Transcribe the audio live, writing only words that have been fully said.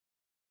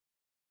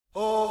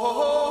From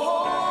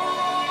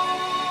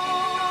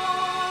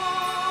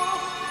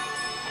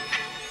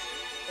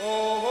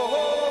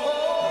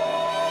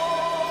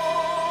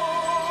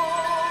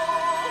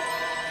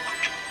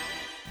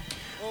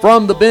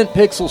the Bent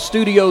Pixel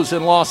Studios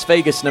in Las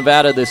Vegas,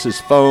 Nevada, this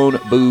is Phone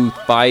Booth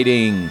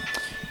Fighting,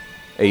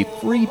 a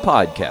free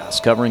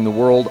podcast covering the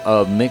world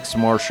of mixed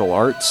martial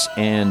arts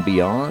and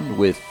beyond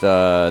with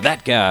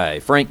that guy,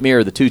 Frank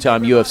Mir, the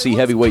two-time UFC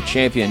heavyweight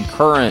champion,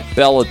 current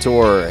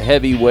Bellator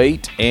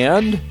heavyweight,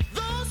 and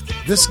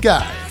this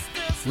guy,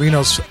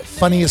 Reno's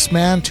funniest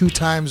man 2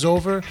 times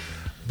over,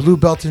 blue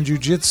belt in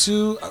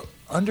jiu-jitsu,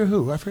 under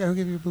who? I forgot who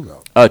gave you a blue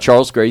belt.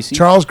 Charles Gracie.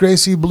 Charles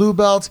Gracie, blue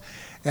belt,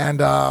 and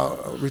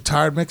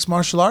retired mixed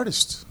martial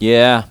artist.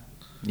 Yeah,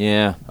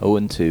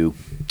 0-2.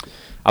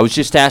 I was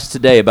just asked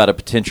today about a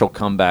potential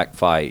comeback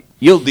fight.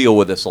 You'll deal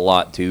with this a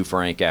lot too,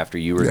 Frank, after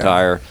you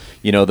retire. Yeah.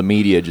 You know, the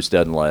media just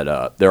doesn't let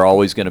up. They're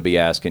always going to be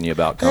asking you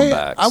about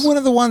comebacks. I'm one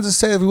of the ones that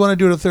say we want to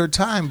do it a third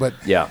time, but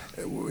yeah,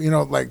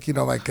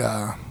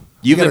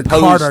 you've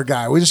imposed Carter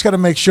guy. We just got to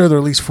make sure they're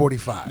at least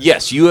 45.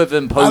 Yes, you have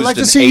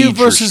imposed age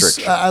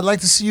restriction. I'd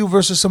like to see you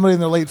versus somebody in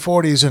their late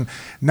 40s and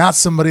not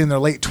somebody in their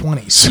late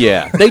 20s.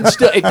 Yeah, they'd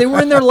still, if they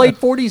were in their late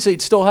 40s, they'd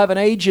still have an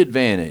age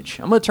advantage.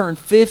 I'm going to turn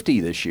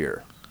 50 this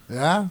year.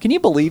 Yeah. Can you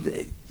believe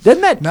it?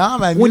 Doesn't that? No,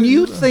 man. When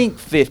you think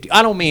 50,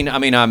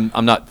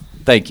 I'm not.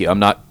 Thank you.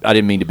 I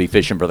didn't mean to be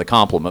fishing for the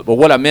compliment, but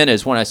what I meant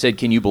is when I said,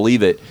 "Can you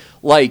believe it?"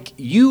 Like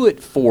you at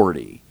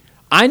 40,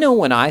 I know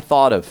when I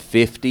thought of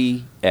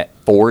 50 at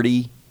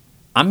 40,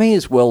 I may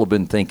as well have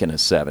been thinking of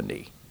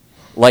 70,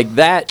 like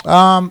that.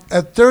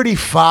 At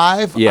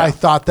 35, yeah. I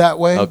thought that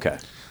way. Okay.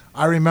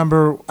 I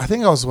remember. I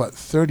think I was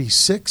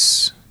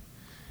 36,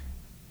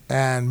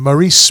 and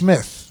Maurice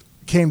Smith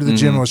came to the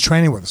gym and was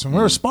training with us, and we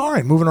were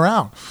sparring, moving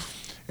around,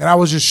 and I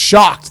was just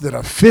shocked that a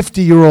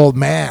 50-year-old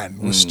man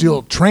was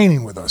still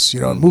training with us,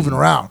 and moving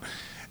around.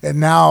 And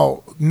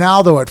now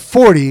though at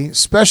 40,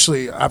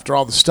 especially after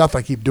all the stuff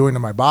I keep doing to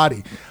my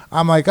body,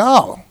 I'm like,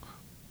 oh,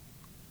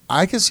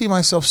 I can see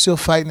myself still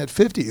fighting at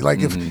 50. Like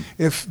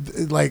if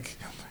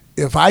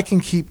I can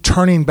keep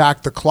turning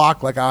back the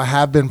clock like I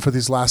have been for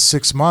these last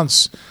 6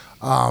 months,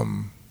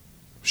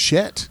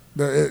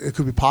 it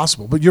could be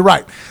possible. But you're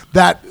right.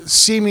 That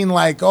seeming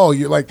like, oh,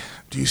 you're like,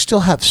 do you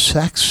still have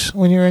sex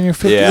when you're in your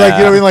 50s? Yeah. Like, you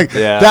know what I mean? Like,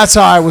 that's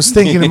how I was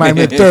thinking in my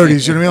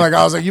mid-30s. You know what I mean? Like,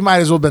 I was like, you might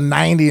as well have been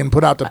 90 and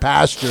put out to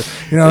pasture.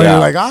 You know, you're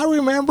like, I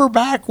remember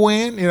back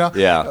when,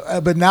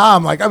 Yeah. But now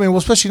I'm like,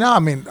 especially now,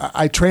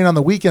 I train on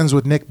the weekends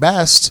with Nick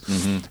Best,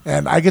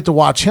 and I get to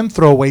watch him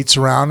throw weights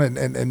around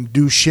and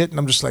do shit, and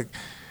I'm just like,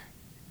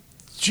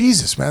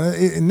 Jesus,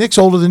 man. Nick's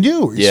older than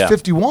you. He's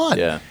 51.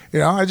 Yeah.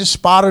 I just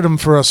spotted him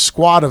for a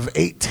squat of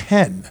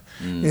 810.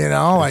 And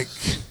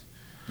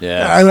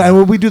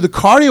we do the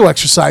cardio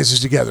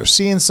exercises together,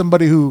 seeing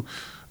somebody who,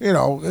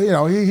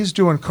 he's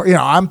doing,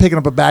 I'm picking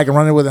up a bag and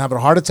running with it and having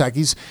a heart attack.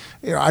 He's,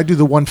 I do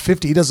the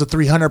 150. He does a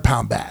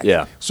 300-pound bag.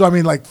 Yeah. So,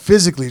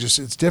 physically, just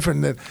it's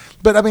different.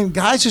 But,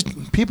 guys,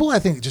 people, I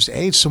think, just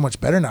age so much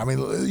better now.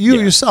 You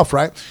yourself,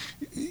 right?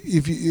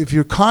 If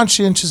you're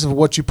conscientious of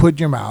what you put in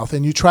your mouth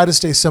and you try to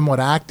stay somewhat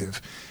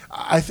active,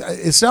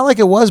 it's not like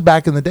it was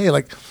back in the day.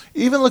 Like,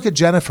 even look at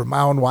Jennifer,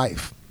 my own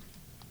wife.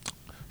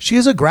 She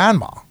is a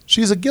grandma.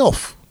 She's a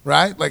gilf,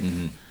 right? Like,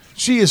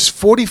 she is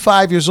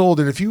 45 years old,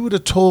 and if you would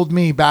have told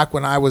me back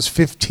when I was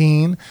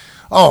 15,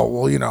 oh,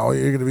 well, you're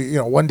going to be,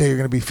 one day you're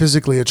going to be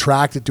physically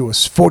attracted to a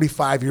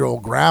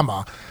 45-year-old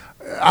grandma,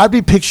 I'd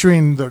be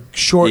picturing the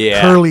short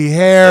curly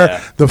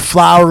hair, the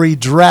flowery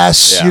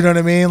dress, you know what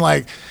I mean?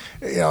 Like,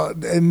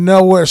 and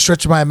nowhere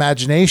stretch of my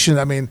imagination.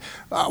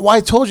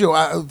 I told you,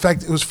 in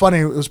fact, it was funny.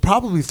 It was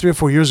probably 3 or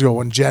 4 years ago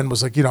when Jen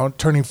was like,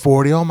 turning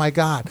 40. Oh, my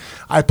God.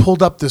 I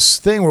pulled up this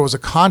thing where it was a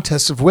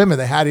contest of women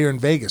they had here in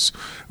Vegas.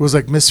 It was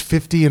like Miss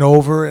 50 and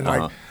over. And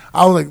I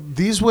was like,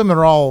 these women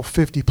are all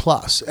 50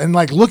 plus. And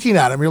like looking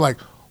at them, you're like,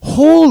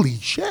 holy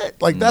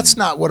shit. Like, that's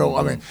not what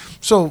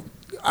So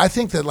I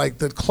think that like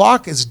the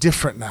clock is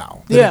different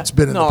now than it's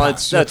been in the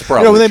past. That's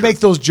probably when they true. make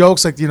those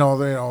jokes like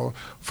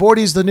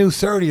 40 is the new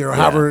 30 or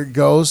however it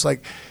goes,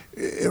 like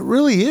it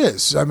really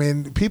is.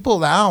 People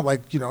now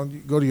like you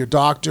go to your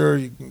doctor,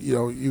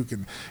 you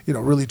can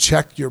really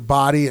check your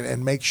body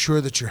and make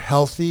sure that you're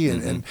healthy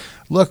and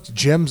look,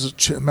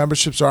 gyms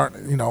memberships aren't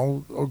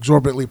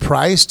exorbitantly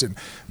priced, and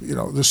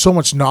there's so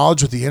much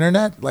knowledge with the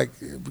internet. Like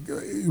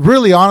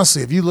really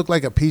honestly, if you look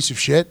like a piece of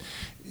shit,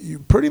 you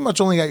pretty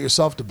much only got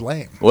yourself to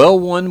blame. Well,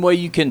 one way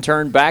you can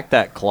turn back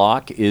that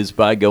clock is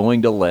by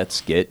going to Let's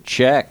Get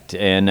Checked.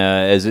 And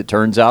as it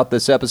turns out,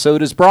 this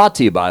episode is brought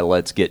to you by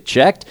Let's Get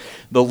Checked,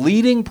 the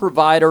leading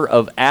provider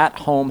of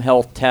at-home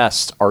health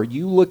tests. Are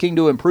you looking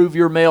to improve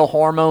your male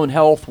hormone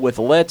health? With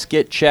Let's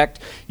Get Checked,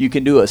 you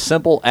can do a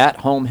simple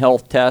at-home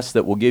health test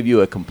that will give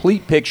you a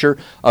complete picture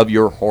of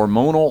your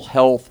hormonal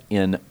health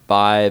in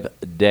 5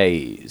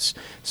 days.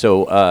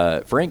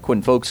 So, Frank,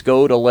 when folks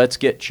go to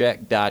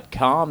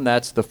letsgetchecked.com,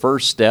 that's the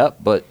first step.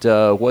 But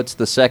what's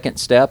the second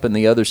step and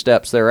the other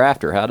steps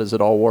thereafter? How does it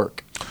all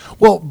work?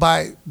 Well,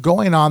 by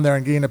going on there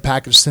and getting a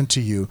package sent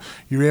to you,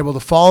 you're able to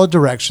follow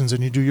directions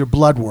and you do your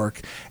blood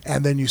work,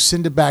 and then you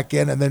send it back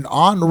in, and then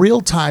on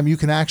real time you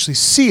can actually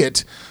see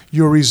it,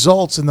 your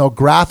results, and they'll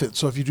graph it.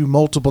 So if you do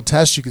multiple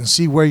tests, you can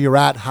see where you're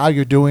at, how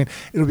you're doing.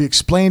 It'll be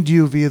explained to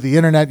you via the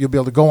internet. You'll be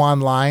able to go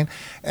online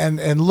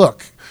and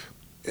look.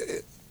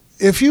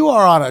 If you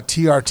are on a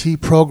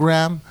TRT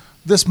program,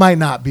 this might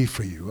not be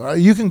for you.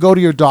 You can go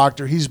to your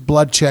doctor. He's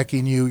blood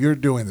checking you. You're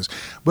doing this.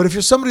 But if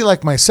you're somebody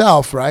like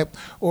myself, right,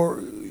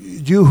 or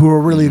you who are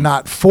really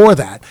not for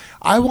that,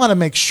 I want to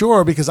make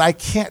sure, because I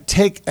can't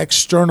take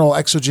external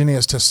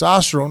exogenous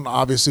testosterone,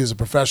 obviously, as a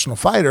professional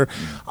fighter.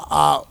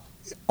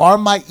 Are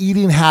my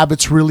eating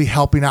habits really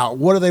helping out?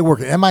 What are they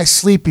working? Am I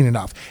sleeping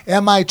enough?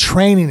 Am I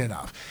training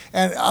enough?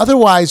 And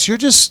otherwise, you're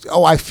just,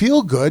 I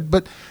feel good.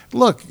 But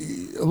look,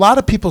 a lot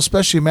of people,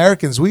 especially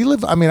Americans,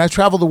 I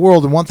travel the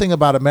world, and one thing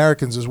about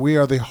Americans is we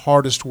are the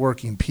hardest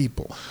working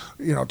people,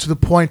 to the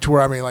point to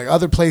where, like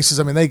other places,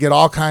 they get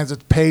all kinds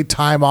of paid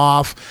time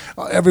off.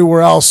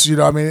 Everywhere else,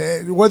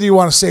 whether you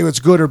want to say it's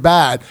good or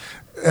bad,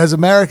 as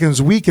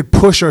Americans, we could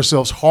push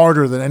ourselves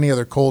harder than any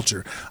other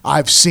culture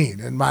I've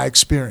seen in my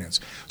experience.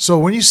 So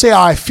when you say,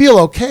 I feel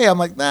okay, I'm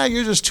like, nah,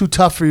 you're just too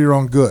tough for your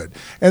own good.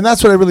 And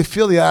that's what I really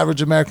feel the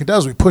average American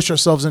does. We push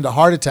ourselves into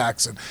heart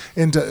attacks and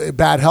into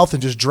bad health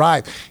and just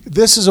drive.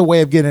 This is a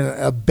way of getting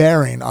a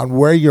bearing on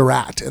where you're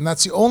at. And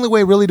that's the only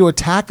way really to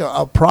attack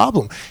a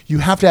problem. You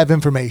have to have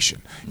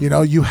information.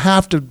 You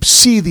have to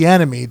see the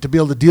enemy to be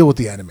able to deal with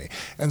the enemy.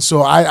 And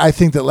so I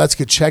think that Let's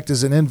Get Checked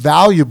is an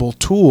invaluable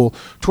tool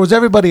towards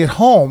everybody at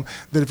home,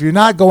 that if you're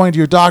not going to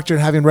your doctor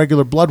and having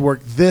regular blood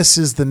work, this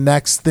is the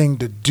next thing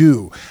to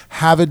do.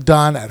 Have it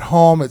done at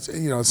home.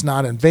 It's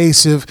not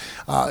invasive.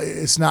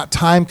 It's not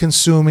time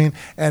consuming,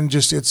 and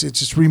it's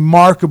just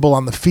remarkable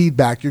on the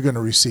feedback you're going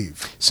to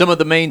receive. Some of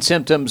the main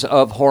symptoms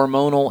of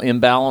hormonal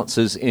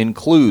imbalances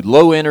include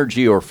low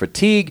energy or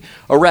fatigue,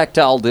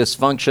 erectile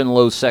dysfunction,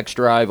 low sex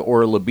drive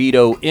or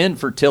libido,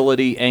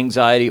 infertility,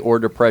 anxiety or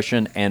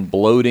depression, and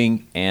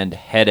bloating and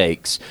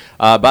headaches.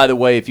 By the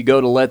way, if you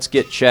go to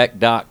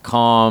letsgetchecked.com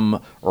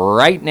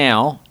right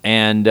now,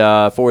 and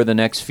for the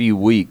next few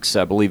weeks,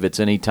 I believe it's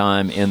any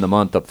time in the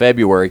month of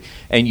February,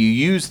 and you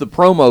use the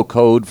promo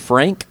code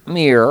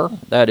FrankMeir,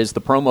 that is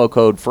the promo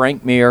code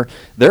FrankMeir,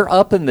 they're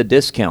upping the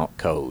discount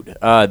code.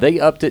 They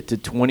upped it to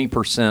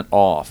 20%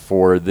 off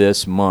for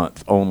this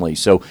month only.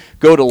 So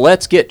go to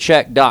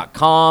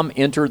letsgetchecked.com,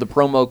 enter the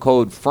promo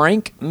code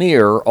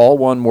FrankMeir, all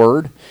one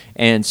word,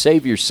 and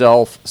save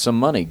yourself some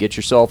money. Get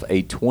yourself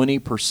a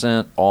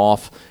 20%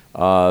 off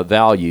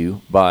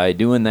value by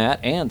doing that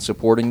and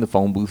supporting the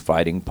Phone Booth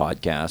Fighting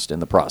podcast in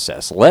the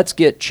process.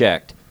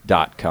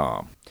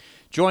 Letsgetchecked.com.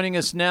 Joining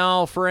us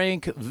now,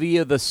 Frank,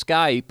 via the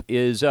Skype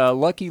is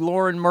Lucky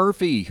Lauren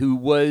Murphy, who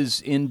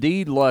was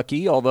indeed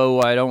lucky,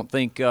 although I don't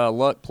think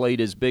luck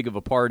played as big of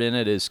a part in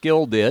it as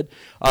skill did,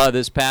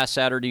 this past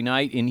Saturday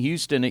night in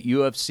Houston at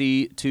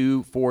UFC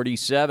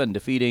 247,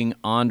 defeating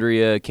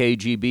Andrea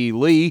KGB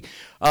Lee.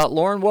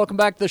 Lauren, welcome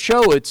back to the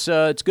show. It's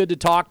good to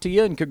talk to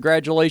you, and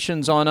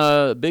congratulations on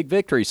a big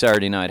victory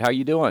Saturday night. How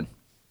you doing?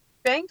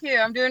 Thank you.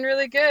 I'm doing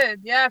really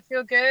good. Yeah, I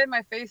feel good.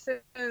 My face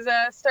is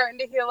starting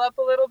to heal up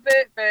a little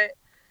bit, but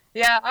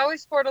yeah, I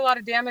always sport a lot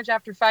of damage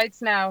after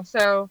fights now,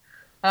 so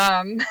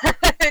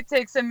it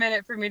takes a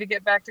minute for me to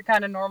get back to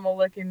kind of normal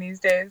looking these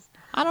days.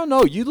 I don't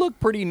know. You look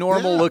pretty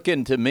normal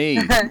looking to me.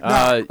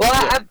 I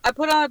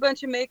put on a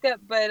bunch of makeup,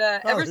 but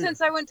ever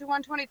since I went to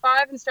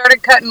 125 and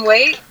started cutting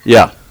weight,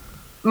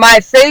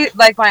 my face,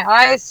 like my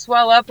eyes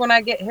swell up when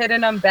I get hit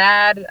in them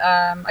bad.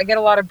 I get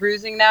a lot of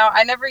bruising now.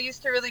 I never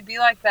used to really be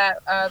like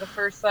that the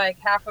first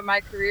half of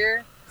my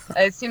career.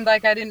 It seemed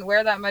like I didn't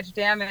wear that much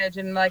damage,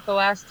 and the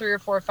last 3 or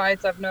 4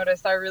 fights I've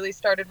noticed I really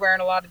started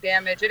wearing a lot of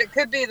damage, and it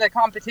could be the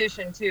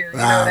competition too, you know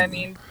what I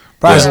mean?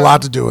 Probably has a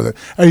lot to do with it.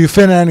 Are you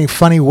finding any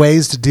funny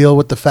ways to deal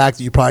with the fact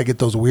that you probably get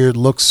those weird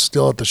looks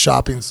still at the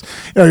shopping?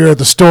 You're at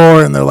the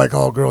store and they're like,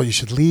 "Oh, girl, you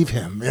should leave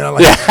him."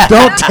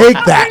 Don't take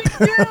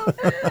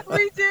that.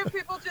 We do.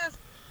 People just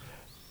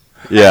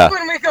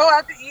when we go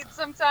out to eat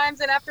sometimes,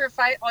 and after a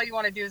fight, all you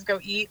want to do is go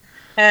eat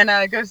and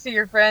go see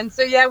your friends.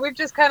 So yeah, we've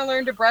just kind of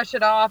learned to brush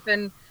it off,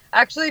 and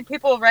actually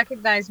people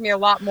recognize me a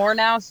lot more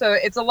now, so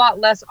it's a lot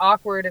less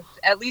awkward if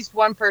at least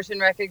one person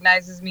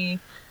recognizes me.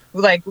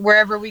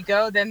 Wherever we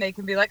go, then they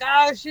can be like,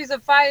 "Oh, she's a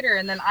fighter,"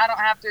 and then I don't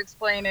have to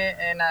explain it.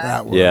 And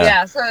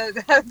so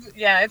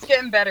it's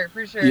getting better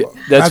for sure. Yeah,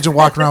 imagine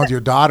walking around with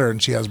your daughter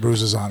and she has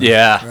bruises on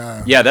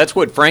her. Yeah, that's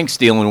what Frank's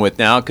dealing with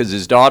now, because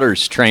his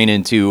daughter's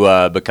training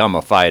to become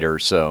a fighter.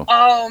 So.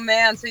 Oh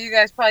man, so you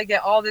guys probably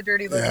get all the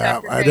dirty looks. Yeah,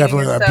 I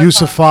definitely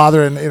abusive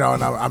father, and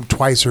and I'm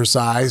twice her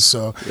size,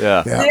 so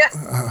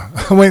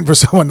I'm waiting for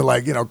someone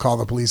to call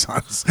the police on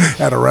us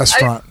at a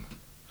restaurant.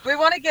 We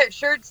want to get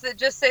shirts that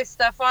just say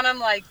stuff on them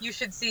like, "You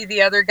should see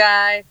the other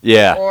guy."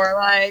 Yeah. Or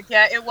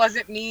it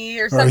wasn't me,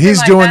 or something. Or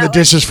he's doing the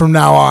dishes from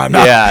now on.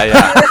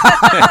 Yeah.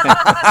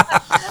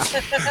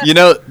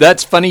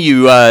 That's funny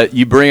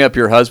you bring up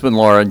your husband,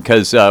 Lauren,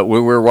 because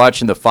we were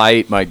watching the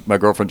fight. My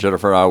girlfriend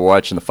Jennifer and I were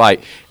watching the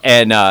fight,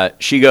 and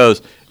she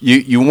goes,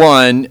 you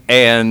won,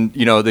 and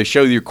they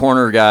show your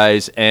corner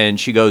guys, and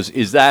she goes,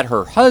 "Is that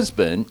her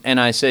husband?" And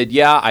I said,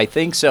 "Yeah, I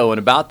think so." And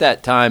about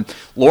that time,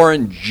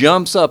 Lauren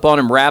jumps up on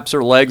him, wraps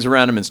her legs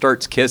around him, and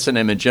starts kissing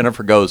him. And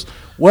Jennifer goes,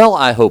 "Well,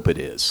 I hope it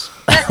is."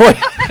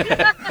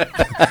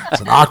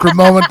 It's an awkward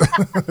moment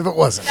if it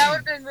wasn't. That would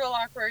have been real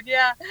awkward.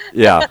 Yeah.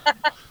 Yeah.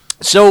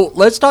 So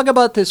let's talk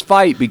about this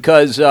fight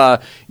because, for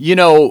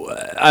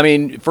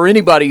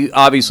anybody,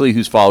 obviously,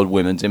 who's followed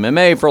women's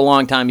MMA for a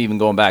long time, even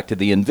going back to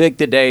the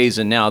Invicta days,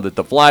 and now that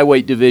the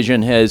flyweight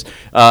division has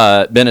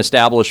been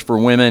established for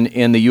women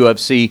in the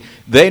UFC,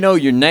 they know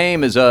your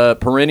name as a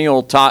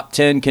perennial top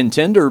 10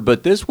 contender,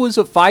 but this was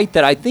a fight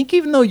that I think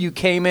even though you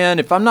came in,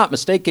 if I'm not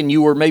mistaken,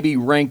 you were maybe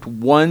ranked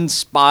one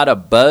spot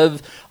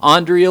above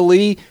Andrea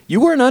Lee, you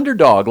were an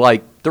underdog,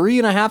 like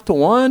 3.5 to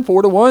 1,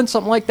 4 to 1,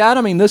 something like that.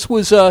 I mean, this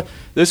was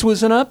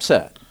an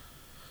upset.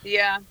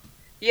 Yeah,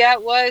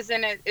 it was,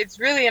 and it's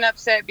really an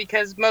upset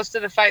because most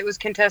of the fight was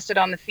contested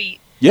on the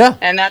feet. Yeah,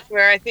 and that's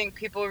where I think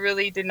people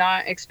really did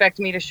not expect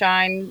me to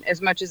shine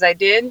as much as I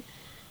did.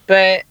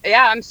 But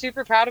yeah, I'm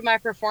super proud of my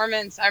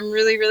performance. I'm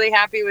really, really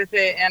happy with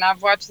it, and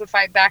I've watched the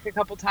fight back a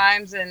couple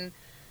times, and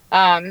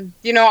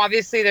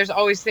obviously there's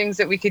always things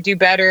that we could do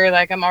better.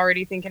 Like I'm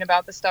already thinking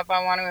about the stuff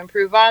I want to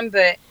improve on,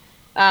 but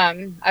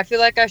I feel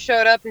like I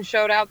showed up and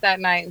showed out that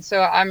night, and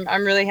so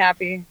I'm really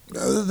happy.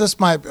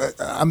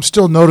 I'm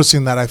still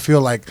noticing that I feel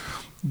like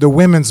the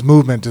women's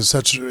movement is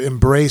such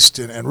embraced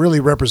and really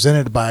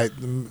represented by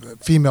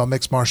female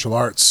mixed martial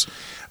arts.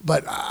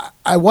 But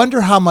I wonder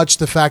how much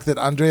the fact that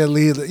Andrea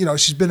Lee,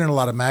 she's been in a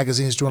lot of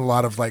magazines, doing a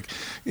lot of a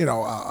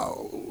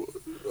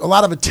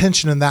lot of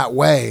attention in that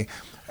way.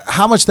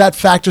 How much that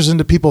factors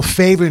into people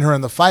favoring her in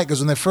the fight?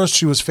 Because when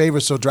she was favored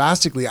so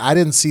drastically, I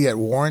didn't see it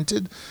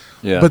warranted.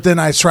 Yeah. But then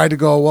I tried to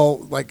go,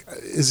 well,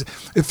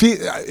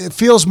 it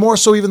feels more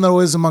so, even though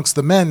it is amongst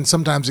the men,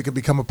 sometimes it can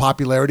become a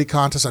popularity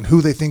contest on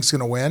who they think is going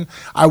to win.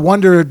 I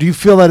wonder, do you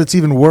feel that it's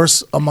even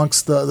worse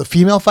amongst the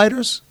female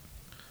fighters?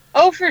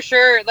 Oh, for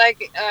sure.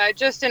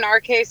 Just in our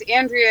case,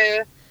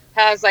 Andrea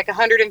has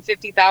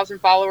 150,000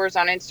 followers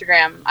on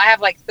Instagram. I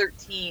have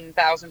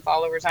 13,000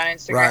 followers on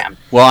Instagram. Right.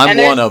 Well, I'm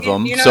one of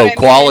them. So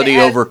quality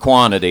over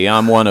quantity.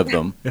 I'm one of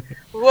them.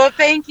 Well,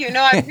 thank you.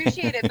 No, I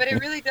appreciate it. But it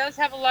really does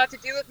have a lot to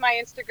do with my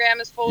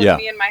Instagram. Is full of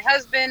me and my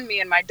husband,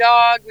 me and my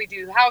dog. We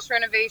do house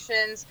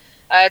renovations.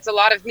 It's a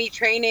lot of me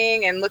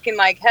training and looking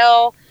like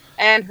hell.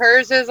 And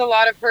hers is a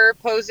lot of her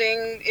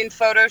posing in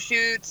photo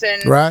shoots.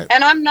 And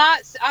I'm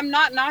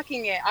not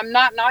knocking it. I'm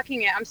not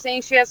knocking it. I'm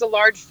saying she has a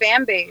large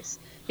fan base.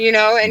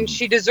 And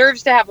she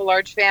deserves to have a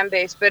large fan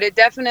base, but it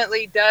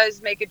definitely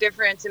does make a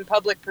difference in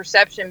public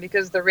perception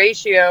because the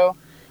ratio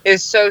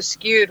is so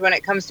skewed when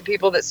it comes to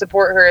people that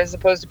support her as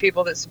opposed to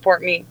people that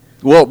support me.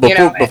 Well,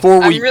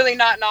 I'm really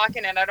not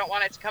knocking it. I don't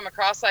want it to come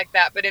across like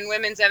that. But in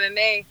women's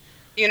MMA,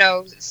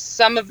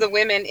 some of the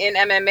women in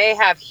MMA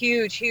have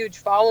huge, huge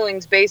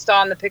followings based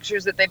on the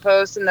pictures that they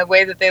post and the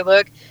way that they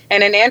look.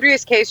 And in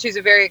Andrea's case, she's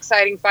a very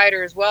exciting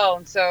fighter as well.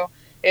 And so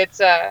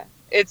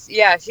she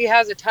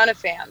has a ton of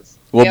fans.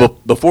 Well,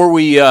 before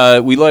we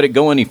let it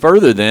go any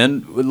further,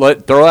 then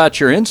throw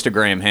out your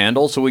Instagram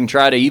handle so we can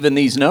try to even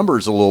these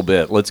numbers a little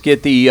bit. Let's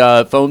get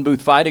the phone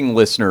booth fighting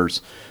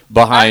listeners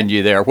behind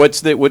you there. What's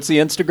the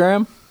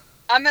Instagram?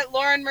 I'm at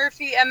Lauren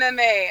Murphy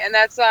MMA, and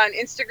that's on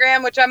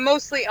Instagram, which I'm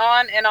mostly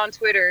on, and on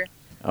Twitter.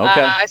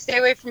 Okay. I stay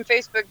away from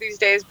Facebook these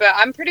days, but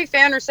I'm pretty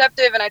fan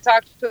receptive, and I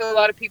talk to a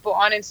lot of people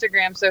on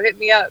Instagram, so hit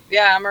me up.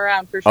 Yeah, I'm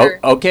around for sure.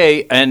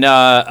 Okay, and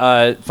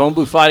phone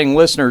booth fighting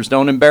listeners,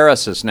 don't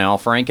embarrass us now.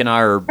 Frank and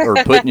I are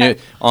putting you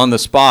on the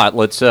spot.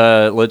 Let's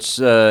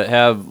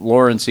have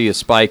Lauren see a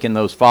spike in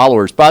those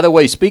followers. By the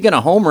way, speaking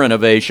of home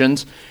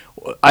renovations,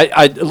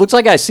 it looks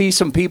like I see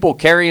some people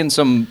carrying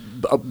some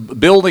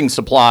building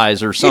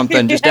supplies or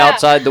something just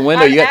outside the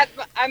window.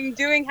 I'm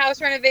doing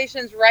house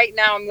renovations right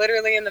now. I'm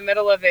literally in the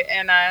middle of it,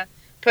 and I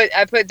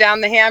put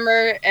down the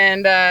hammer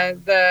and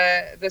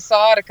the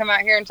saw to come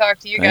out here and talk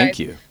to you guys. Thank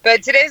you.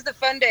 But today's the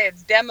fun day.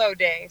 It's demo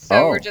day,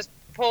 so we're just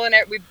pulling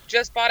it. We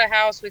just bought a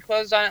house. We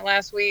closed on it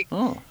last week,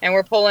 and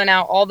we're pulling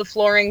out all the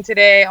flooring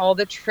today, all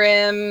the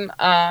trim,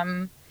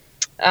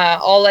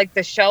 all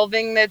the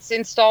shelving that's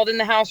installed in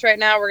the house right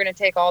now. We're going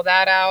to take all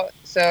that out.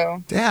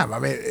 So damn, I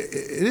mean,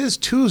 it is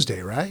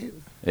Tuesday, right?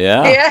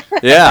 Yeah.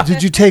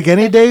 Did you take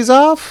any days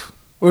off,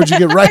 or did you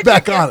get right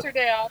back on it?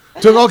 Off.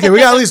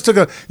 We at least you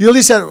at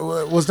least had,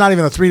 was not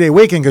even a 3-day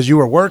weekend because you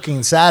were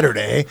working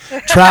Saturday,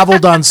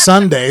 traveled on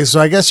Sunday, so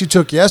I guess you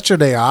took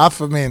yesterday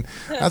off. I mean,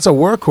 that's a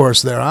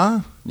workhorse there,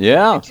 huh?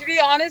 Yeah. To be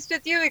honest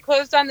with you, we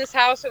closed on this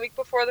house a week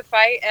before the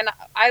fight, and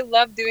I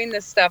love doing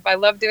this stuff. I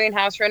love doing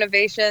house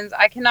renovations.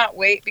 I cannot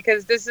wait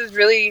because this is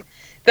really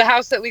the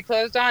house that we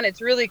closed on.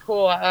 It's really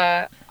cool.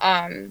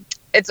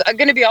 It's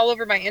going to be all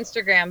over my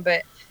Instagram,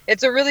 but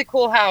it's a really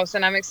cool house,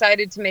 and I'm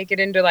excited to make it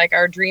into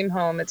our dream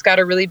home. It's got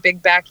a really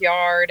big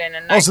backyard and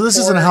a nice so this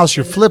isn't a house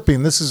you're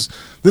flipping. This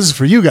is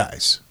for you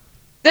guys.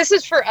 this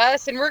is for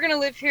us, and we're going to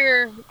live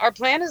here. Our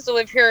plan is to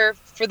live here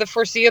for the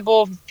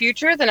foreseeable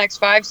future, the next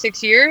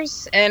 5-6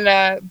 years.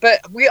 And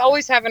but we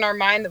always have in our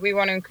mind that we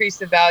want to increase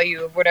the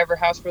value of whatever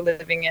house we're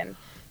living in.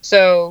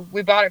 So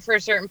we bought it for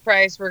a certain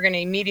price. We're going to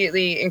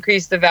immediately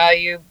increase the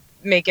value,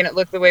 making it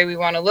look the way we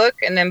want to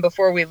look. And then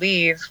before we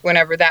leave,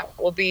 whenever that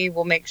will be,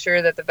 we'll make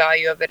sure that the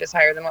value of it is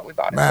higher than what we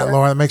bought it for.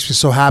 Lauren, that makes me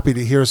so happy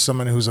to hear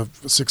someone who's a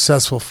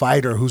successful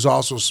fighter who's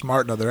also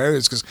smart in other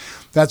areas, because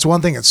that's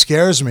one thing that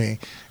scares me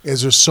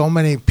is there's so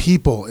many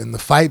people in the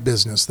fight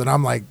business that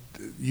I'm like,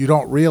 you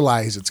don't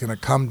realize it's going to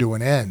come to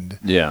an end.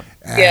 Yeah.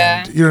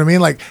 And, you know what I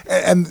mean? Like,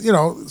 and, you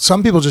know,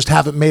 some people just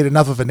haven't made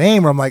enough of a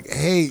name where I'm like,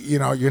 hey, you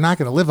know, you're not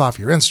going to live off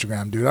your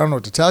Instagram, dude. I don't know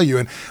what to tell you.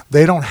 And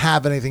they don't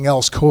have anything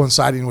else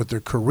coinciding with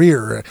their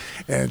career.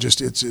 And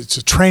just, it's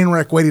a train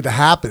wreck waiting to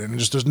happen. And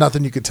just, there's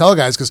nothing you could tell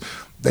guys because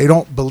they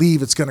don't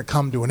believe it's going to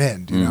come to an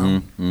end, you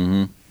know?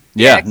 Mm-hmm.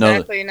 Yeah,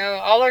 exactly. You know,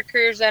 all our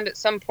careers end at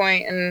some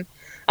point, and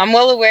I'm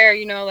well aware,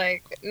 you know,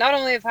 like, not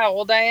only of how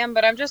old I am,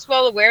 but I'm just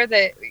well aware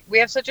that we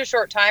have such a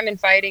short time in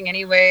fighting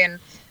anyway. And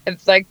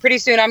it's like pretty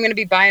soon I'm going to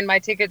be buying my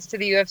tickets to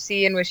the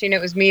UFC and wishing it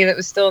was me that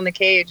was still in the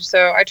cage.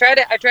 So I try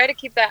to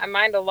keep that in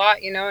mind a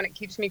lot, you know, and it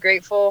keeps me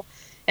grateful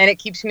and it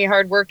keeps me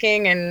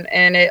hardworking,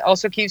 and it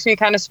also keeps me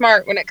kind of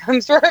smart when it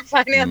comes to our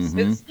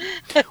finances.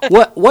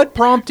 Mm-hmm. What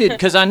prompted,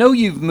 because I know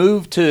you've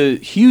moved to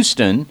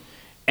Houston,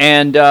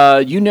 and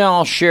you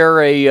now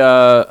share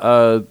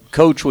a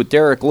coach with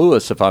Derek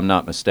Lewis, if I'm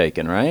not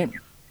mistaken, right?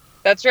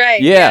 That's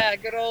right. Yeah,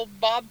 good old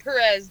Bob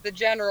Perez, the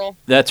general.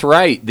 That's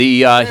right.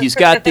 He's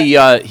got the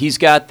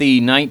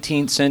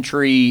 19th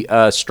century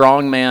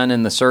strongman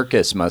in the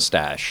circus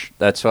mustache.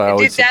 That's what I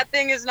always. Dude, that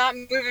thing is not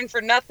moving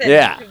for nothing.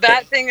 Yeah,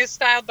 that thing is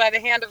styled by the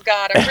hand of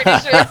God. I'm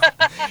pretty sure.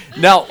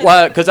 Now,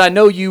 because I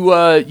know you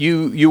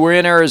were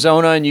in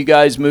Arizona and you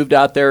guys moved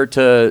out there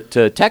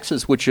to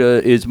Texas, which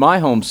is my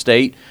home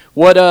state.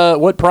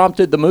 What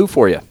prompted the move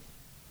for you?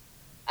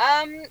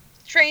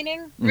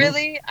 Training,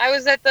 really. I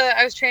was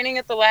training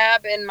at the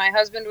lab, and my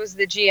husband was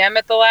the GM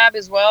at the lab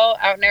as well,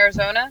 out in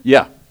Arizona.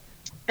 Yeah.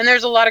 And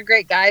there's a lot of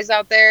great guys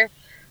out there.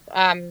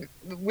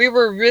 We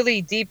were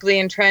really deeply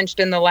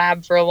entrenched in the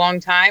lab for a long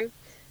time,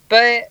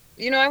 but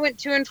you know, I went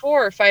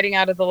 2-4 fighting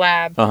out of the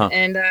lab,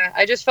 and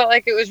I just felt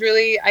like it was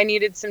really, I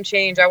needed some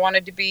change. I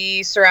wanted to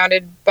be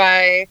surrounded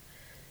by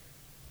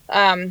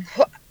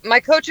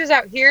my coaches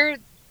out here.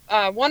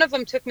 One of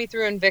them took me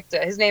through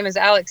Invicta. His name is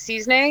Alex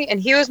Cisne,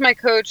 and he was my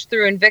coach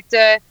through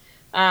Invicta.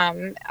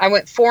 I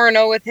went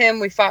 4-0 with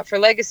him. We fought for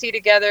Legacy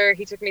together.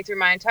 He took me through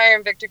my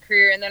entire Invicta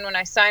career, and then when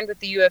I signed with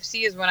the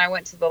UFC is when I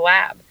went to the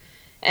lab.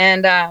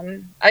 And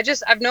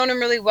I've known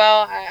him really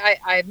well.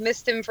 I've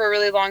missed him for a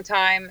really long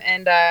time,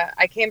 and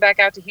I came back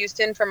out to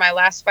Houston for my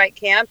last fight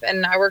camp,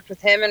 and I worked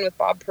with him and with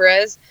Bob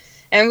Perez,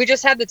 and we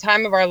just had the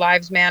time of our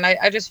lives, man.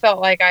 I just felt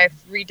like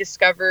I've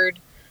rediscovered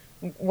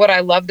what I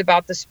loved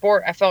about the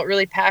sport. I felt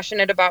really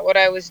passionate about what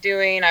I was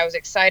doing. I was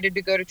excited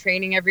to go to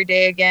training every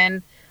day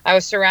again. I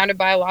was surrounded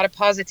by a lot of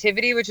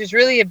positivity, which is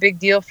really a big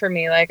deal for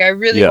me. Like, I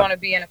really want to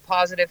be in a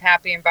positive,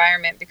 happy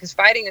environment because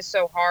fighting is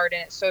so hard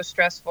and it's so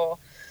stressful.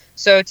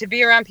 So to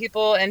be around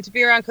people and to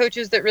be around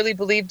coaches that really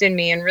believed in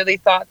me and really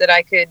thought that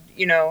I could,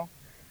 you know,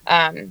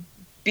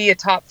 be a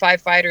top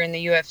 5 fighter in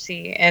the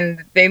UFC,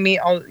 and they meet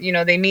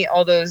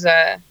all those,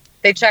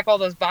 they check all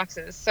those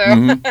boxes. So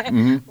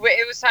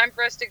it was time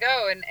for us to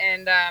go.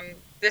 And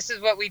this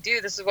is what we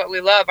do. This is what we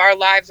love. Our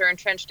lives are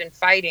entrenched in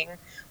fighting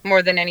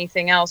more than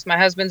anything else. My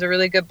husband's a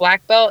really good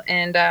black belt,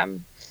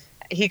 and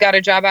he got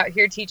a job out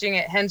here teaching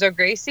at Renzo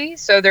Gracie.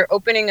 So they're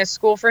opening a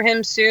school for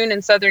him soon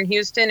in Southern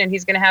Houston, and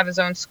he's going to have his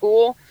own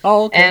school.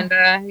 Oh, okay. And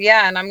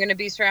and I'm going to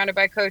be surrounded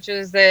by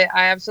coaches that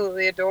I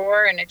absolutely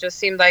adore. And it just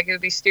seemed like it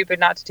would be stupid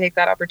not to take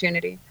that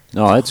opportunity.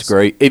 No, that's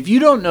great. If you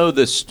don't know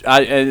this,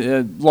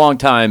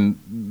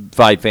 long-time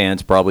fight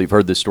fans probably have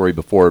heard this story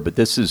before, but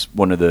this is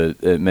one of the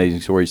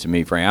amazing stories to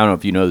me, Frank. I don't know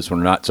if you know this one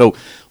or not. So,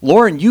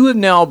 Lauren, you have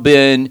now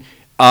been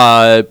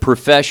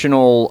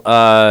professional,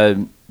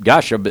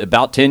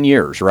 about 10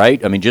 years,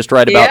 right? I mean, just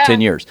right about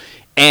 10 years.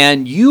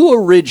 And you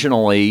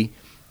originally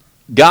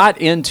got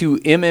into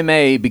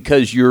MMA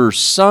because your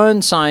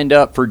son signed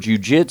up for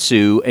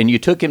jiu-jitsu and you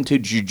took him to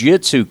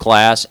jiu-jitsu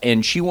class,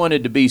 and she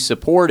wanted to be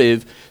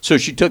supportive, so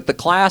she took the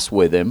class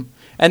with him.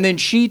 And then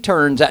she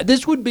turns out,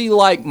 this would be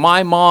like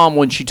my mom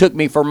when she took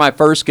me for my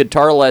first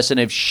guitar lesson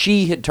if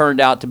she had turned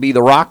out to be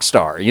the rock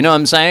star. You know what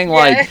I'm saying?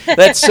 Like,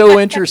 that's so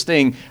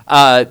interesting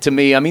to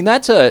me. I mean,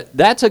 that's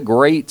a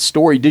great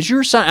story. Does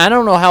your son, I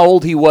don't know how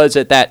old he was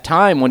at that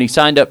time when he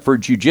signed up for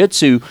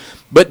jiu-jitsu,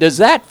 but does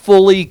that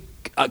fully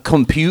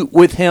compute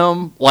with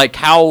him, like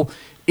how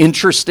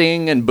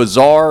interesting and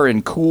bizarre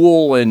and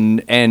cool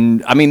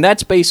and I mean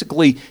that's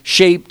basically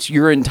shaped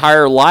your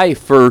entire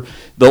life for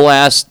the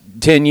last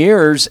 10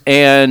 years,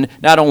 and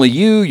not only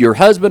you, your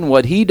husband,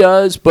 what he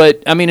does,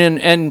 but I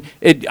mean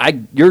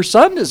your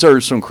son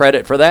deserves some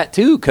credit for that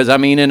too, because I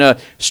mean in a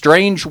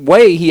strange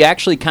way he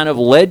actually kind of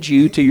led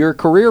you to your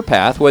career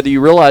path, whether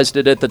you realized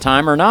it at the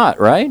time or not,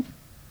 right?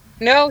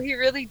 No, he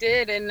really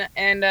did,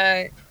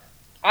 and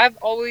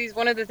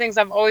one of the things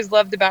I've always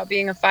loved about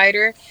being a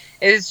fighter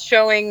is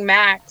showing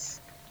Max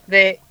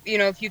that, you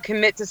know, if you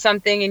commit to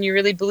something and you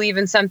really believe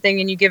in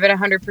something and you give it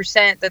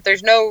 100%, that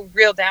there's no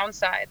real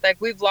downside. Like,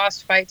 we've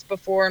lost fights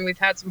before and we've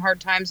had some hard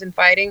times in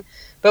fighting,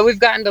 but we've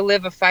gotten to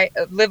live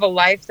a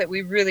life that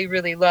we really,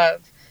 really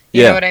love.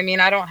 You know what I mean?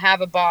 I don't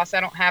have a boss.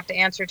 I don't have to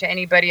answer to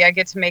anybody. I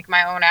get to make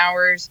my own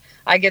hours.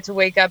 I get to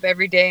wake up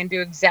every day and do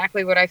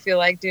exactly what I feel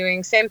like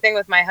doing. Same thing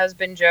with my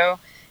husband, Joe.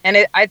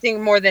 And I think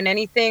more than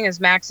anything,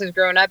 as Max has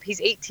grown up, he's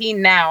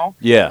 18 now.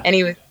 Yeah. And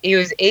he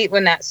was 8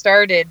 when that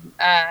started.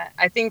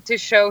 I think to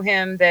show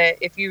him that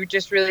if you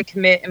just really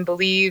commit and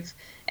believe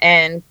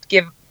and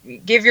give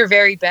your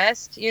very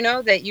best, you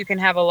know, that you can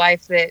have a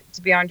life that's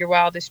beyond your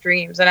wildest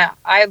dreams. And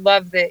I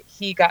love that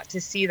he got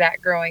to see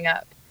that growing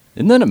up.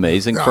 Isn't that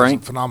amazing,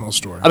 Frank? Phenomenal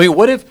story. I mean,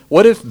 what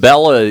if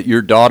Bella,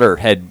 your daughter,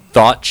 had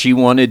thought she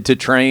wanted to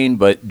train,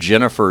 but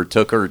Jennifer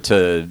took her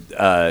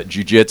to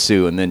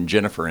jiu-jitsu, and then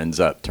Jennifer ends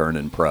up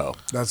turning pro?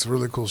 That's a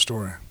really cool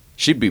story.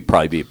 She'd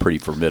probably be a pretty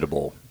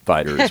formidable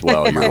fighter as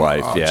well, your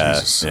wife. Oh, yeah,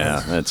 Jesus.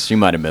 yeah. She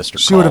might have missed her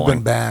She calling. would have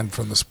been banned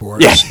from the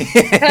sport. Yeah.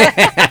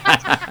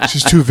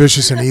 She's too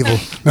vicious and evil.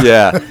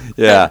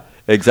 Yeah.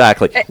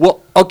 Exactly.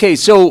 Well, okay,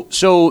 so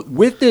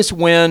with this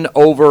win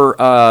over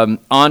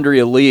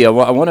Andrea Lee, I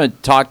want to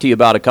talk to you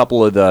about a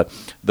couple of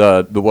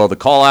the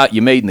call out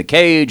you made in the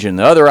cage and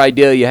the other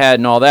idea you had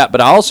and all that.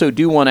 But I also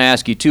do want to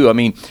ask you too. I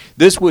mean,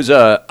 this was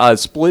a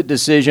split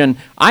decision.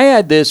 I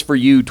had this for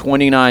you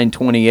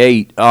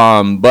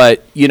 29-28,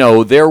 but you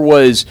know there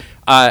was.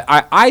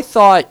 I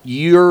thought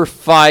your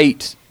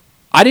fight.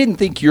 I didn't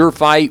think your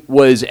fight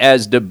was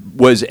as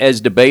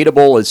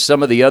debatable as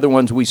some of the other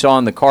ones we saw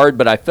on the card,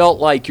 but I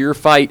felt like your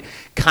fight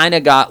kind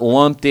of got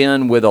lumped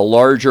in with a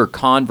larger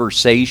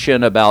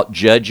conversation about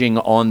judging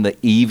on the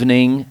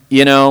evening,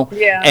 you know?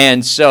 Yeah.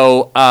 And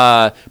so,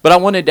 but I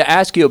wanted to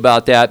ask you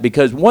about that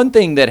because one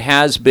thing that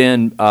has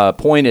been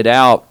pointed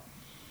out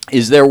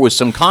is there was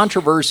some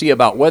controversy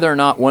about whether or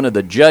not one of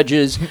the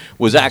judges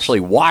was actually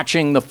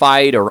watching the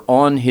fight or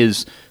on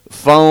his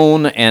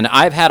phone, and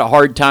I've had a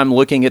hard time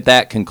looking at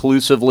that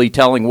conclusively,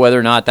 telling whether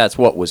or not that's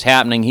what was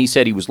happening. He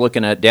said he was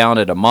looking down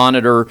at a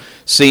monitor,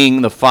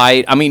 seeing the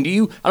fight. I mean, I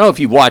don't know if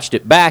you've watched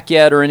it back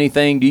yet or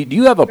anything. Do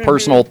you have a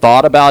personal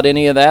thought about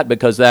any of that?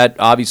 Because that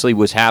obviously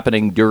was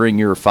happening during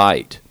your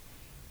fight.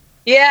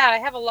 Yeah, I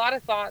have a lot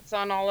of thoughts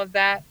on all of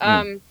that.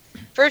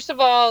 First of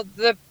all,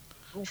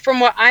 from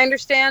what I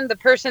understand, the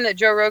person that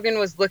Joe Rogan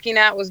was looking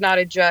at was not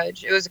a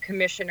judge. It was a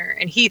commissioner,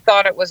 and he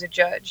thought it was a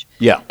judge.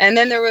 Yeah. And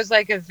then there was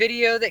like a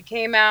video that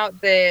came out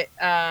that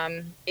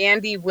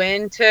Andy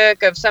Wynn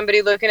took of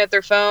somebody looking at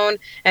their phone,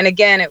 and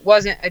again, it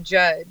wasn't a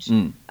judge.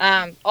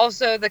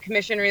 Also, the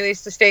commission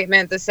released a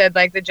statement that said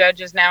like the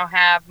judges now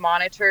have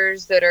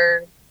monitors that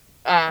are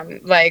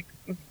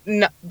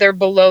they're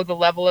below the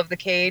level of the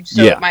cage,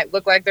 so it might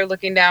look like they're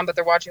looking down, but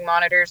they're watching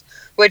monitors,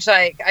 which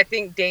I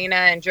think Dana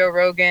and Joe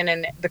Rogan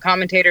and the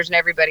commentators and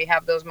everybody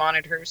have those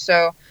monitors.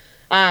 So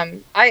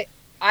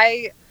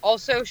I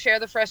also share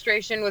the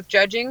frustration with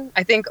judging.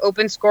 I think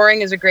open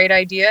scoring is a great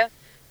idea.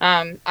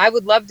 I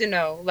would love to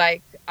know,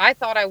 I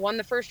thought I won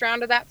the first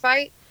round of that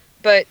fight,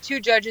 but 2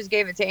 judges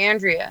gave it to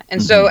Andrea.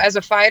 And so as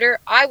a fighter,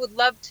 I would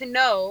love to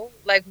know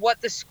what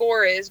the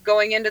score is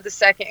going into the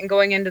second and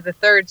going into the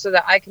third so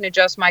that I can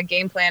adjust my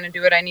game plan and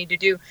do what I need to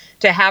do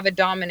to have a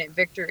dominant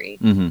victory.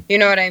 You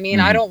know what I mean?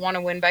 I don't want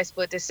to win by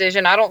split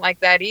decision. I don't like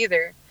that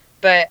either.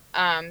 But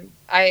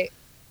I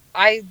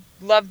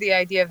love the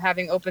idea of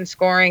having open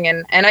scoring.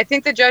 And I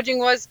think the judging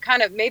was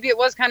maybe it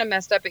was kind of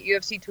messed up at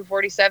UFC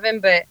 247,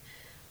 but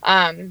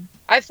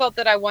I felt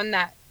that I won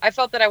that. I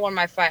felt that I won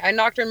my fight. I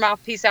knocked her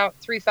mouthpiece out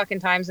 3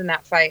 fucking times in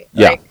that fight.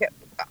 Yeah.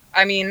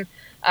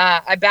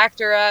 I backed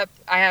her up.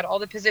 I had all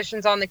the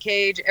positions on the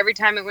cage. Every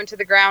time it went to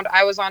the ground,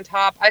 I was on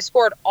top. I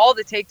scored all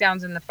the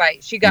takedowns in the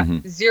fight. She got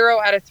 0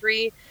 out of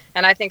 3,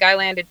 and I think I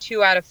landed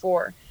 2 out of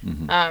 4. You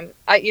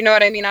know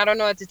what I mean? I don't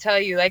know what to tell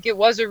you. It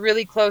was a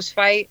really close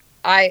fight.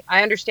 I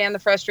understand the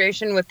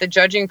frustration with the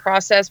judging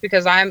process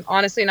because I'm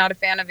honestly not a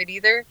fan of it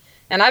either.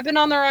 And I've been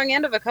on the wrong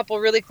end of a couple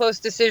really close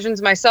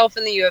decisions myself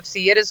in the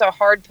UFC. It is a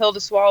hard pill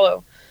to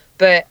swallow.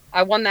 But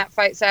I won that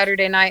fight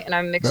Saturday night, and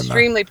I'm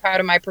extremely proud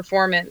of my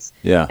performance.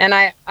 Yeah. And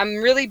I'm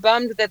really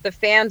bummed that the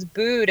fans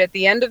booed at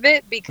the end of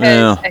it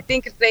because I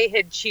think if they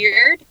had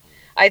cheered,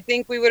 I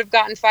think we would have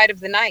gotten fight of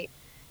the night.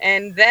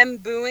 And them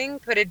booing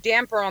put a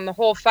damper on the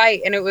whole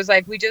fight. And it was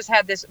we just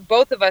had this,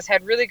 both of us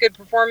had really good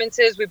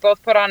performances. We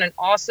both put on an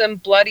awesome,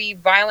 bloody,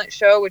 violent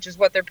show, which is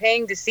what they're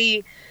paying to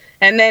see.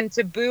 And then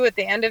to boo at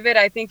the end of it,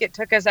 I think it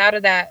took us out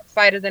of that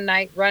fight of the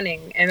night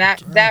running. And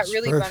that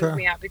really bummed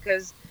me out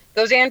because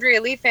those Andrea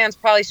Lee fans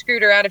probably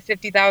screwed her out of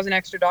 $50,000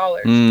 extra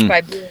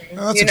by booing.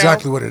 No, that's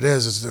exactly what it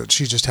is that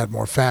she just had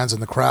more fans in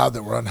the crowd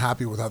that were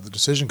unhappy with how the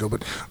decision go.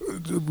 But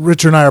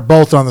Richard and I are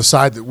both on the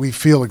side that we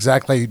feel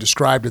exactly how you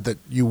described it, that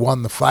you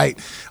won the fight.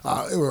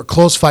 It was a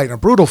close fight and a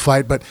brutal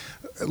fight. But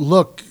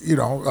look,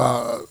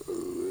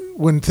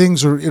 when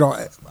things are,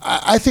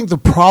 I think the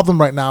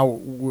problem right now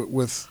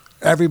with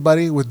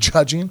everybody with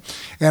judging,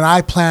 and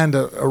I plan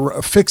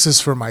to fix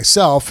this for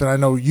myself, and I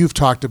know you've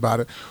talked about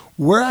it.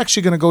 We're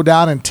actually going to go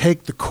down and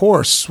take the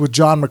course with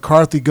John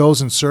McCarthy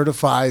goes and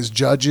certifies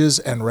judges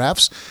and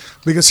refs,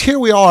 because here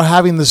we are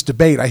having this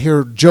debate. I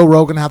hear Joe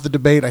Rogan have the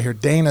debate. I hear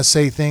Dana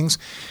say things,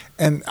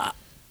 and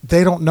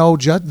they don't know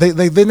judge.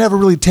 They never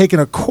really taken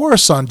a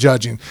course on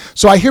judging.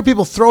 So I hear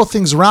people throw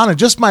things around, and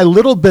just my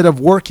little bit of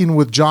working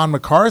with John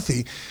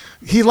McCarthy,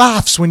 he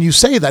laughs when you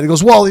say that. He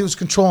goes, well, he was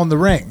controlling the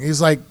ring.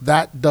 He's like,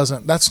 that's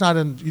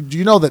not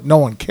you know that no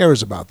one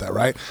cares about that,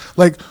 right?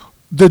 Like,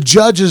 the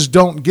judges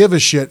don't give a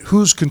shit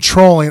who's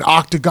controlling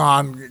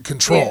octagon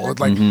control.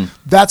 Like,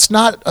 that's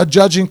not a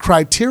judging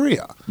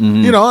criteria,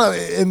 you know?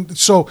 And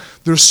so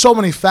there's so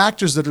many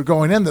factors that are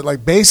going in that,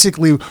 like,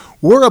 basically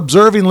we're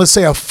observing, let's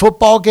say, a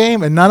football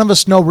game, and none of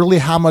us know really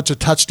how much a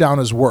touchdown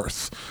is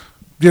worth.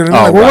 You know what I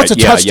mean? Like, well, what's a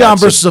touchdown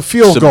versus a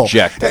field goal?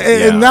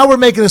 And now we're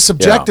making it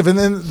subjective. And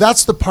then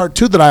that's the part,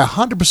 too, that I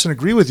 100%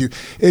 agree with you.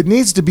 It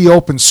needs to be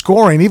open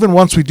scoring, even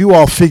once we do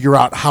all figure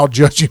out how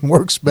judging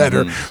works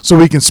better, so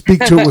we can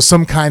speak to it with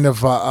some kind of,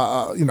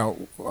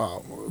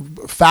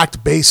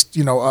 fact-based,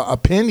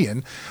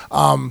 opinion.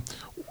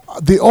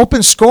 The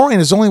open scoring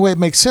is the only way it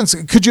makes sense.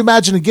 Could you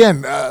imagine,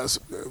 again,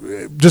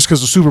 just because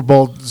the Super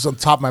Bowl is on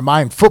top of my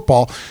mind,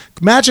 football,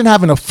 imagine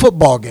having a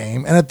football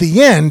game and at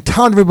the end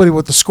telling everybody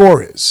what the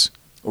score is.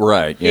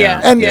 Right.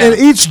 Yeah. And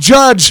each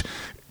judge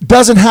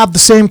doesn't have the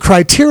same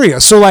criteria.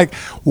 So, like,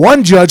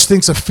 one judge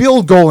thinks a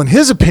field goal, in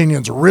his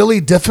opinion, is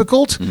really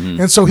difficult,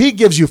 and so he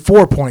gives you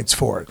 4 points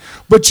for it.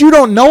 But you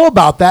don't know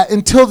about that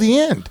until the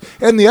end.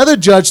 And the other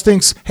judge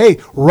thinks, hey,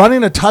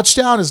 running a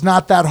touchdown is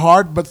not that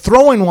hard, but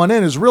throwing one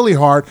in is really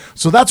hard,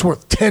 so that's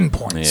worth 10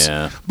 points.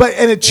 Yeah.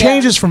 And it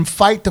changes from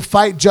fight to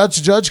fight, judge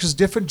to judge, because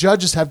different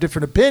judges have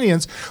different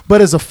opinions.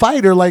 But as a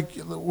fighter, like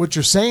what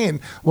you're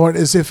saying, Lauren,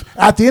 is if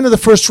at the end of the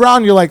first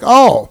round you're like,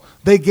 oh,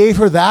 they gave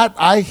her that.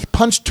 I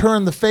punched her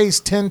in the face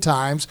 10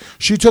 times.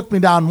 She took me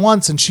down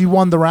once and she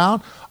won the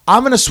round.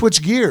 I'm going to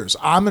switch gears.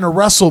 I'm going to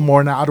wrestle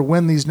more now to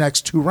win these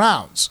next 2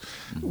 rounds.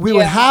 We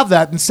would have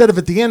that instead of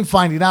at the end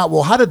finding out,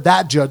 well, how did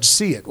that judge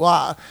see it?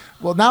 Well,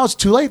 now it's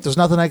too late. There's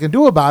nothing I can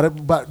do about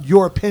it but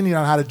your opinion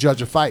on how to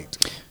judge a fight.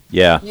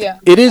 Yeah.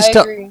 It is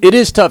tough. It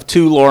is tough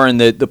too, Lauren,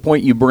 the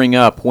point you bring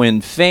up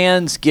when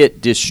fans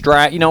get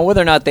distracted,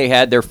 whether or not they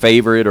had their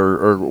favorite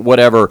or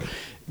whatever,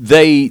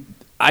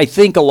 I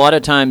think a lot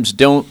of times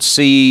don't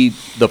see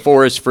the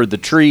forest for the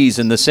trees,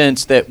 in the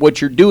sense that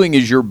what you're doing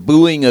is you're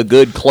booing a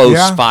good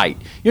close fight.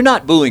 You're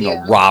not booing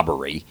a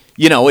robbery.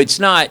 It's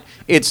not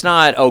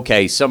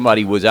okay,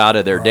 somebody was out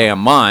of their damn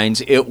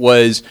minds. It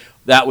was,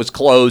 that was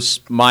close,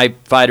 my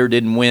fighter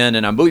didn't win,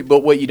 and I'm booing.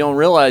 But what you don't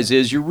realize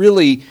is you're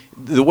really,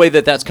 the way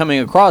that's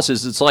coming across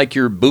is it's like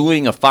you're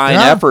booing a fine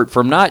effort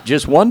from not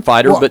just one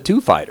fighter, but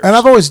 2 fighters. And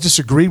I've always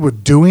disagreed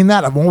with doing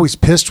that. I'm always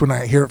pissed when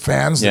I hear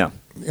fans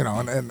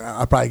and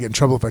I'll probably get in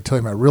trouble if I tell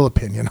you my real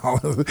opinion.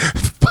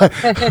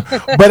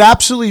 but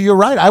absolutely, you're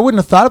right. I wouldn't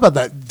have thought about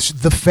that.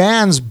 The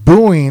fans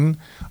booing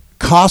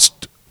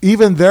cost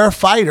even their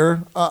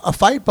fighter a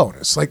fight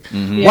bonus. Like,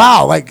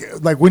 wow,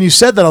 like when you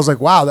said that, I was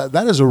like, wow,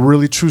 that is a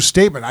really true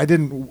statement. I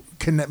didn't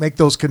make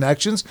those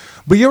connections,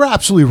 but you're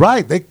absolutely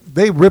right.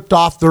 They ripped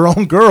off their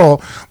own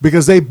girl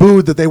because they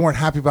booed that they weren't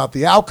happy about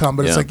the outcome.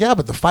 But it's like,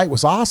 but the fight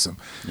was awesome.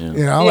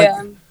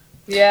 I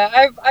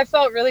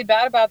felt really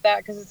bad about that,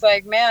 because it's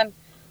like, man,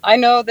 I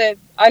know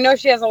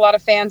she has a lot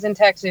of fans in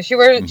Texas. She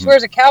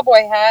wears a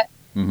cowboy hat.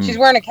 She's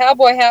wearing a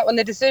cowboy hat when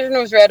the decision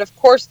was read. Of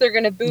course they're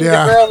going to boo the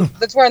girl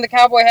that's wearing the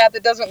cowboy hat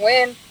that doesn't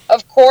win.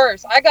 Of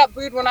course. I got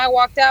booed when I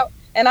walked out,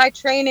 and I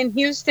train in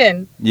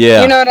Houston.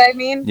 Yeah. You know what I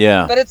mean?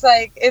 Yeah. But it's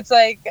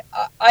like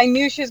I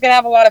knew she was going to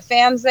have a lot of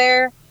fans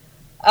there.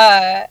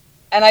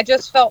 And I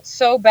just felt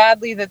so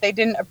badly that they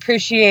didn't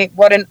appreciate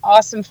what an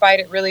awesome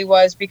fight it really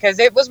was, because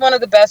it was one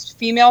of the best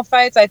female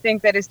fights I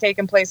think that has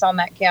taken place on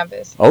that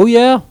canvas. Oh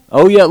yeah.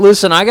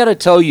 Listen, I got to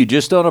tell you,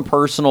 just on a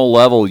personal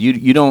level,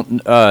 you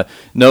don't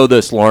know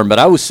this, Lauren, but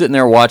I was sitting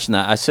there watching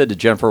that. I said to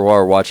Jennifer while we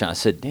were watching, I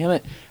said, damn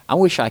it, I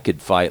wish I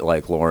could fight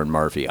like Lauren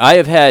Murphy. I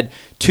have had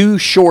 2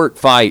 short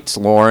fights,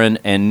 Lauren,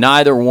 and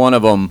neither one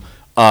of them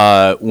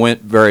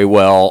went very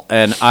well,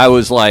 and I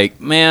was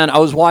like, man, I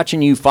was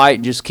watching you fight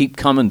and just keep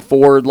coming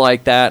forward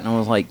like that, and I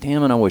was like,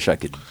 damn it, I wish I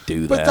could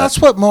do that. But that's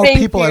what more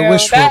people I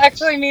wish that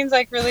actually means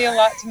like really a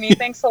lot to me.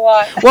 Thanks a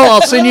lot. Well,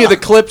 I'll send you the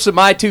clips of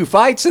my 2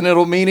 fights, and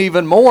it'll mean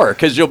even more,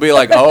 because you'll be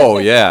like, oh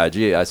yeah,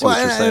 gee, I see what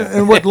you're saying.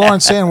 And what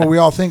Lauren's saying, what we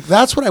all think,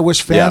 that's what I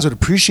wish fans would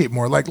appreciate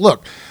more. Like,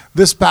 look,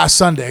 this past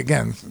Sunday,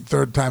 again,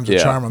 third time's a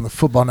charm on the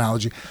football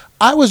analogy,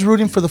 I was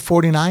rooting for the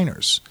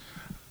 49ers.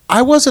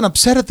 I wasn't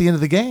upset at the end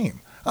of the game.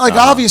 Like,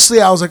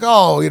 obviously, I was like,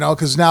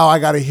 because now I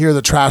got to hear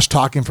the trash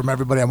talking from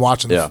everybody I'm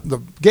watching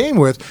the game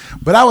with.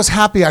 But I was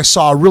happy I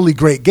saw a really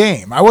great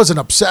game. I wasn't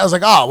upset. I was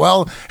like,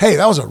 hey,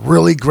 that was a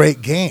really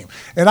great game.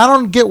 And I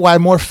don't get why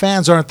more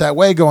fans aren't that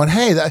way, going,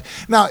 hey,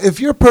 now, if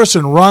your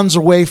person runs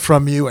away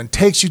from you and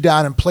takes you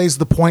down and plays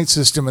the point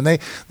system and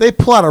they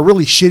pull out a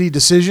really shitty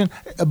decision,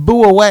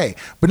 boo away.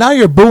 But now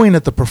you're booing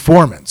at the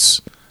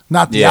performance,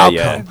 not the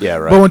outcome. Yeah,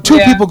 right. But when 2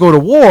 people go to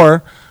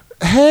war,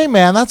 hey,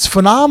 man, that's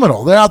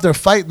phenomenal. They're out there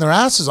fighting their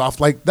asses off.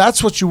 Like,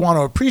 that's what you want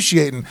to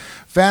appreciate. And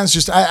fans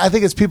just, I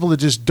think it's people that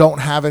just don't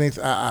have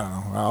anything. I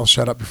don't know. I'll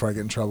shut up before I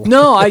get in trouble.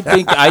 No, I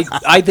think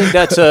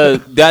that's a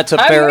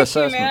fair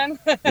assessment.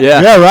 You,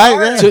 yeah,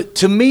 right. Yeah.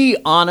 To me,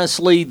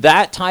 honestly,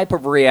 that type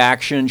of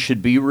reaction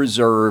should be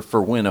reserved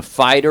for when a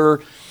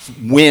fighter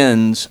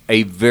wins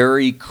a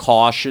very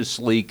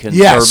cautiously,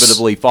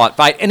 conservatively fought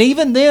fight. And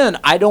even then,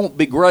 I don't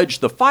begrudge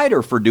the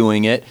fighter for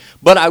doing it,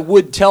 but I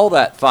would tell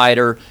that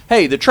fighter,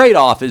 hey, the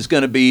trade-off is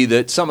going to be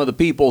that some of the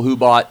people who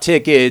bought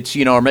tickets,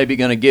 are maybe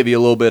going to give you a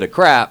little bit of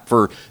crap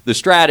for the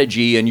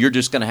strategy, and you're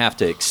just going to have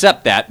to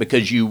accept that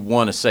because you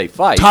want to say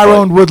fight.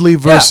 Tyrone Woodley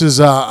versus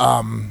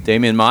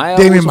Damian Maia.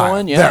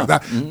 One. Yeah.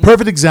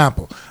 Perfect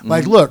example.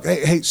 Like, look,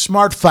 hey,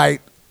 smart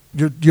fight.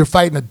 You're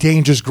fighting a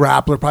dangerous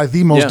grappler, probably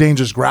the most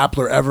dangerous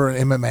grappler ever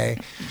in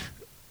MMA.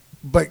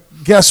 But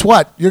guess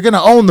what? You're going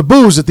to own the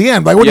boos at the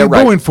end. Like, what are you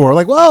booing for?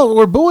 Like, well,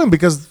 we're booing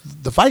because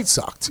the fight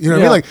sucked. You know what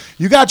I mean? Like,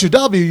 you got your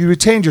W, you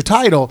retained your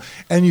title,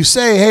 and you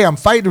say, hey, I'm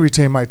fighting to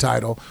retain my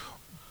title.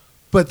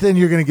 But then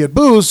you're going to get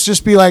boos.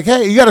 Just be like,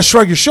 hey, you got to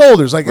shrug your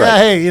shoulders. Like,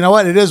 hey, you know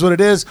what? It is what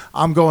it is.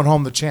 I'm going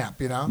home the champ,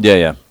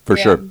 Yeah, for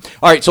sure.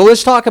 All right, so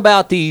let's talk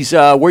about these,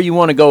 where you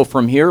want to go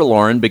from here,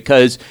 Lauren,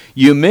 because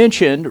you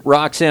mentioned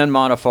Roxanne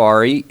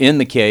Modafferi in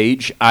the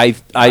cage. I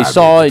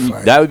saw, and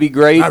that would be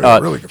great.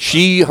 Really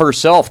she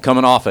herself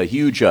coming off a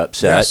huge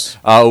upset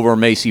over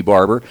Macy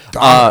Barber.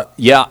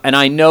 And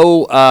I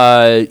know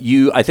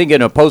I think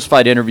in a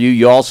post-fight interview,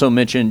 you also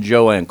mentioned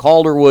Joanne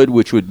Calderwood,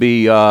 which would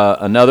be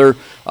another,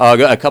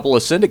 a couple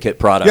of syndicate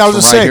products from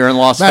right here in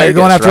Las Vegas. You're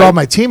going after all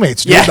my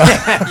teammates, dude.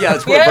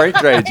 It's for great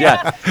trades,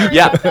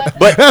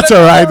 But that's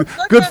all right.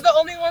 Look, they're the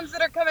only ones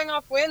that are coming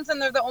off wins, and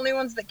they're the only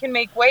ones that can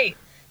make weight,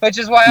 which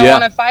is why I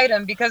want to fight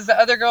them, because the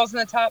other girls in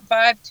the top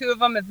 5, 2 of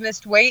them have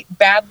missed weight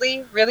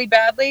badly, really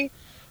badly,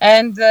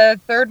 and the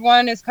third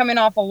one is coming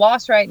off a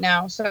loss right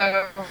now.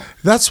 So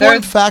that's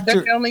one factor.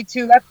 They're the only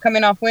 2 left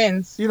coming off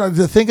wins.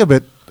 To think of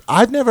it,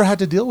 I've never had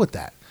to deal with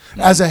that.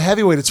 As a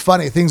heavyweight, it's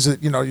funny, things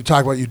that, you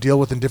talk about, you deal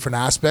with in different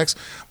aspects,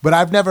 but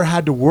I've never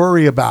had to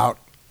worry about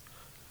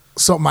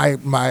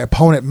my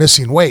opponent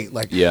missing weight.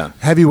 Like,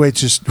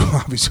 heavyweights just,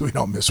 obviously we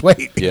don't miss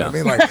weight. You know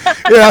what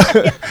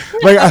I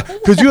mean?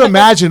 Could you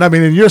imagine,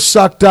 and you're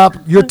sucked up,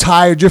 you're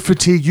tired, you're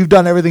fatigued, you've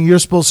done everything you're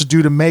supposed to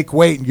do to make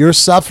weight, and you're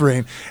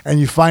suffering, and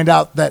you find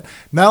out that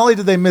not only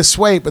did they miss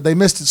weight, but they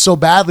missed it so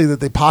badly that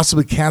they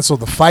possibly canceled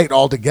the fight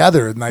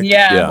altogether. And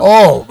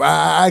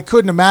I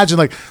couldn't imagine.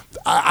 Like,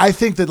 I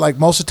think that, like,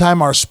 most of the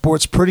time our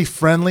sport's pretty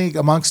friendly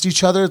amongst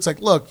each other. It's like,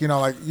 look,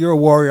 like, you're a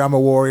warrior, I'm a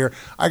warrior.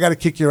 I got to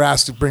kick your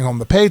ass to bring home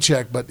the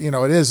paycheck, but,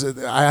 it is,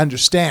 I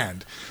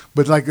understand.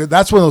 But, like,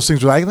 that's one of those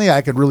things where I think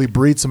I could really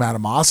breed some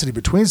animosity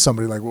between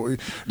somebody. Like, well,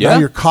 now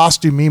you're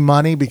costing me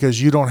money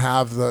because you don't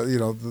have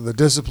the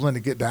discipline to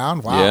get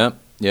down. Wow.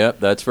 Yeah,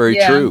 that's very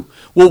true.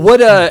 Well,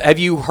 what have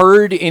you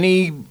heard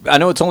any? I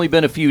know it's only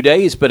been a few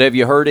days, but have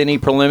you heard any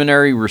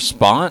preliminary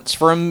response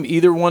from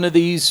either one of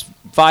these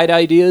fight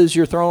ideas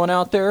you're throwing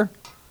out there?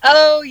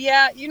 Oh,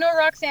 yeah.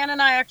 Roxanne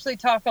and I actually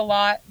talk a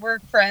lot. We're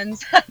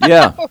friends.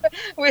 Yeah.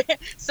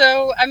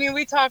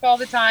 we talk all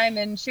the time,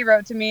 and she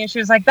wrote to me, and she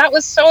was like, that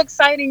was so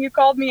exciting. You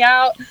called me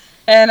out.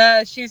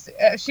 And she's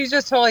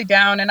just totally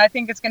down, and I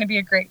think it's going to be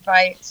a great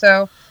fight.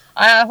 So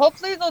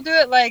hopefully they'll do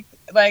it like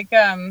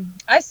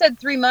I said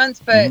 3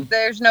 months, but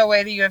there's no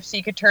way the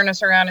UFC could turn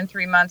us around in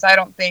 3 months. I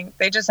don't think.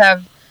 They just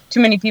have too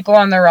many people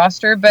on their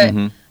roster. But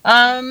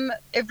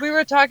if we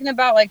were talking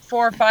about like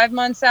 4 or 5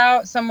 months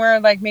out, somewhere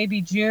like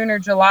maybe June or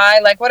July,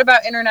 like what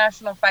about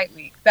International Fight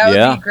Week? That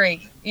would be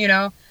great,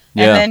 And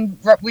then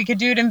we could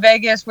do it in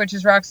Vegas, which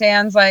is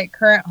Roxanne's like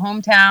current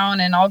hometown,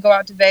 and I'll go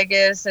out to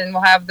Vegas and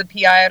we'll have the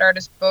PI at our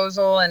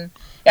disposal. And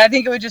I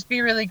think it would just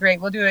be really great.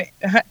 We'll do it.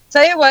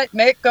 Tell you what,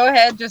 Mick, go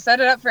ahead. Just set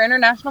it up for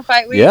International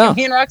Fight Week. Yeah.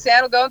 Me and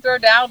Roxanne will go and throw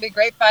it down. It'll be a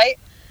great fight.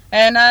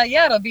 And,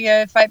 it'll be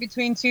a fight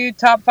between 2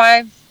 top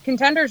 5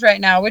 contenders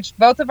right now, which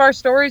both of our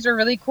stories are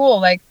really cool.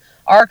 Like,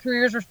 our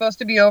careers were supposed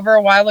to be over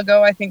a while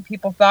ago, I think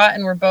people thought,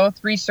 and we're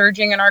both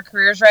resurging in our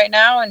careers right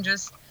now. And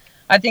just,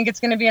 I think it's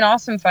going to be an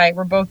awesome fight.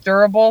 We're both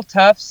durable,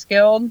 tough,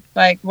 skilled.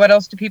 Like, what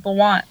else do people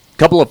want?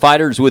 Couple of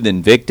fighters with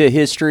Invicta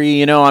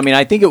history,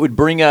 I think it would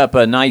bring up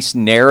a nice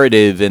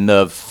narrative in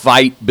the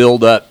fight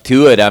build up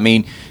to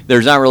it.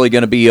 There's not really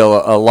going to be a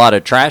lot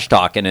of trash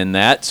talking in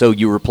that, so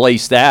you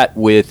replace that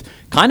with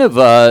kind of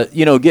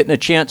getting a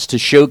chance to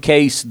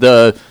showcase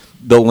the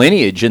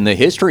lineage and the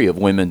history of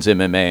women's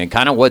MMA and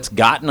kind of what's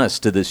gotten us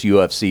to this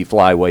UFC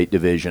flyweight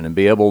division, and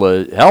be able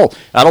to,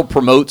 that'll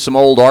promote some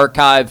old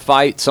archive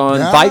fights on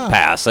Fight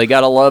Pass. They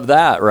got to love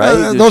that,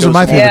 right? Those are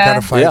my favorite kind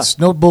of fights.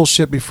 No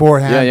bullshit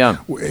beforehand. Yeah.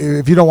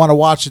 If you don't want to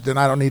watch it, then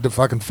I don't need to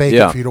fucking fake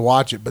it for you to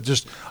watch it, but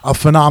just a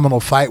phenomenal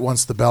fight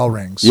once the bell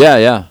rings.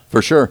 Yeah,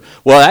 for sure.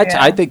 Well,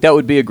 I think that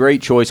would be a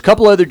great choice.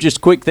 Couple other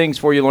just quick things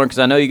for you, Lauren, because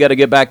I know you got to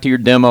get back to your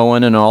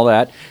demoing and all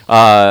that,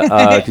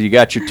 because you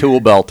got your tool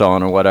belt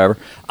on or whatever.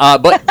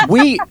 But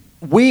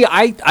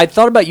I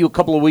thought about you a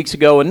couple of weeks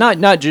ago, and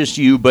not just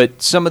you,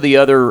 but some of the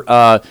other,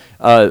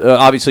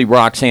 obviously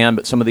Roxanne,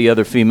 but some of the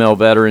other female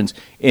veterans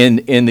in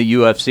the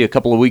UFC a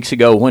couple of weeks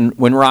ago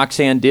when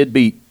Roxanne did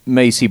beat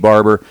Macy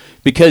Barber,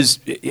 because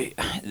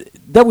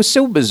that was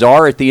so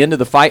bizarre at the end of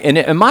the fight. And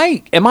am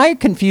I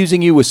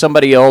confusing you with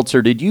somebody else,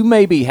 or did you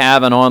maybe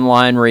have an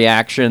online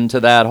reaction to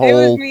that whole?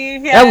 It was me.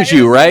 Yeah, that was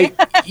you, right?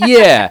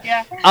 Yeah.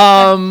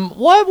 Yeah.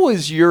 What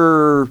was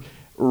your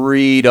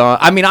read on?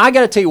 I mean, I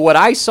got to tell you, what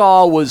I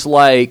saw was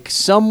like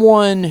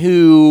someone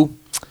who.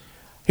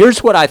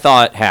 Here's what I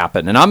thought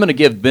happened, and I'm going to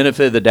give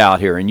benefit of the doubt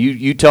here, and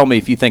you tell me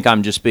if you think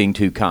I'm just being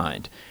too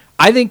kind.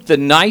 I think the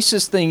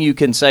nicest thing you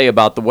can say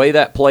about the way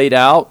that played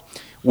out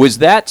was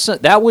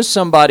that was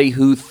somebody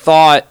who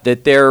thought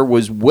that there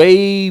was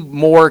way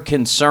more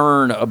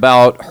concern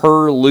about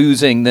her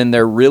losing than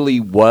there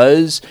really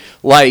was.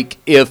 Like,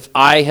 if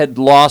I had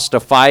lost a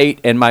fight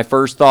and my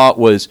first thought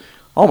was,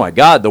 oh my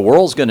God, the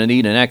world's going to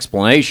need an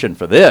explanation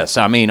for this.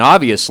 I mean,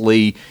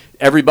 obviously,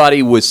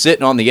 everybody was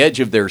sitting on the edge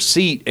of their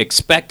seat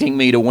expecting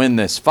me to win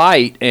this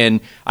fight,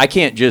 and I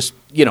can't just,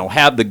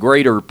 have the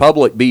greater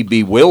public be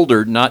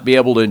bewildered, not be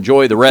able to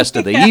enjoy the rest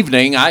of the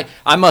evening.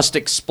 I must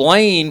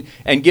explain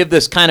and give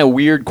this kind of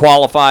weird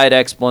qualified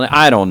explanation.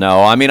 I don't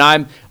know. I mean,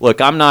 I'm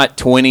not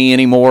 20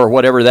 anymore,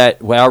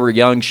 however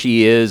young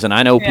she is, and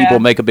I know people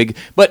make a big,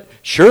 but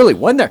surely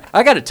when there,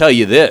 I got to tell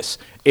you this,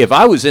 if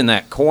I was in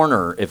that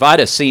corner, if I'd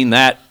have seen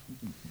that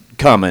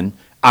coming,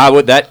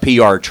 that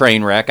PR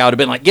train wreck, I would have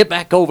been like, get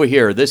back over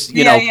here. This,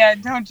 you know. Yeah,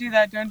 don't do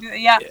that.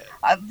 Yeah.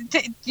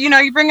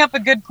 You bring up a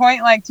good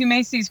point. Like, to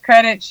Macy's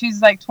credit,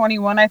 she's like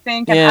 21, I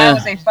think. And I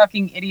was a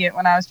fucking idiot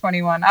when I was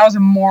 21. I was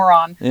a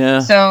moron. Yeah.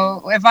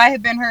 So if I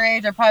had been her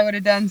age, I probably would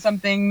have done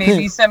something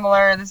maybe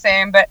similar or the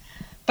same. But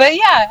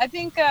yeah, I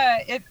think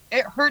it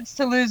hurts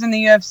to lose in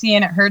the UFC,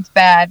 and it hurts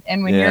bad.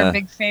 And when you're a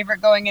big favorite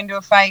going into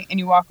a fight and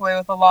you walk away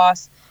with a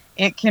loss,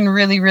 it can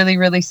really, really,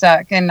 really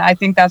suck. And I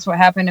think that's what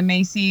happened to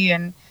Macy,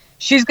 and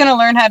she's going to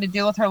learn how to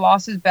deal with her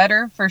losses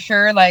better, for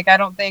sure. Like, I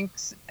don't think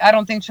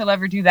she'll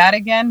ever do that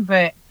again,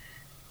 but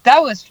that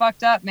was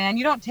fucked up, man.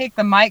 You don't take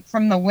the mic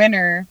from the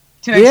winner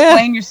to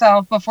explain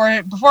yourself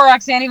before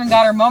Roxanne even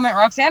got her moment.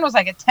 Roxanne was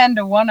like a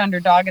 10-1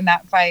 underdog in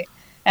that fight.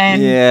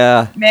 And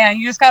man,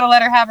 you just got to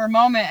let her have her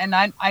moment. And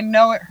I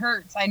know it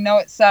hurts. I know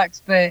it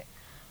sucks, but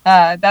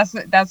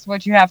that's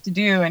what you have to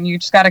do. And you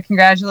just got to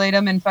congratulate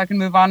them and fucking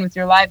move on with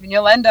your life. And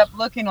you'll end up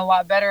looking a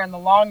lot better in the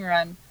long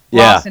run.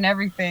 Loss and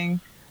everything.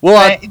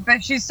 Well,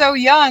 but she's so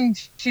young.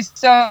 She's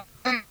so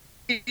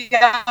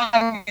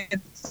young.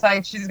 It's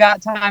like she's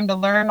got time to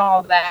learn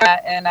all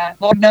that. And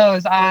Lord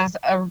knows I was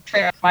a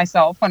trainer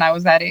myself when I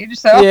was that age.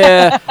 So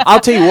yeah, I'll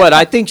tell you what.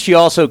 I think she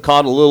also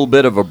caught a little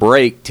bit of a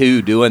break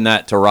too, doing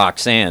that to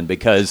Roxanne,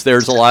 because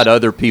there's a lot of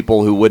other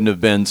people who wouldn't have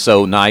been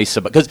so nice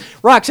about. Because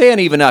Roxanne,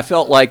 even I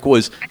felt like,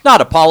 was not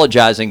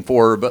apologizing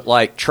for her, but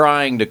like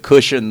trying to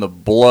cushion the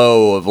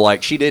blow of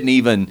like she didn't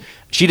even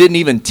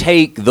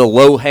take the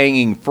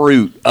low-hanging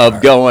fruit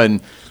of going,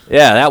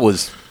 yeah, that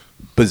was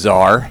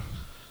bizarre.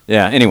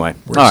 Yeah, anyway.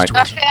 All right.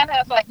 Roxanne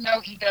has, like,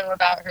 no ego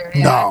about her.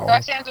 Yeah. No.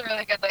 Roxanne's a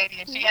really good lady,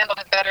 and she handled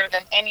it better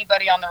than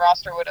anybody on the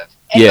roster would have.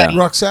 Yeah.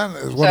 Roxanne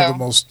is one of the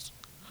most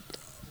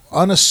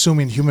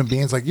unassuming human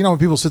beings. Like, when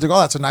people sit there, oh,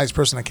 that's a nice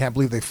person, I can't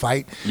believe they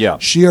fight. Yeah.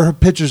 Her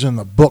picture's in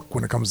the book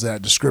when it comes to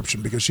that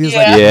description, because she is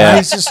like the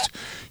nicest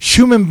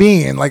human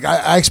being. Like,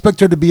 I expect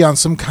her to be on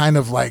some kind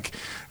of like,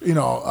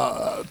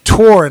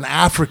 tour in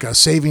Africa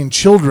saving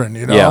children,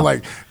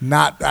 like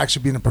not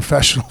actually being a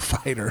professional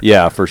fighter.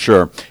 Yeah, for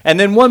sure. And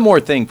then one more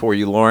thing for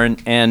you, Lauren,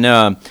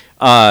 and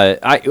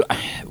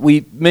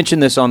we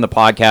mentioned this on the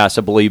podcast,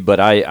 I believe, but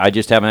I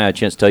just haven't had a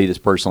chance to tell you this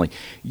personally.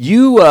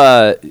 You,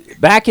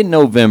 back in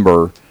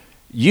November,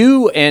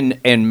 you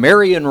and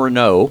Marion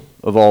Renault,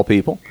 of all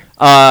people,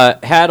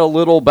 had a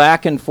little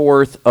back and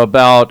forth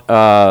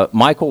about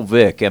Michael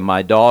Vick and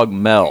my dog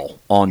Mel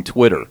on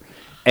Twitter.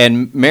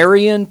 And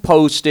Marion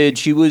posted,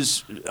 she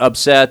was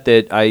upset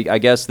that I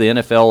guess the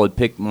NFL had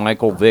picked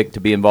Michael Vick to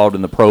be involved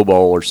in the Pro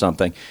Bowl or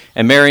something.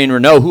 And Marion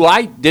Renault, who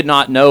I did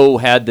not know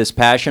had this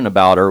passion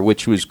about her,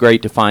 which was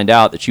great to find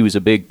out that she was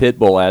a big pit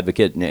bull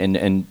advocate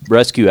and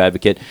rescue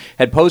advocate,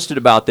 had posted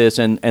about this.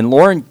 And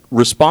Lauren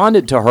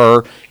responded to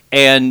her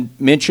and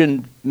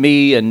mentioned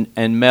me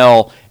and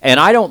Mel. And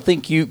I don't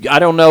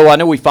know, I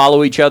know we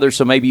follow each other,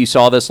 so maybe you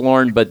saw this,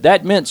 Lauren, but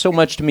that meant so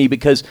much to me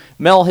because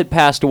Mel had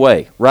passed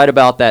away right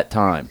about that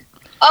time.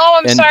 Oh,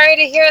 I'm sorry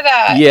to hear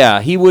that.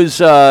 Yeah, he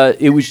was,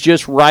 it was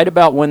just right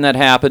about when that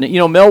happened.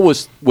 Mel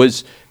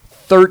was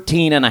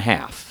 13 and a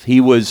half. He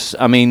was,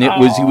 he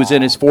was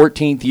in his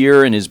 14th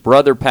year, and his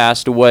brother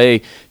passed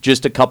away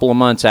just a couple of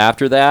months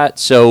after that.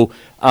 So,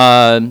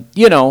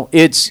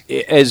 it's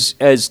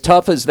as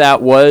tough as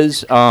that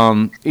was,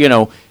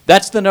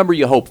 that's the number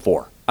you hope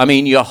for. I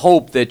mean, you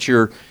hope that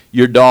your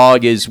your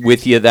dog is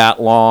with you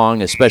that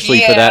long, especially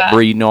for that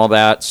breed and all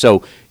that.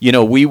 So,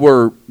 we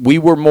were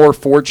more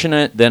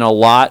fortunate than a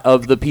lot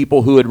of the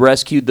people who had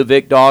rescued the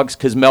Vic dogs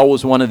because Mel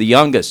was one of the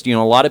youngest. A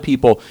lot of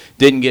people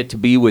didn't get to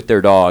be with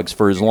their dogs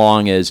for as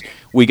long as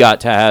we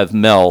got to have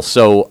Mel.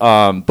 So,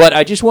 but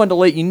I just wanted to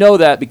let you know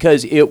that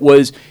because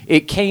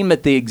it came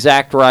at the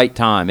exact right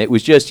time. It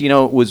was just,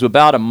 it was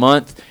about a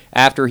month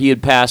after he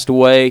had passed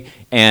away,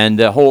 and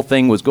the whole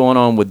thing was going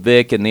on with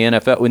Vic and the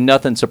NFL.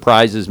 Nothing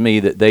surprises me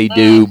that they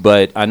do,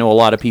 but I know a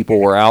lot of people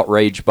were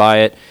outraged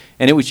by it.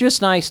 And it was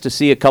just nice to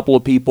see a couple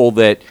of people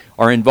that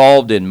are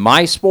involved in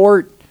my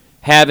sport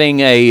having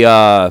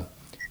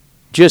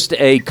just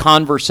a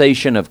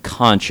conversation of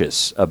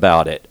conscience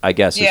about it, I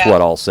guess is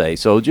what I'll say.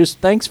 So just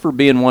thanks for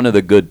being one of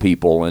the good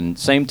people, and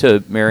same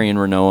to Marion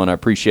Renault, and I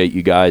appreciate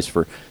you guys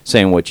for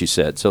saying what you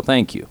said. So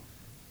thank you.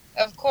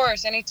 Of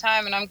course,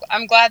 anytime, and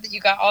I'm glad that you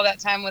got all that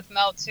time with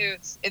Mel too.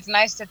 It's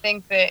nice to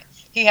think that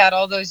he had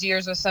all those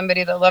years with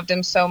somebody that loved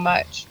him so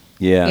much.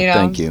 Yeah,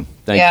 thank you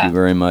you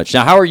very much.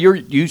 Now, how are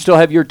you still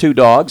have your 2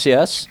 dogs?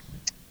 Yes.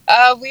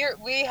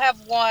 We have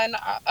one.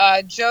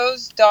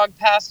 Joe's dog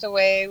passed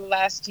away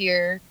last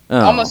year,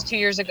 almost 2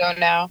 years ago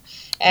now,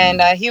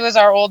 and he was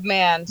our old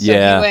man. So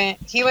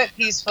he went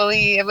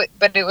peacefully,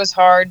 but it was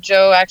hard.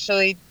 Joe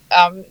actually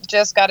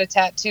just got a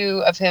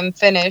tattoo of him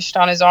finished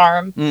on his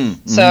arm.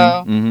 And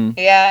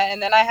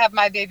then I have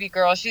my baby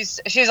girl.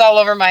 She's all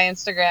over my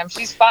Instagram.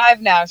 She's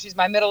 5 now. She's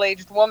my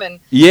middle-aged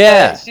woman.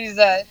 Yeah. She's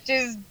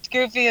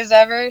goofy as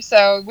ever.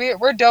 So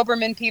we're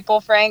Doberman people,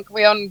 Frank.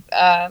 We own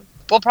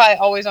we'll probably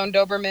always own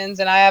Dobermans,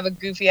 and I have a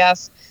goofy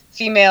ass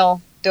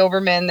female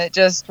Doberman that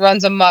just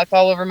runs amok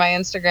all over my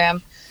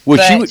Instagram.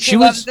 Well, she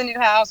loves the new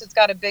house. It's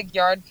got a big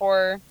yard for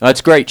her.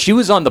 That's great. She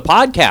was on the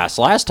podcast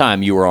last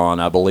time you were on,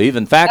 I believe.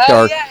 In fact,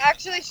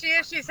 actually she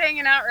is. She's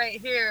hanging out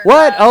right here.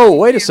 What?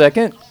 Wait a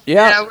second.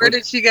 Yeah. Where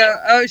did she go?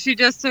 Oh, she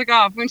just took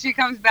off. When she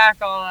comes back,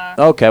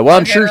 I'll. Okay. Well,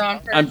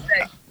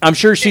 I'm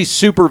sure she's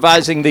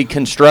supervising the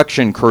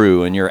construction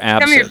crew in your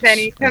absence. Come here,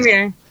 Penny. Come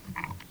here.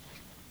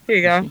 Here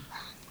you go.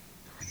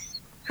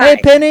 Hey,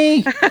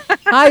 Penny.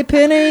 Hi,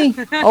 Penny.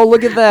 Oh,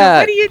 look at that.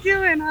 What are you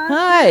doing, huh?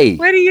 Hi.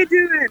 What are you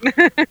doing?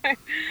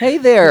 Hey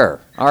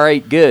there. All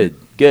right, good.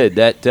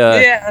 That.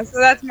 So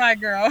that's my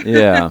girl.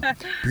 Yeah.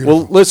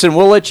 Well, listen,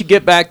 we'll let you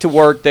get back to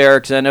work there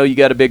because I know you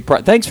got a big.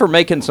 Thanks for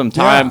making some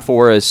time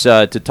for us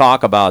to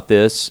talk about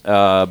this.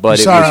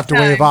 But I have to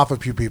wave off a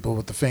few people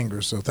with the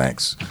fingers, so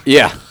thanks.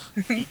 Yeah.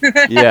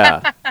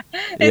 Yeah.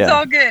 It's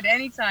all good.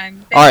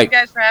 Anytime. Thank you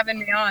guys for having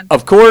me on.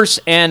 Of course,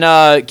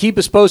 and keep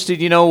us posted.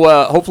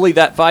 Hopefully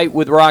that fight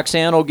with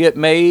Roxanne will get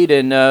made,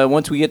 and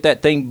once we get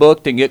that thing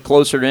booked and get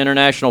closer to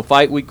International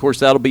Fight Week, of course,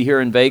 that'll be here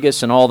in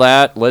Vegas and all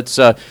that. Let's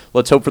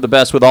hope for the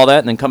best with all that,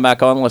 and then come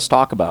back on and let's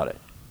talk about it.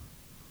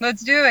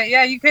 Let's do it.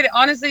 Yeah, you could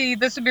honestly.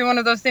 This would be one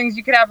of those things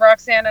you could have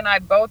Roxanne and I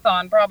both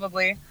on,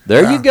 probably.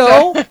 There you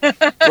go.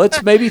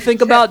 Let's maybe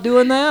think about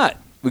doing that.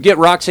 We get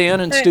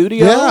Roxanne in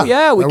studio?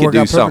 Yeah, we could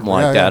do something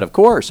like that, of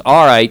course.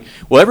 All right.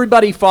 Well,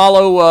 everybody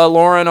follow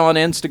Lauren on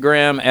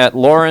Instagram at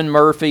Lauren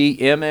Murphy,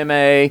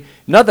 MMA.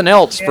 Nothing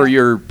else for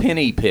your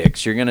penny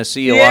picks. You're going to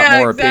see a lot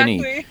more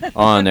penny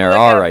on there.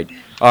 All right.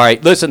 All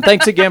right. Listen,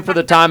 thanks again for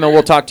the time, and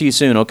we'll talk to you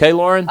soon. Okay,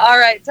 Lauren? All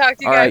right. Talk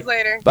to you guys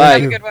later. Bye.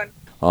 Have a good one.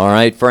 All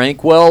right,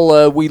 Frank.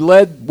 Well, we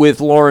led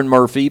with Lauren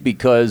Murphy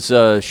because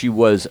she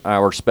was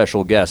our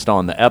special guest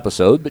on the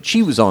episode, but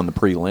she was on the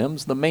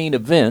prelims. The main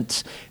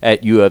event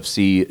at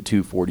UFC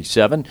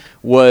 247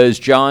 was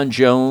Jon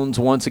Jones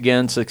once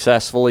again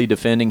successfully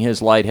defending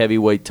his light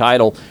heavyweight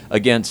title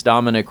against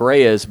Dominic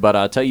Reyes. But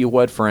I'll tell you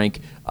what,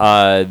 Frank,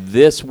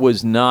 this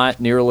was not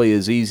nearly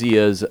as easy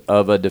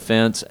of a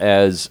defense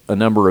as a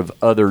number of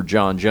other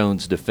Jon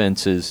Jones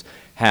defenses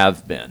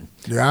have been.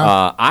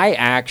 Yeah. I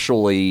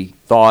actually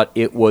thought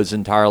it was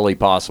entirely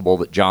possible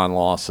that Jon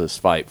lost this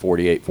fight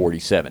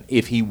 48-47.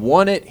 If he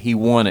won it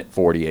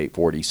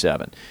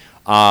 48-47.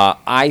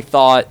 I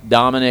thought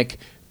Dominic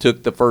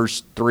took the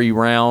first 3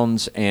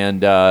 rounds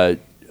the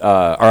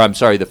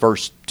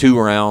first 2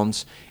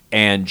 rounds,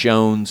 and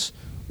Jones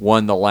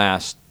won the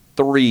last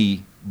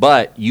 3.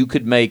 But you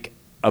could make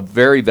a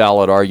very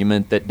valid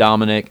argument that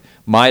Dominic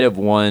might have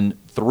won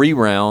 3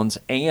 rounds,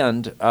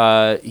 and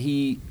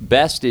he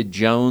bested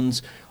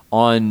Jones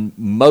on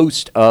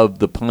most of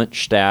the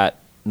punch stat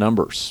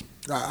numbers.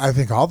 I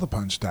think all the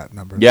punch stat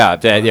numbers. Yeah,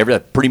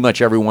 pretty much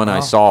everyone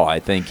I saw, I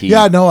think he...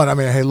 Yeah, no, and I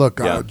mean, hey,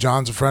 look,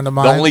 John's a friend of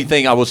mine. The only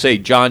thing I will say,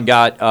 John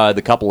got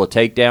the couple of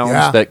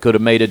takedowns that could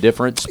have made a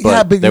difference,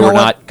 but they were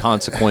not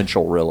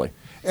consequential, really.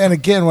 And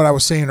again, what I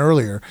was saying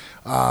earlier,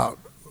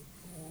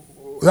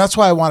 that's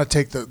why I want to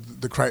take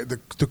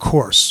the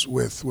course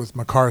with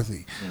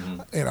McCarthy.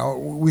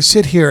 Mm-hmm. We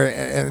sit here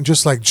and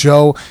just like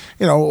Joe,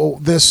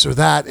 this or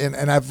that,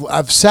 and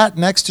I've sat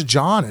next to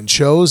Jon in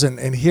shows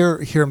and hear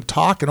him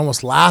talk and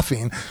almost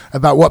laughing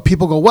about what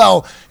people go,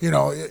 well,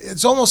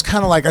 it's almost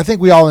kind of like, I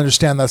think we all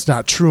understand that's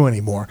not true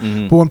anymore.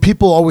 Mm-hmm. But when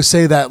people always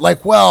say that,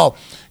 like, well,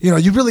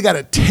 you really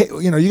got to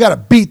you got to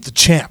beat the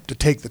champ to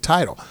take the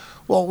title.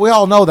 Well, we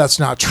all know that's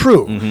not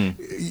true.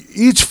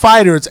 Each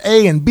fighter, it's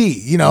A and B.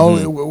 You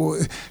know,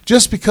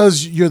 just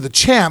because you're the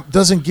champ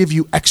doesn't give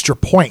you extra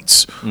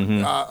points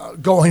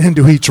going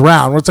into each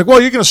round. Where it's like, well,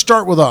 you're going to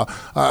start with a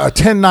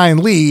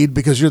 10-9 lead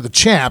because you're the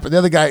champ, and the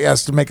other guy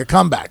has to make a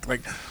comeback.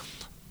 Like,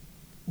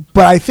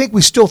 but I think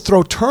we still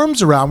throw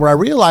terms around where I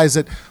realize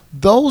that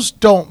those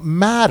don't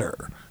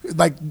matter.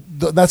 Like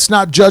that's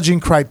not judging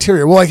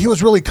criteria. Well, like he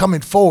was really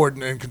coming forward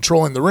and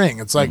controlling the ring.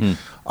 It's like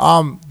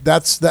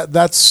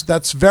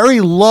that's very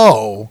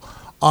low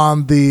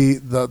on the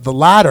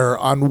ladder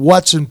on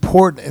what's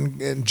important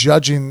in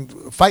judging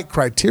fight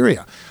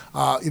criteria.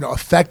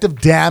 Effective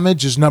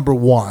damage is number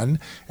one,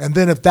 and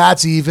then if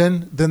that's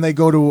even, then they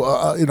go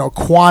to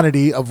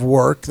quantity of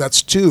work.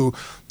 That's two.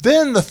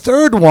 Then the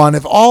third one,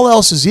 if all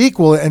else is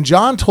equal, and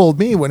Jon told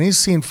me when he's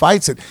seen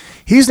fights that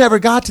he's never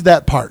got to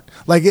that part.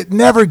 Like it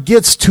never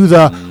gets to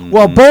the,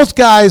 well, both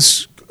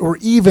guys were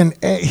even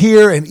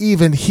here and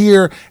even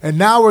here, and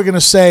now we're going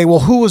to say, well,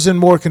 who was in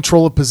more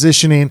control of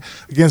positioning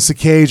against the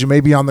cage and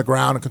maybe on the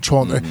ground and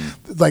controlling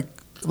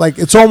like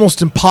it's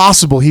almost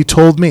impossible, he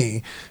told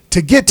me,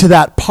 to get to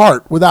that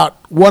part without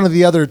one of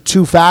the other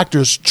two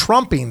factors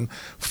trumping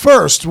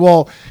first.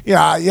 Well,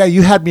 yeah,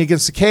 you had me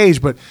against the cage,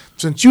 but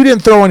since you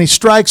didn't throw any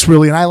strikes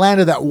really, and I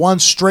landed that one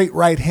straight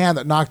right hand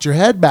that knocked your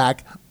head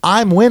back,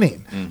 I'm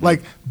winning.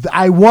 Like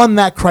I won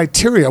that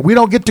criteria. We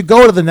don't get to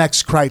go to the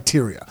next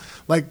criteria.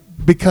 Like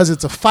because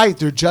it's a fight,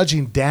 they're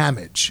judging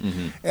damage.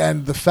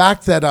 And the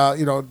fact that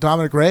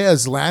Dominic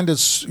Reyes landed,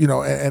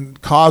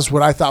 and caused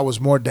what I thought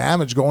was more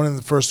damage going in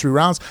the first 3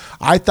 rounds.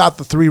 I thought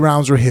the 3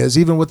 rounds were his,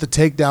 even with the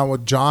takedown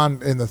with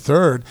Jon in the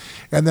third.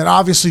 And then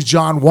obviously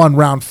Jon won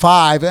round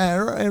 5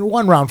 and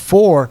won round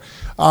 4.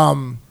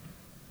 I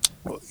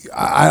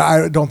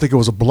don't think it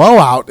was a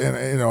blowout and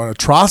an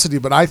atrocity,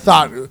 but I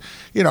thought,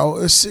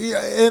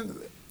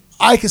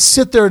 I could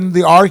sit there in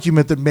the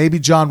argument that maybe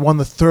Jon won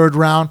the 3rd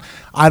round.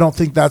 I don't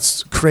think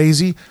that's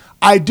crazy.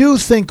 I do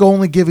think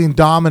only giving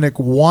Dominic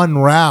 1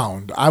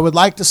 round, I would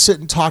like to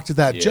sit and talk to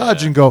that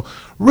judge and go,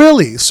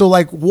 really? So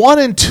like 1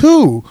 and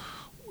 2,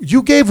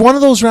 you gave one of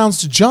those rounds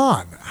to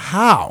Jon.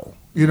 How?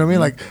 You know what I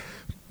mean? Like,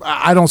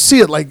 I don't see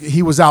it. Like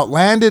he was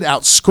outlanded,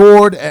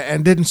 outscored,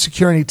 and didn't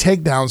secure any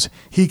takedowns.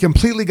 He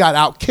completely got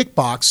out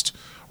kickboxed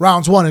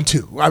rounds 1 and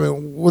 2. I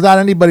mean, without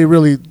anybody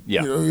really,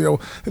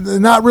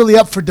 not really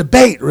up for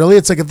debate. Really,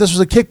 it's like if this was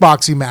a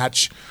kickboxing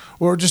match,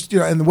 or just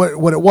and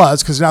what it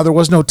was, because now there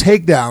was no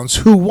takedowns.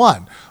 Who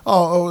won?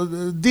 Oh,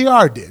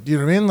 DR did. You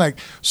know what I mean? Like,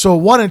 so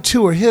 1 and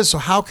 2 are his. So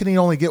how can he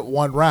only get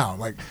 1 round?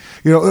 Like,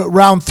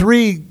 round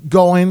 3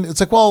 going,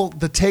 it's like, well,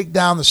 the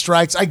takedown, the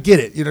strikes, I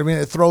get it. You know what I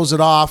mean? It throws it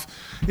off.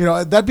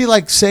 That'd be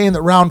like saying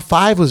that round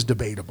 5 was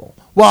debatable.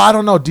 Well, I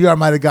don't know. DR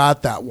might have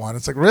got that one.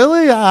 It's like,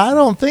 really? I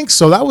don't think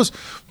so. That was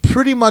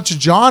pretty much a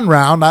Jon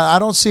round. I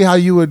don't see how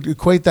you would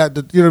equate that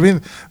to, you know what I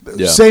mean?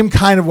 Yeah. Same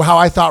kind of how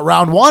I thought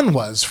round 1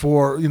 was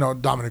for,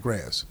 Dominic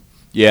Reyes.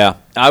 Yeah.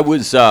 I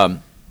was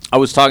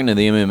talking to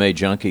the MMA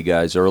Junkie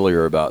guys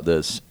earlier about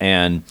this,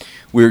 and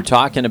we were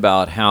talking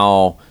about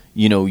how,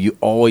 you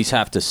always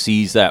have to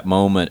seize that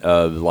moment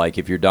of, like,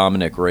 if you're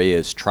Dominic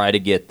Reyes, try to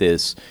get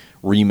this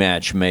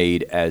rematch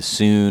made as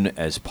soon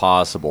as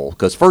possible.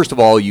 Because first of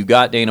all, you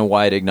got Dana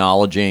White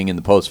acknowledging in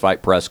the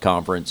post-fight press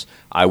conference,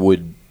 I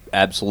would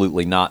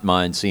absolutely not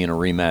mind seeing a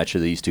rematch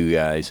of these two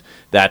guys.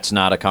 That's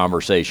not a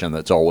conversation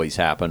that's always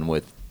happened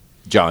with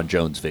Jon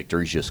Jones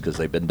victories just because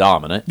they've been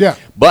dominant. Yeah.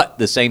 But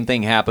the same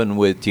thing happened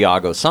with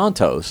Thiago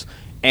Santos.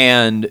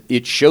 And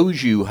it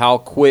shows you how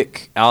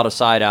quick out of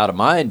sight, out of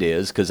mind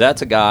is, because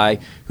that's a guy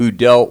who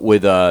dealt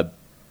with a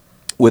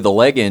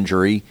leg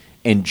injury.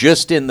 And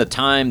just in the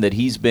time that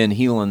he's been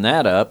healing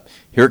that up,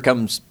 here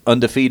comes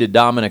undefeated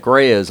Dominic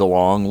Reyes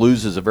along,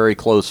 loses a very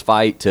close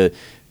fight to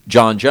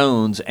Jon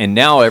Jones, and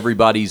now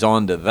everybody's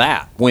on to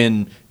that,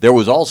 when there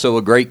was also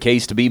a great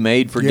case to be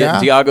made for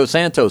getting Thiago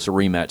Santos a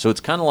rematch. So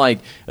it's kind of like,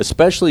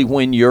 especially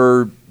when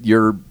you're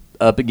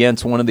up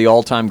against one of the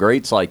all-time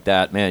greats like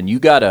that, man, you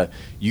gotta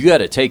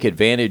take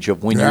advantage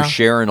of when you're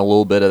sharing a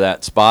little bit of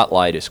that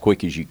spotlight as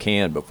quick as you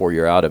can before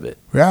you're out of it.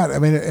 Yeah, I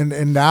mean,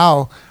 and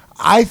now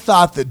I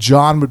thought that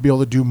Jon would be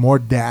able to do more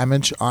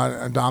damage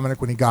on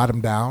Dominic when he got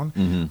him down.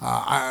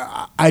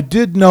 I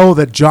did know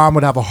that Jon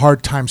would have a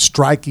hard time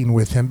striking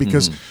with him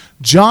because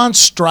Jon's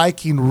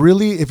striking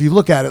really, if you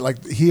look at it,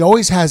 like he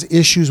always has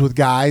issues with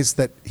guys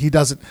that he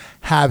doesn't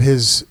have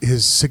his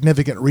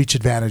significant reach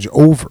advantage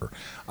over.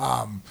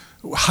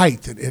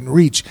 Height and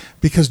reach,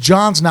 because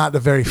Jon's not a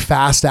very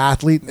fast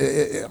athlete.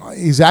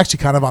 He's actually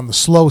kind of on the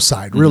slow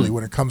side, really,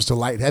 when it comes to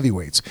light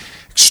heavyweights.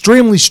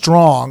 Extremely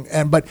strong,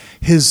 but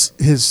his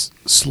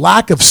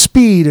lack of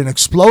speed and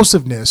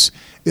explosiveness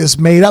is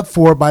made up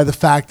for by the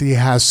fact that he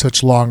has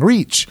such long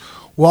reach.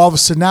 Well, all of a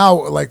sudden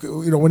now, like,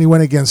 when he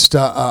went against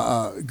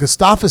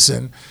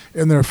Gustafsson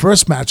in their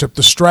first matchup,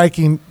 the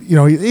striking,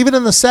 even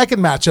in the second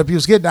matchup, he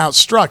was getting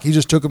outstruck. He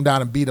just took him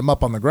down and beat him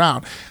up on the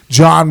ground.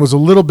 Jon was a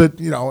little bit,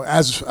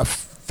 as a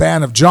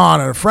fan of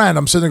Jon and a friend,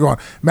 I'm sitting there going,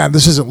 man,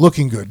 this isn't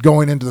looking good.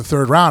 Going into the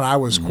 3rd round, I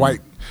was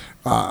quite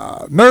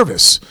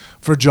nervous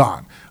for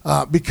Jon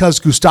because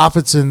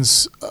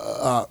Gustafsson's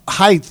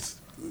height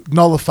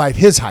nullified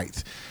his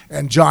height.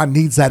 And Jon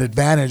needs that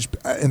advantage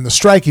in the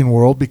striking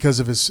world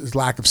because of his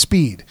lack of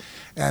speed.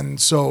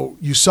 And so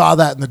you saw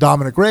that in the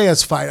Dominic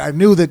Reyes fight. I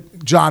knew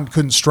that Jon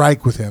couldn't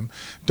strike with him.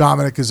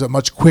 Dominic is a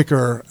much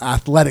quicker,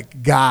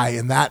 athletic guy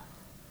in that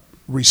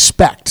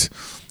respect.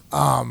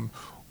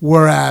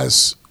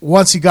 Whereas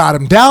once he got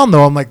him down,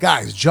 though, I'm like,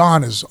 guys,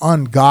 Jon is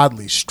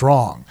ungodly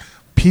strong.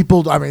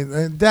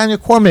 Daniel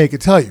Cormier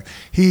could tell you,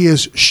 he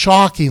is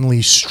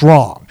shockingly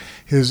strong.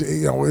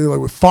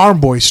 Like farm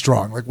boy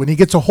strong. Like when he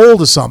gets a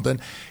hold of something,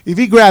 if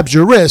he grabs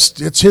your wrist,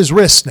 it's his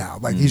wrist now.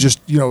 Like he's just,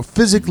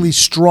 physically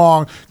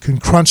strong, can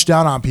crunch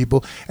down on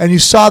people. And you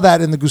saw that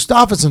in the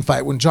Gustafsson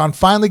fight when Jon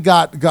finally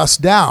got Gus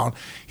down.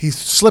 He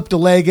slipped a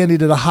leg in, he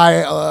did a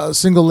high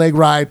single leg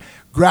ride,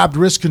 grabbed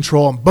wrist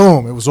control, and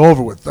boom, it was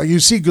over with. Like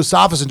you see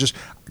Gustafsson just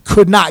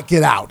could not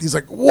get out. He's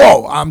like,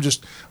 whoa, I'm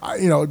just,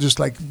 just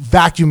like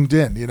vacuumed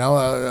in,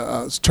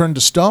 turned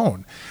to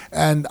stone.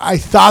 And I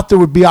thought there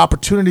would be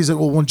opportunities that,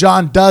 when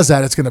Jon does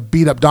that, it's going to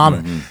beat up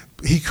Dominic.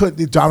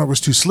 Mm-hmm. Dominic was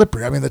too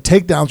slippery. I mean, the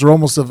takedowns were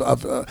almost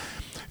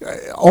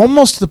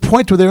almost to the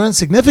point where they're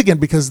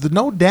insignificant because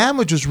no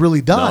damage was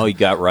really done. No, he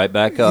got right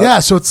back up. Yeah,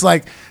 so it's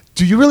like,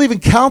 do you really even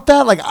count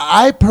that? Like,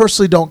 I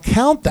personally don't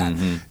count that.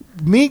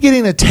 Mm-hmm. Me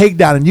getting a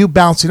takedown and you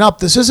bouncing up,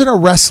 this isn't a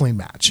wrestling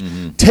match.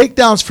 Mm-hmm.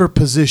 Takedowns for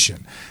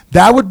position.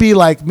 That would be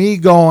like me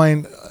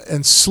going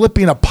and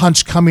slipping a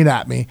punch coming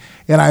at me,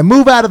 and I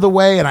move out of the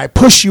way and I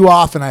push you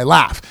off and I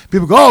laugh.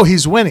 People go, oh,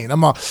 he's winning.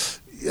 I'm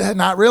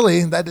not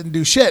really. That didn't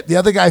do shit. The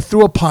other guy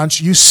threw a punch.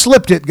 You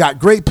slipped it, got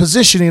great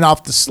positioning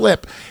off the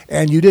slip,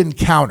 and you didn't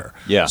counter.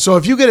 Yeah. So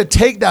if you get a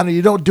takedown and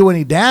you don't do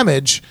any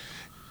damage,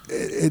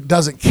 it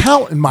doesn't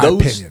count in my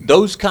opinion.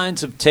 Those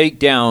kinds of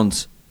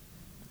takedowns,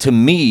 to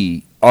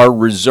me, are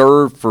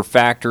reserved for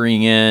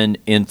factoring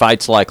in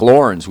fights like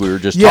Lauren's we were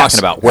just talking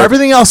about. Where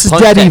everything else is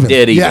dead even.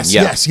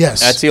 Yes.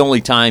 That's the only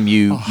time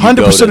you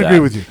 100% agree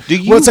with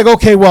you. Well, it's like,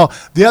 okay, well,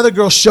 the other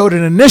girl showed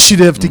an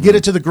initiative to get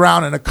it to the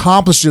ground and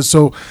accomplished it.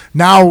 So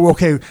now,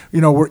 okay,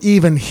 we're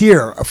even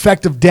here.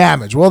 Effective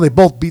damage. Well, they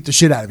both beat the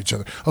shit out of each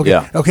other. Okay,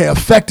 yeah. Okay,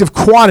 effective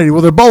quantity.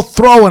 Well, they're both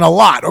throwing a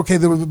lot. Okay,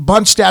 the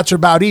bunch stats are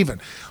about even.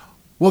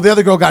 Well, the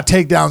other girl got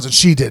takedowns and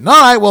she didn't. All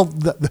right, well,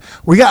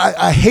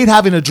 I hate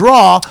having a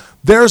draw.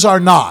 There's our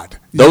nod.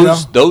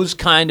 Those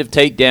kind of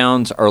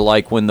takedowns are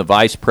like when the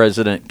vice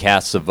president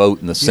casts a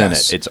vote in the Senate.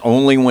 Yes. It's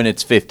only when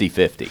it's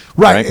 50-50.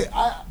 Right.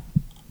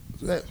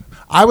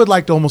 I would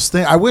like to almost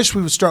think, I wish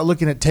we would start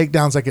looking at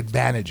takedowns like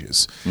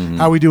advantages,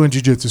 how we do in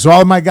jiu-jitsu. So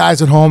all of my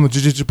guys at home, the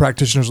jiu-jitsu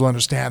practitioners will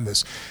understand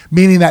this,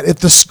 meaning that if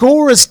the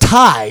score is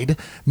tied,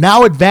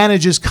 now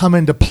advantages come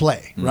into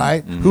play,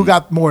 right? Mm-hmm. Who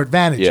got more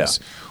advantages?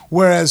 Yeah.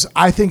 Whereas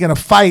I think in a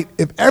fight,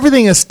 if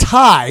everything is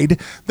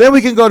tied, then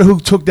we can go to who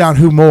took down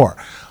who more.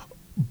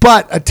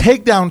 But a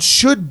takedown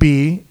should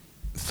be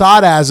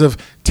thought as of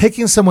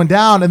taking someone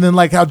down, and then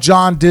like how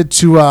Jon did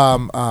to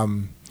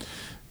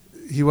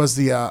he was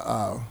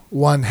the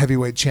one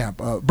heavyweight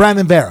champ,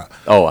 Brandon Vera.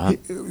 Oh, uh-huh.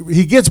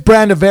 He gets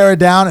Brandon Vera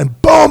down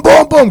and boom,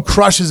 boom, boom,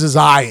 crushes his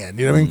eye in.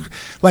 You know what I mean?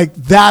 Like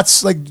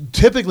that's like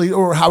typically,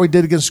 or how he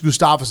did against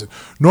Gustafsson.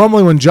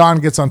 Normally when Jon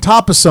gets on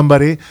top of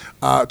somebody,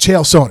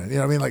 Chael Sonnen, you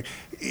know what I mean? Like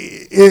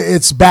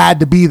it's bad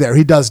to be there.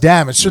 He does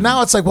damage. So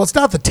now it's like, well, it's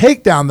not the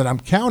takedown that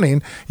I'm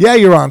counting. Yeah,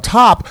 you're on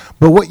top,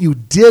 but what you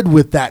did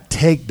with that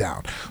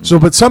takedown. So,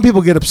 but some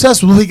people get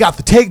obsessed with, well, he got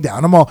the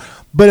takedown. I'm all,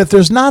 but if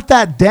there's not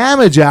that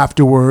damage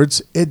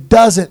afterwards, it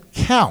doesn't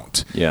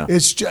count. Yeah.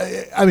 It's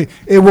just, I mean,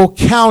 it will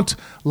count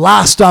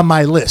last on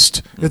my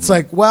list. It's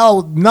like,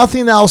 well,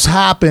 nothing else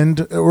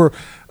happened, or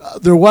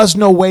there was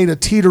no way to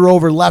teeter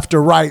over left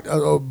or right,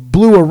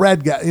 blue or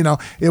red guy.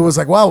 It was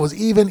like, well, it was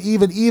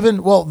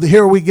even. Well,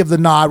 here we give the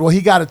nod. Well, he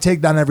got a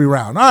takedown every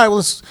round. All right,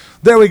 well,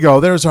 there we go.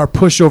 There's our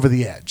push over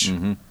the edge.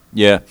 Mm-hmm.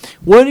 Yeah.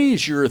 What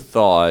is your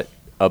thought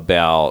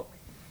about?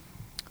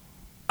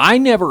 I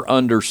never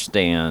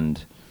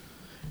understand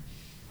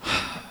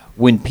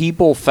when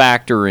people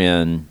factor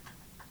in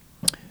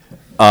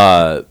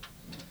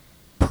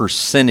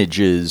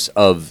percentages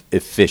of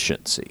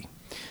efficiency.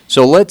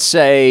 So let's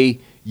say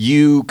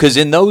because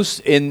in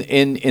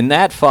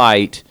that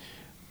fight,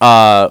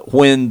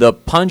 when the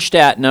punch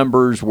stat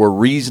numbers were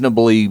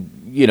reasonably,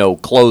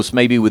 close,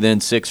 maybe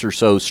within 6 or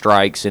so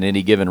strikes in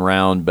any given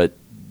round, but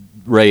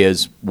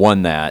Reyes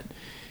won that.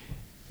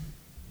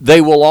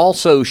 They will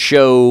also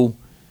show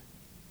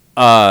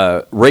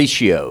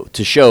ratio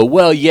to show,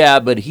 well, yeah,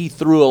 but he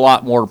threw a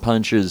lot more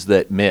punches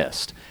that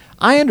missed.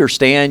 I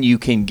understand you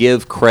can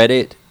give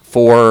credit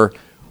for,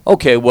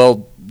 okay,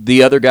 well,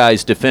 the other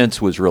guy's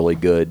defense was really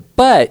good,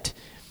 but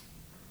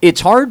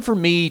it's hard for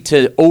me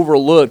to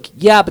overlook,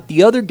 yeah, but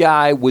the other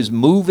guy was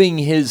moving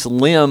his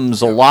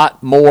limbs a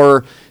lot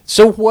more.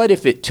 So what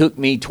if it took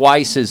me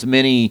twice as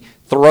many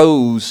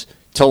throws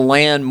to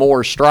land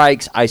more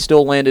strikes? I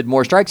still landed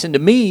more strikes. And to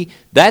me,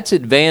 that's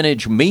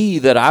advantage me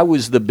that I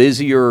was the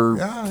busier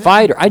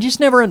fighter. I just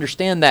never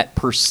understand that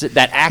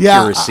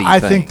accuracy thing. I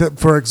thing. think that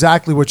for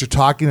exactly what you're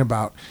talking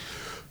about,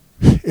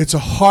 it's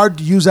hard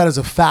to use that as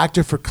a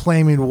factor for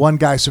claiming one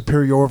guy's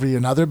superior over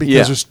another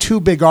because there's two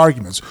big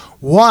arguments.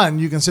 One,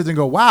 you can sit there and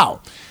go,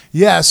 wow,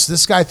 yes,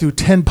 this guy threw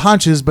 10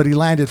 punches, but he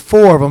landed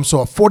 4 of them,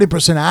 so a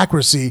 40%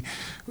 accuracy.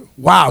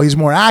 Wow, he's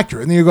more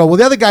accurate. And then you go, well,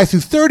 the other guy threw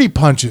 30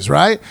 punches,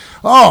 right?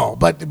 Oh,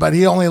 but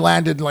he only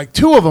landed like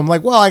 2 of them.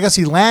 Like, well, I guess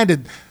he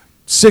landed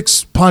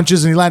 6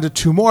 punches and he landed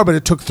 2 more, but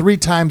it took 3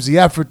 times the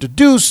effort to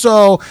do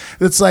so.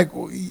 It's like,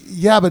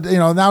 yeah, but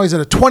now he's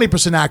at a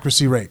 20%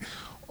 accuracy rate.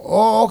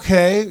 Oh,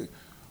 okay.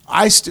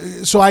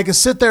 So I can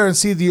sit there and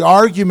see the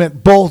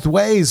argument both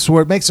ways,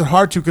 where it makes it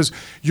hard to, because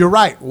you're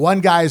right.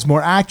 One guy is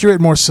more accurate,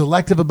 more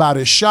selective about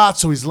his shots,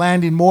 so he's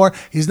landing more.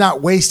 He's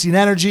not wasting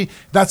energy.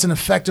 That's an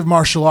effective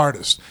martial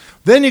artist.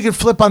 Then you can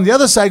flip on the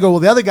other side, go, well,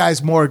 the other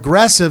guy's more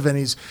aggressive and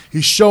he's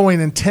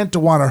showing intent to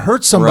want to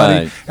hurt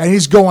somebody, and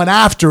he's going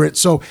after it.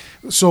 So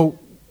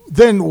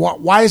then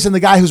why isn't the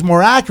guy who's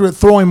more accurate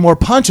throwing more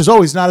punches? Oh,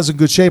 he's not as in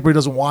good shape, or he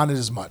doesn't want it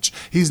as much.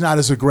 He's not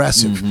as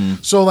aggressive.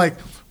 Mm-hmm. So like,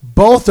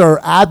 both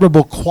are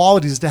admirable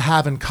qualities to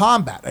have in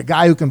combat. A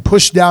guy who can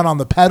push down on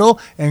the pedal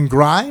and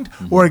grind,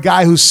 or a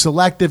guy who's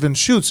selective and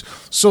shoots.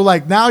 So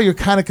like, now you're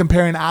kind of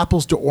comparing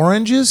apples to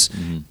oranges.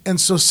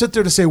 And so sit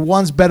there to say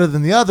one's better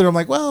than the other. I'm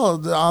like,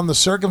 well, on the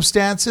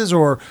circumstances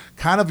or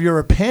kind of your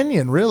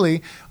opinion,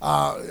 really,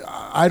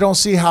 I don't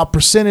see how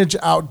percentage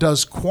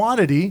outdoes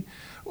quantity,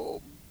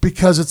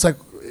 because it's like,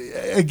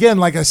 again,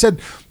 like I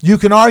said, you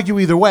can argue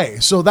either way.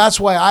 So that's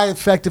why I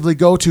effectively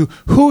go to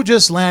who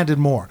just landed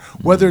more,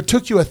 whether it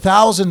took you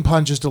 1,000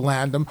 punches to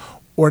land them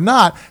or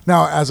not.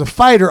 Now, as a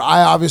fighter,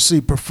 I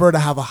obviously prefer to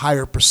have a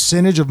higher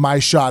percentage of my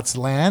shots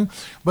land.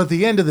 But at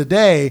the end of the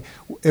day,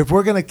 if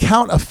we're going to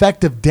count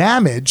effective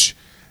damage,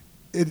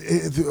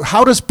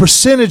 how does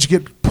percentage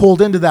get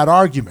pulled into that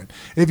argument?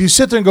 If you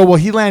sit there and go, well,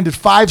 he landed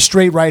 5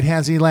 straight right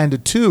hands and he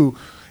landed 2.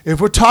 If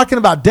we're talking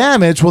about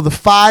damage, well, the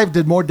 5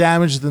 did more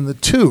damage than the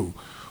 2.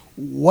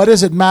 What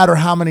does it matter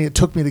how many it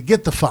took me to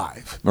get the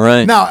 5?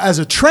 Right. Now, as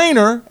a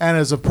trainer and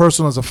as a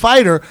person, as a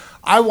fighter,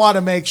 I want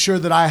to make sure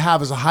that I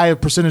have as a high a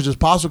percentage as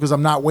possible, because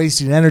I'm not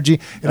wasting energy.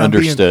 And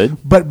Understood.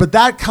 But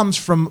that comes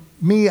from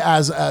me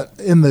as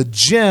in the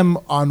gym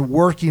on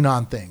working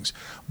on things.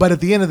 But at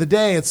the end of the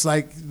day, it's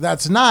like,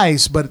 that's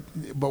nice, but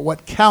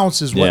what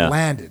counts is what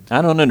landed.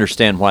 I don't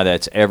understand why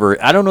that's ever.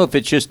 I don't know if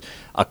it's just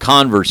a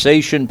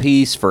conversation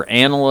piece for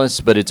analysts,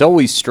 but it's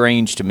always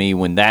strange to me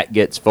when that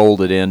gets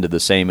folded into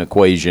the same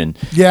equation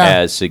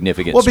as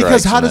significant strikes. Well,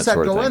 because how does that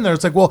go in there?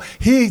 It's like, well,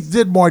 he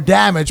did more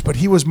damage, but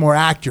he was more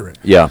accurate.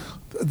 Yeah.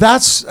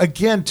 That's,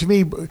 again, to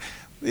me,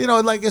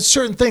 like, it's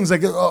certain things.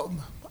 Like,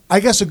 I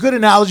guess a good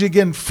analogy,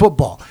 again,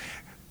 football.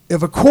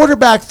 If a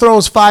quarterback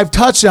throws 5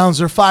 touchdowns,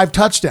 they're 5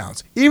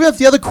 touchdowns. Even if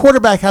the other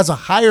quarterback has a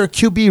higher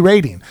QB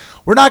rating,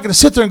 we're not going to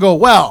sit there and go,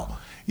 well,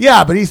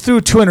 yeah, but he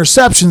threw 2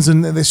 interceptions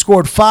and they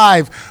scored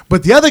 5.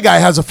 But the other guy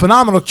has a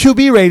phenomenal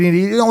QB rating.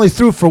 He only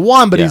threw for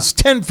 1, but he's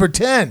 10 for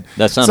 10.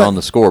 That's not on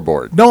the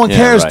scoreboard. No one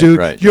cares, dude.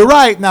 Right. You're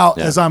right. Now,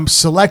 as I'm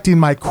selecting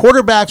my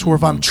quarterbacks, or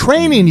if I'm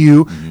training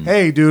you,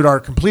 hey, dude,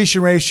 our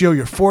completion ratio,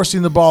 you're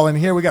forcing the ball in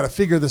here. We got to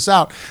figure this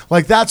out.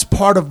 Like, that's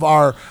part of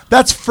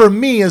that's for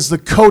me as the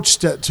coach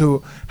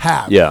to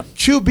have. Yeah.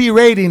 QB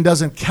rating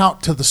doesn't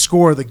count to the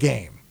score of the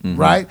game.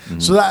 Right?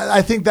 So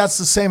I think that's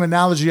the same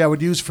analogy I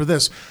would use for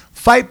this.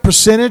 Fight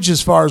percentage,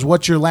 as far as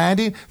what you're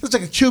landing, it's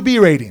like a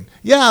QB rating.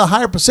 Yeah, the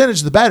higher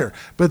percentage, the better.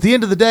 But at the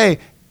end of the day,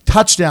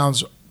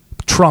 touchdowns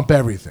trump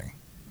everything.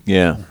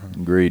 Yeah,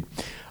 agreed.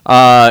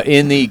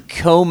 In the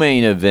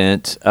co-main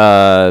event,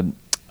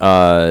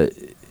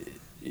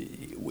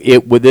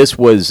 this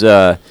was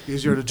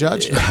easier to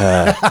judge.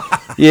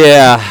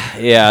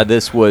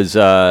 This was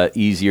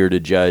easier to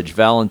judge.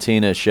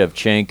 Valentina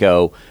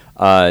Shevchenko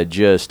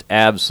just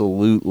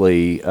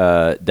absolutely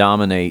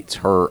dominates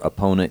her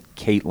opponent,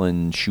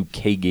 Caitlin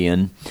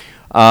Chookagian.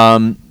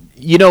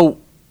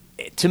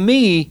 To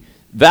me,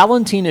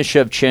 Valentina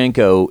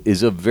Shevchenko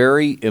is a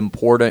very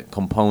important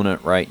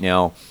component right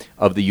now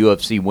of the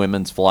UFC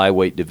women's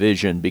flyweight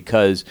division,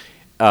 because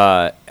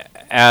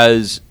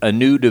as a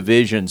new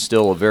division,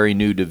 still a very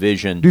new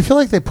division. Do you feel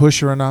like they push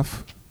her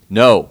enough?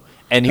 No.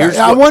 And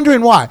I'm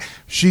wondering why.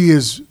 She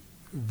is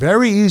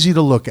very easy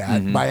to look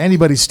at by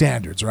anybody's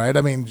standards, right?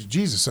 I mean,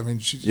 Jesus. I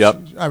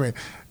mean,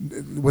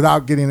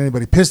 without getting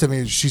anybody pissed at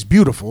me, she's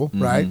beautiful,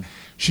 right?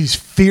 She's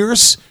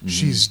fierce.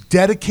 She's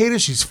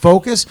dedicated. She's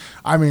focused.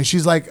 I mean,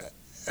 she's like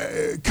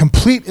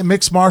complete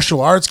mixed martial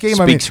arts game.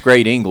 Speaks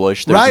great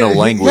English. There's no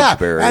language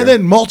barrier. And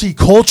then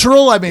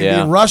multicultural. I mean,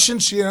 being Russian,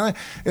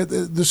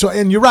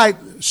 and you're right,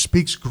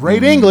 speaks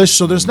great English.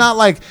 So there's not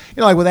like,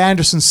 like with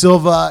Anderson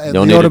Silva and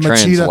Lyoto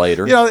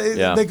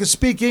Machida. They could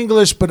speak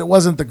English, but it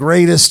wasn't the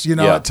greatest,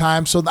 at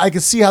times. So I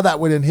could see how that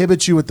would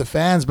inhibit you with the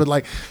fans. But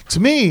like, to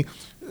me,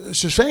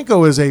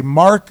 Shevchenko is a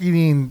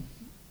marketing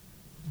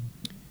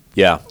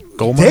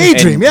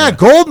daydream,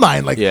 gold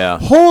mine. Like,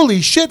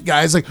 holy shit,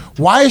 guys! Like,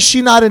 why is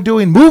she not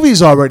doing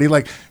movies already?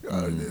 Like,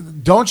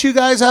 don't you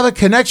guys have a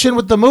connection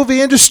with the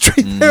movie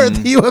industry there at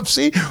the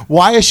UFC?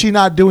 Why is she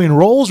not doing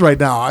roles right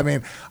now? I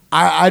mean,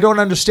 I don't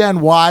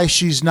understand why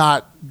she's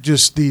not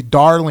just the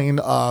darling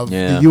of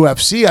the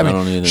UFC. I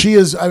mean, she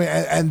is. I mean,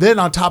 and then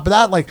on top of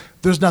that, like,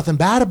 there's nothing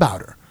bad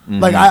about her.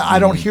 Like, I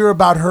don't hear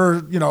about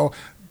her,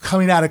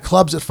 coming out of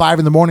clubs at 5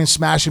 a.m,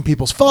 smashing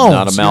people's phones.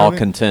 Not a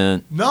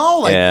malcontent.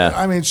 No,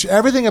 I mean,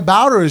 everything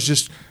about her is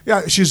just,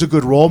 she's a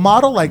good role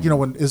model. Like,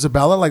 when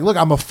Isabella, like, look,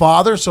 I'm a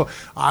father, so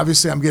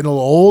obviously I'm getting a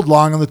little old,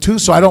 long on the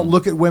tooth, so I don't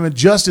look at women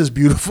just as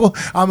beautiful.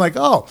 I'm like,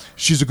 oh,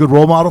 she's a good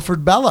role model for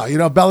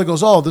Bella. Bella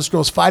goes, oh, this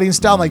girl's fighting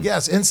style. I'm like,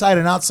 yes, inside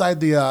and outside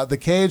the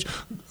cage,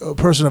 a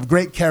person of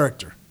great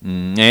character.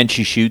 And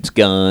she shoots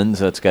guns.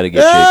 That's got to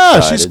get you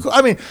excited.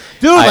 I mean,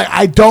 dude,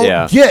 I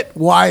don't get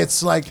why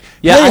it's like,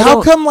 hey,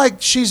 how come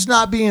like she's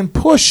not being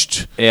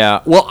pushed?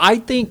 Yeah. Well, I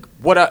think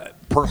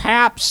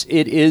perhaps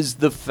it is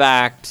the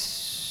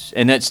fact,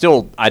 and that's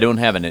still, I don't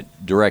have a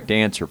direct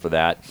answer for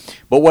that.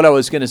 But what I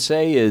was going to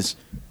say is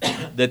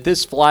that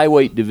this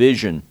flyweight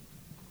division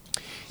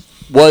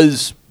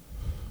was,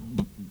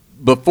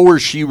 before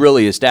she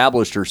really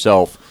established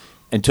herself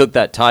and took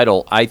that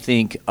title, I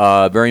think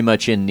very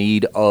much in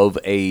need of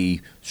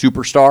a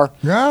superstar.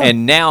 Yeah.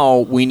 And now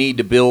we need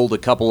to build a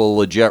couple of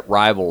legit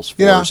rivals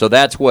for her. So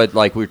that's what,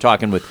 like we were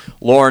talking with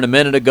Lauren a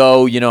minute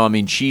ago,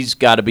 she's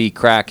got to be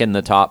cracking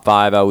the top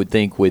 5, I would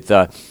think, with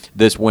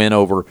this win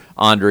over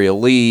Andrea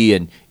Lee.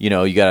 And,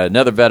 you got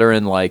another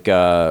veteran like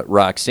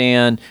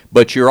Roxanne.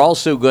 But you're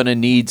also going to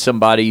need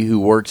somebody who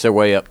works their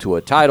way up to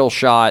a title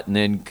shot and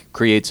then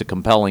creates a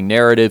compelling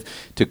narrative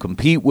to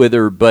compete with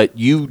her. But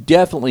you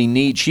definitely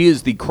need, she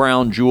is the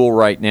crown jewel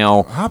right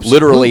now,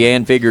 literally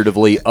and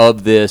figuratively,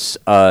 of this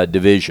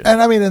division.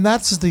 And I mean, and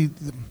that's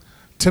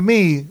to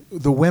me,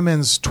 the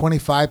women's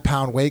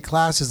 25-pound weight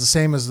class is the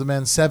same as the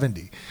men's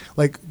 70.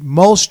 Like,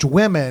 most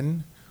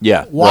women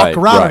walk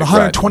around at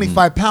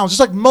 125 pounds, just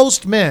like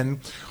most men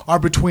are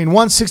between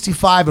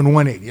 165 and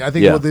 180. I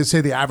think what they say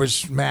the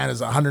average man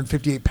is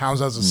 158 pounds.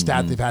 That's a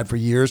stat they've had for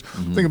years.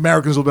 I think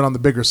Americans have been on the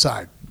bigger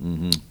side.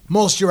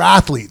 Most of your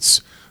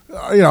athletes,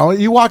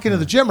 you walk into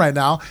the gym right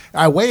now,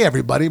 I weigh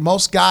everybody.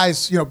 Most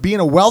guys, being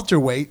a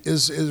welterweight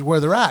is where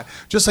they're at.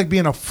 Just like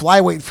being a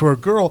flyweight for a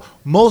girl,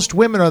 most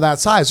women are that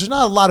size. There's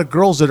not a lot of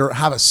girls that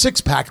have a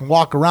six-pack and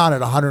walk around at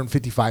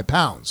 155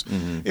 pounds.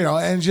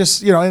 And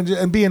just,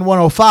 and being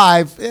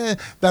 105,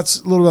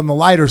 that's a little on the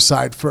lighter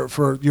side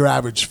for your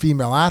average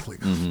female athlete.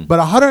 But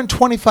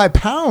 125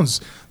 pounds,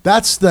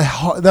 that's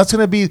going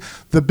to be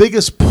the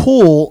biggest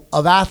pool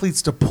of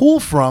athletes to pull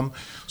from.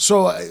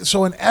 So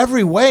in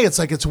every way, it's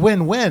like it's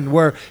win-win.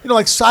 Where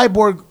like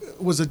Cyborg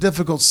was a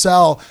difficult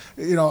sell,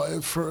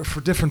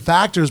 for different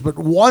factors, but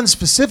one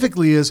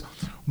specifically is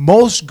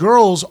most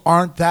girls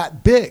aren't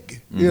that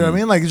big. You know what I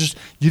mean? Like,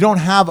 you don't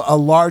have a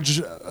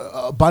large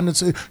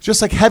abundance,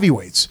 just like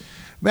heavyweights.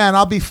 Man,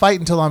 I'll be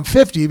fighting until I'm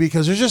 50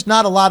 because there's just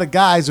not a lot of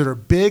guys that are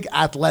big,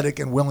 athletic,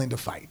 and willing to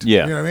fight.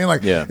 Yeah. You know what I mean?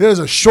 Like, there's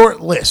a short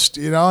list,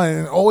 and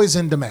always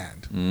in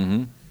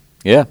demand.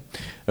 Yeah,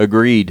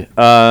 agreed.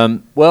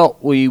 Well,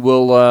 we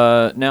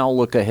will now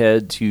look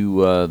ahead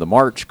to the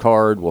March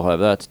card. We'll have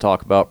that to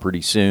talk about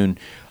pretty soon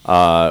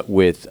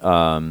with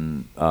Israel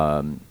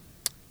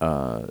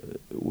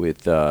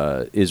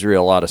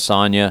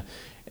Adesanya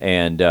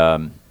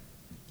and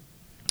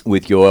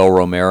with Yoel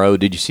Romero.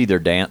 Did you see their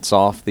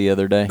dance-off the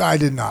other day? I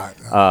did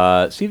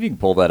not. See if you can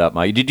pull that up,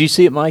 Mike. Did you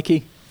see it,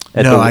 Mikey?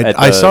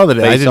 I saw that.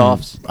 I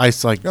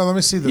didn't. Let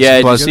me see this.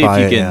 Yeah, see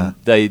if you can.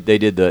 They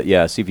did the.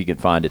 Yeah, see if you can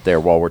find it there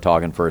while we're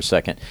talking for a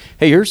second.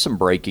 Hey, here's some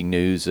breaking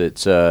news.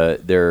 It's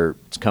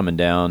coming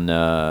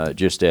down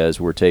just as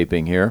we're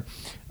taping here.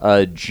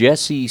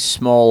 Jesse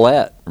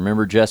Smollett.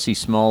 Remember Jesse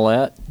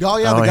Smollett? Oh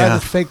yeah, the guy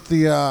that faked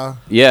the.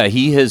 Yeah,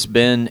 he has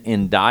been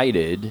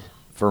indicted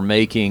for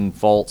making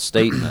false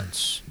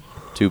statements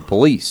to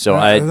police. So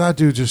that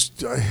dude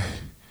just.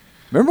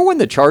 Remember when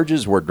the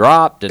charges were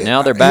dropped and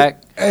now they're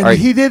back? And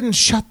he didn't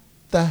shut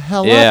the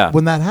hell up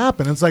when that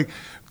happened. It's like,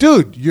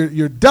 dude,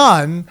 you're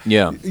done.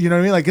 Yeah. You know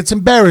what I mean? Like, it's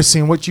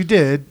embarrassing what you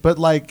did, but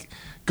like,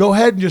 go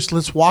ahead and just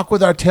let's walk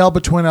with our tail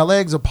between our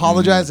legs,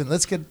 apologize, and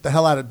let's get the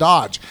hell out of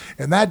Dodge.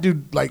 And that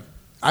dude, like,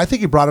 I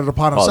think he brought it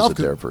upon himself. Pause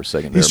it there for a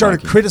second. He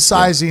started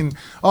criticizing,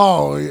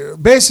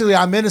 basically,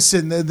 I'm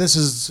innocent. This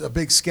is a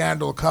big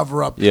scandal,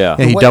 cover up. Yeah,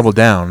 he doubled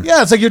down.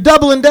 Yeah, it's like you're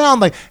doubling down.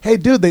 Like, hey,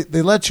 dude,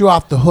 they let you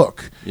off the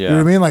hook. Yeah. You know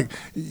what I mean? Like,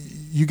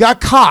 you got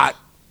caught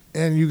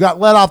and you got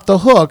let off the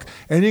hook,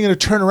 and you're going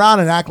to turn around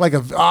and act like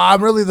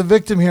I'm really the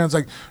victim here. And it's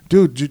like,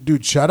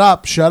 dude, shut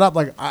up.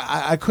 Like,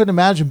 I couldn't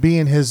imagine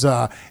being his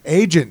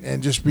agent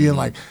and just being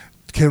like,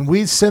 can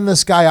we send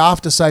this guy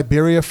off to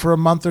Siberia for a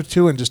month or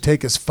two and just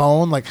take his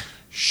phone? Like,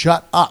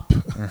 shut up.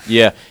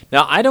 Yeah.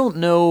 Now, I don't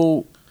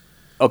know.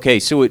 Okay,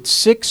 so it's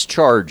 6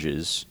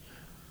 charges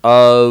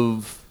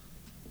of.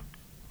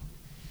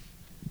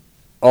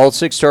 All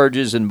 6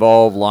 charges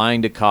involve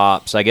lying to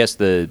cops. I guess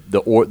the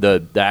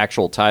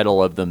actual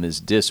title of them is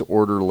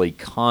disorderly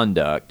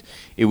conduct.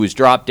 It was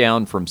dropped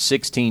down from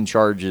 16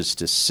 charges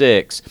to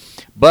 6,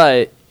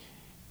 but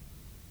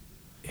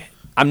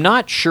I'm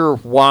not sure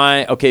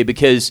why. Okay,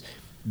 because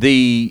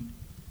the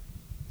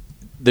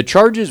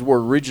charges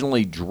were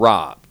originally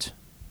dropped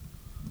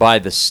by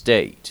the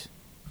state.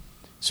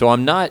 So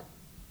I'm not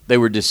 – they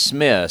were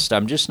dismissed.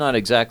 I'm just not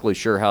exactly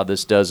sure how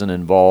this doesn't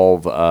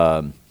involve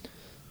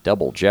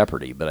double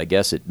jeopardy, but I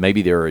guess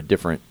maybe there are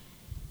different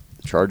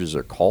 – charges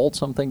are called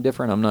something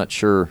different. I'm not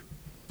sure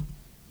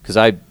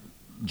because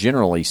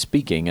generally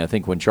speaking, I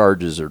think when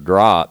charges are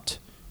dropped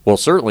 – well,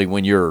 certainly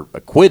when you're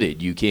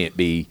acquitted, you can't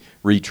be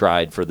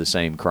retried for the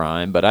same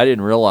crime, but I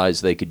didn't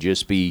realize they could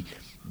just be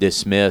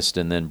dismissed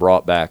and then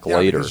brought back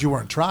later. Because you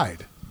weren't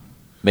tried.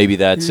 Maybe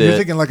that's You're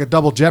thinking like a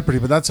double jeopardy,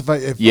 but that's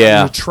if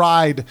you're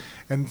tried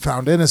and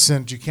found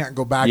innocent, you can't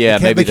go back. Yeah,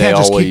 maybe they can't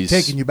just always keep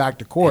taking you back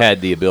to court.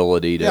 Had the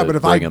ability to but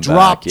if bring I them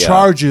drop back,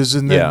 charges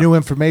and then new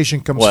information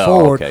comes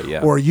forward,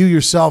 or you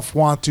yourself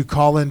want to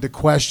call into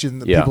question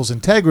the people's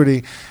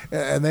integrity,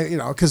 and they,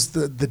 because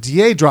the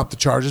DA dropped the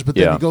charges, but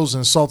then he goes and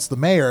insults the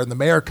mayor, and the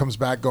mayor comes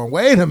back going,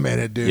 "Wait a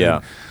minute, dude.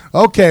 Yeah.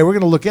 Okay, we're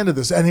going to look into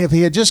this." And if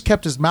he had just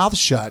kept his mouth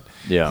shut,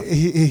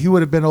 he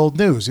would have been old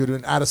news. He would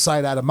have been out of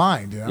sight, out of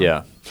mind.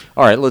 Yeah.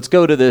 All right, let's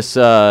go to this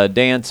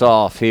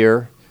dance-off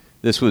here.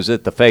 This was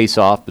at the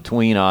face-off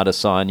between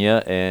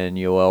Adesanya and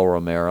Yoel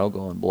Romero.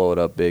 Go and blow it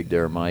up big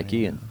there,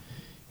 Mikey, and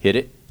hit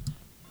it.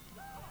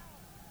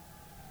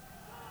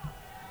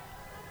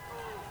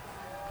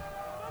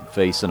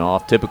 Facing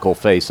off, typical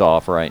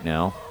face-off right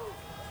now.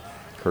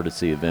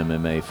 Courtesy of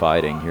MMA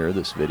Fighting here,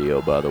 this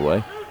video, by the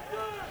way.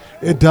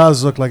 It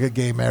does look like a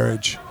gay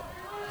marriage.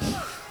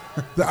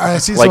 I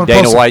see like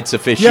Dana White's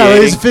officiating.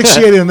 Yeah, he's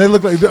officiating, and they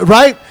look like,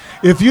 right?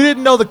 If you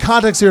didn't know the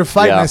context they were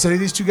fighting, I said, hey,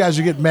 these two guys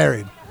are getting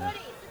married.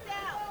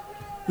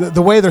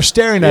 The way they're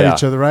staring at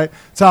each other, right?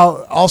 It's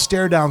how all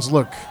stare downs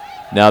look.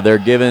 Now they're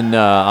giving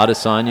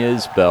Adesanya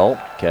his belt.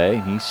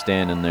 Okay, he's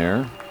standing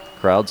there.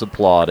 Crowd's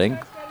applauding.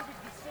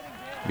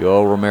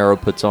 Yoel Romero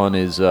puts on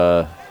his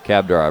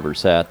cab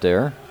driver's hat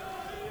there.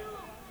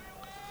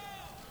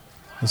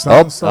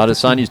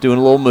 Adesanya's doing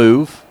a little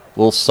move, a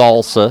little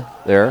salsa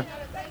there.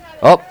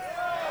 Oh,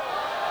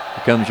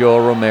 here comes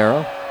Yoel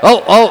Romero.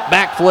 Oh,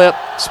 backflip,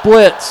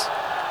 splits.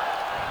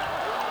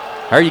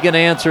 How are you going to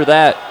answer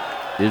that,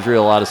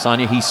 Israel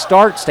Adesanya? He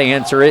starts to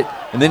answer it,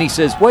 and then he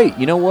says, wait,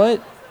 you know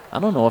what? I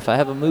don't know if I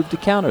have a move to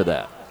counter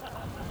that.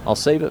 I'll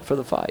save it for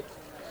the fight.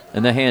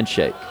 And the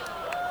handshake.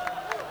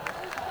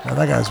 Now,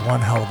 that guy's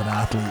one hell of an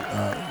athlete.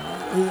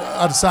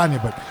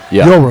 Adesanya, but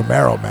Yoel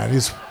Romero, man,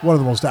 he's one of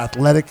the most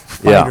athletic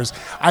fighters.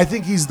 Yeah. I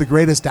think he's the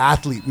greatest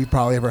athlete we've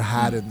probably ever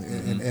had in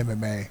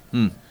MMA.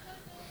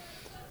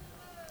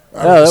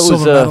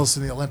 Silver medals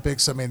in the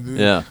Olympics. I mean,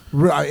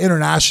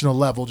 international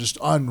level, just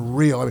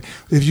unreal. I mean,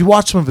 if you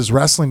watch some of his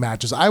wrestling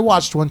matches, I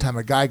watched one time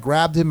a guy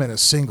grabbed him in a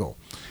single,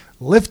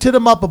 lifted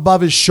him up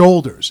above his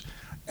shoulders,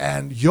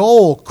 and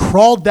Yoel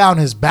crawled down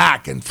his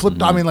back and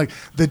flipped. I mean, like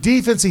the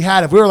defense he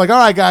had. If we were like, all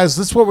right, guys,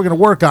 this is what we're going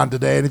to work on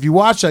today, and if you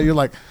watch that, you're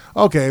like,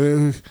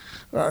 okay,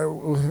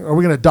 are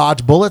we going to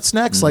dodge bullets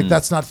next? Like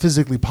that's not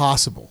physically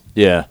possible.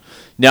 Yeah.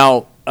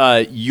 Now,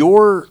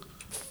 your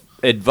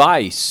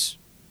advice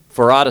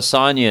for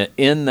Adesanya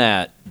in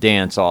that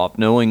dance-off,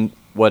 knowing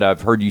what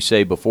I've heard you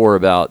say before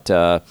about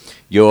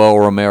Yoel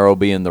Romero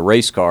being the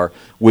race car,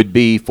 would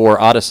be for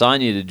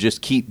Adesanya to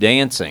just keep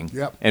dancing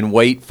and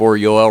wait for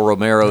Yoel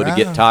Romero to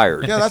get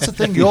tired. Yeah, that's the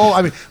thing. Yoel,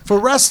 I mean, for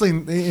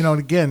wrestling,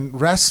 again,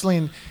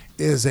 wrestling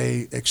is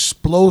a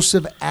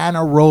explosive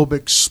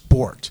anaerobic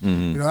sport.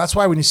 That's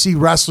why when you see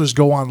wrestlers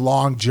go on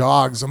long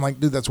jogs, I'm like,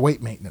 dude, that's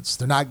weight maintenance.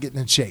 They're not getting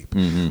in shape.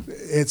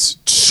 It's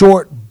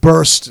short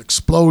burst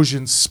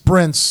explosions,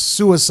 sprints,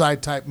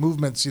 suicide type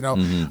movements.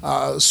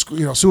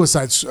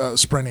 Suicide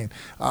sprinting.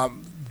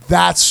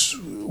 That's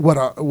what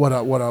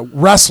a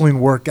wrestling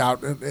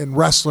workout and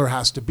wrestler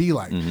has to be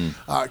like.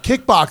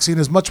 Kickboxing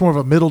is much more of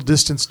a middle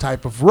distance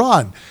type of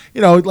run.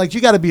 Like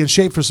you got to be in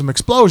shape for some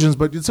explosions,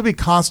 but it's to be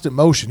constant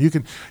motion. You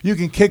can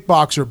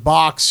kickbox or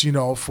box,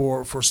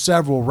 for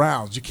several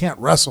rounds. You can't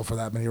wrestle for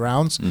that many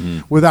rounds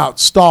without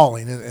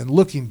stalling and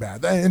looking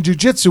bad. In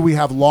jiu-jitsu, we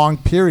have long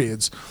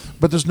periods,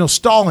 but there's no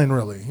stalling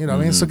really. I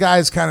mean, so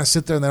guys kind of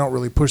sit there and they don't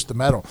really push the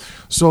metal.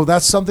 So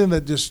that's something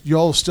that just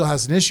Yoel still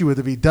has an issue with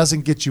if he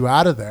doesn't get you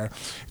out of there.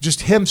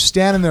 Just him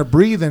standing there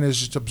breathing is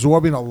just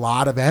absorbing a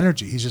lot of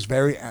energy. He's just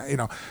very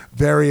anaerobic,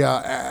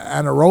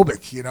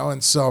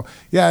 and so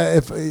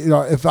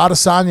if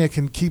Adesanya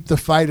can keep the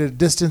fight at a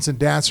distance and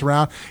dance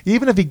around,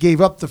 even if he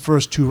gave up the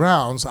first 2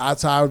 rounds,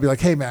 that's how I would be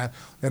like, hey man,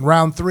 in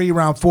round 3,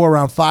 round 4,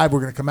 round 5, we're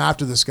going to come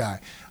after this guy.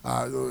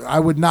 I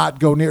would not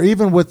go near,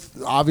 even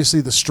with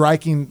obviously the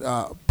striking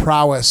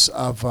prowess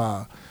of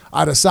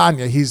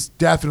Adesanya. He's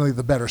definitely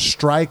the better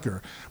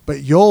striker. But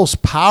Yoel's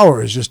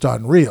power is just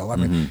unreal. I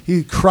mean,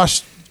 he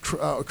crushed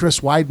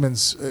Chris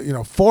Weidman's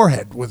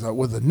forehead with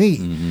a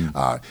knee.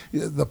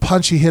 The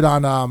punch he hit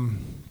on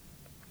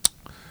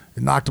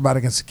it knocked him out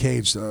against the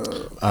cage.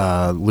 Luke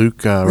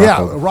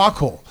Rockhold.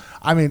 Rockhold.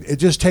 I mean, it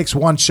just takes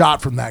one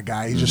shot from that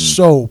guy. He's just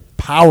so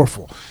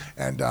powerful.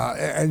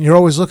 And you're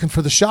always looking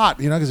for the shot,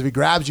 because if he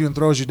grabs you and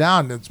throws you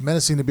down, it's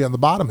menacing to be on the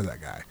bottom of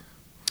that guy.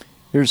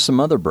 Here's some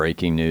other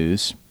breaking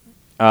news.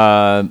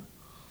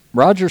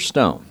 Roger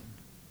Stone,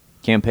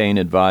 campaign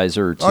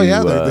advisor to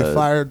they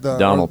fired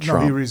Donald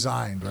Trump. No, he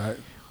resigned, right?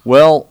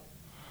 Well,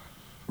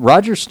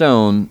 Roger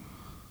Stone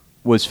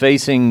was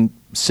facing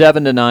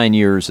 7 to 9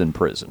 years in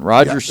prison.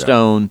 Roger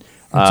Stone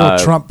until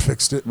Trump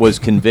fixed it. Was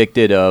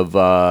convicted of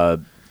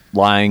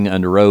lying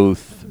under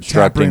oath,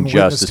 obstructing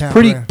justice.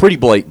 Pretty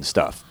blatant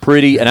stuff.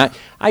 And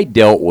I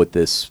dealt with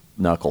this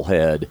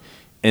knucklehead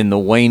in the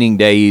waning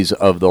days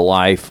of the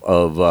life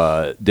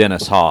of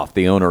Dennis Hoff,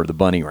 the owner of the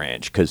Bunny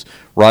Ranch, because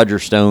Roger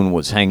Stone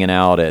was hanging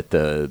out at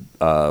the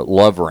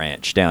Love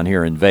Ranch down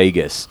here in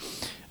Vegas,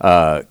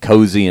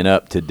 cozying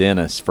up to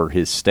Dennis for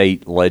his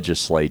state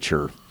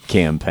legislature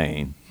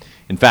campaign.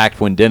 In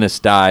fact, when Dennis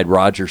died,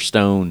 Roger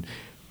Stone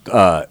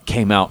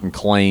came out and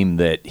claimed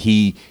that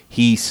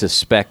he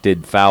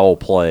suspected foul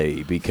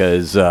play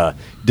because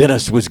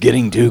Dennis was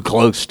getting too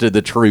close to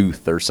the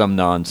truth or some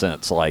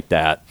nonsense like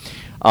that.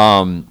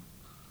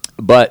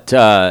 But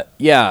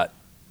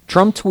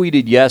Trump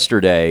tweeted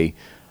yesterday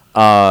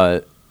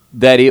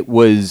that it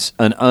was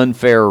an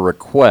unfair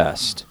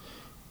request.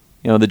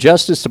 The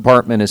Justice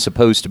Department is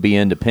supposed to be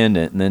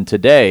independent, and then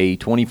today,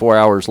 24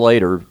 hours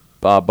later,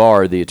 Bob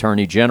Barr, the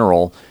Attorney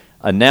General,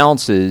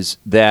 announces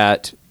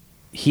that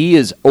he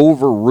is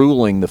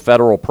overruling the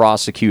federal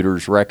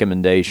prosecutor's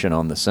recommendation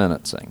on the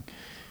sentencing,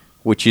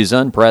 which is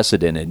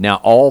unprecedented. Now,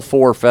 all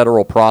 4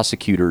 federal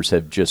prosecutors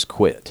have just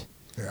quit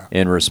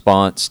in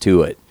response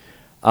to it.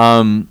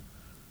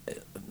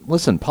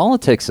 Listen,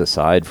 politics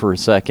aside for a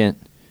second,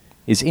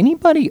 is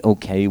anybody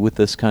okay with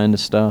this kind of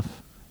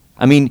stuff?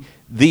 I mean,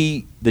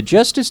 the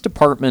Justice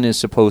Department is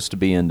supposed to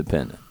be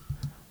independent.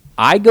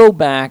 I go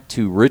back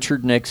to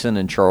Richard Nixon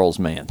and Charles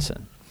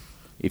Manson.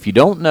 If you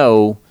don't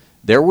know,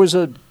 there was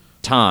a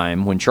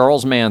time when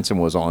Charles Manson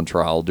was on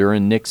trial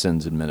during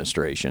Nixon's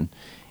administration,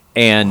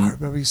 and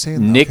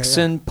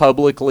Nixon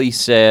publicly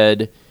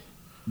said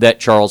that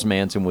Charles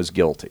Manson was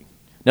guilty.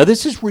 Now,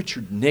 this is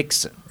Richard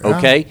Nixon,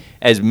 okay?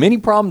 As many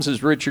problems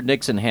as Richard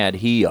Nixon had,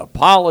 he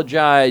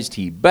apologized,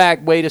 he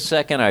backed, wait a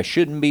second, I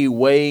shouldn't be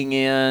weighing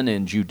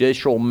in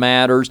judicial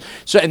matters.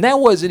 So, and that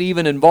wasn't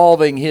even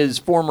involving his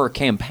former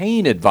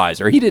campaign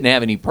advisor. He didn't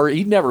have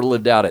he never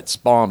lived out at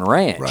Spawn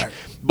Ranch. Right.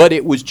 But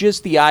it was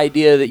just the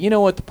idea that,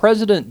 the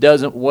president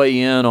doesn't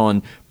weigh in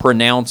on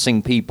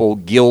pronouncing people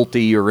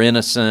guilty or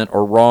innocent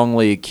or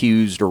wrongly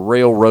accused or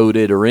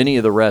railroaded or any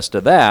of the rest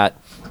of that.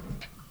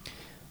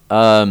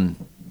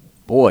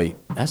 Boy,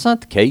 that's not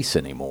the case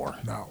anymore.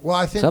 No. Well,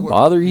 I think does that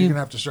bother you? You're going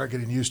to have to start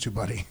getting used to,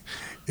 buddy,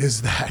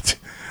 is that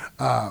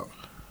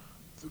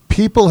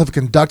people have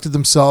conducted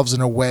themselves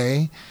in a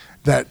way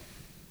that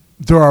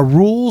there are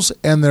rules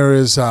and there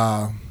is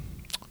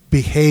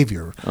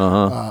behavior.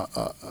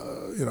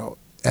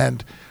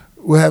 And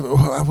we have,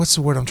 what's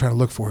the word I'm trying to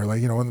look for here?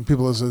 Like, when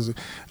people says,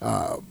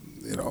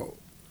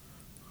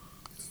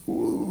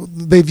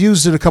 they've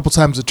used it a couple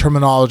times, the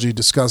terminology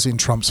discussing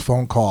Trump's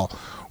phone call,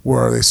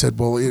 where they said,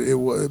 well,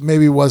 it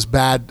maybe was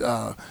bad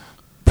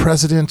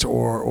precedent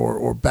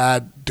or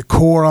bad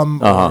decorum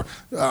or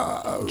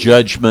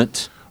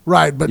judgment.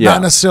 Right, but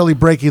not necessarily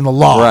breaking the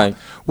law. Right.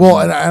 Well,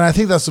 and I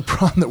think that's the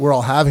problem that we're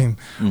all having,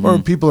 or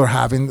people are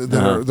having,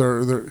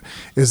 that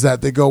is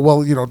that they go,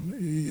 well,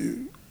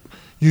 you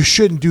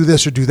shouldn't do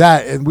this or do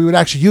that. And we would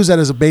actually use that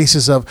as a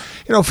basis of,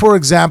 for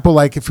example,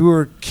 like if we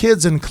were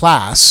kids in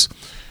class,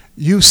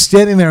 you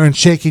standing there and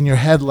shaking your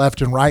head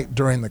left and right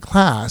during the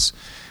class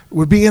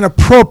would be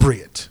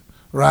inappropriate,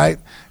 right?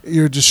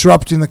 You're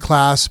disrupting the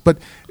class, but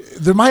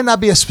there might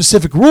not be a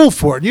specific rule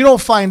for it. You don't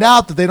find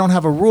out that they don't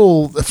have a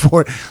rule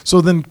for it.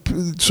 So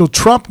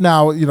Trump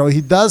now,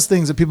 he does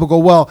things that people go,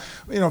 well,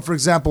 for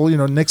example,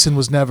 Nixon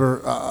was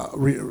never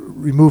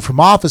removed from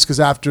office because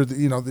after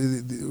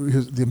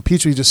the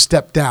impeachment, he just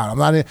stepped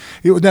down.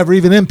 He was never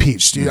even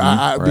impeached.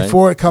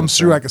 Before it comes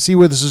through, I can see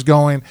where this is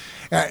going.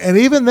 And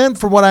even then,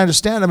 from what I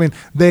understand,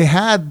 they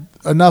had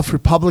enough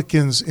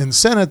Republicans in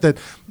Senate that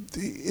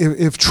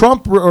if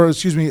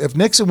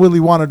Nixon really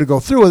wanted to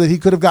go through with it, he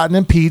could have gotten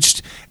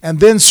impeached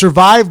and then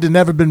survived and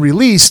never been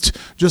released,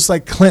 just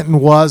like Clinton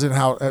was and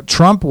how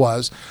Trump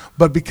was.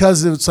 But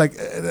because it's like,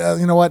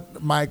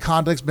 my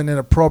conduct's been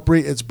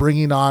inappropriate, it's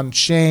bringing on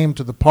shame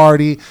to the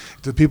party,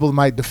 to the people that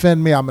might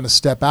defend me, I'm going to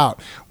step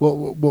out.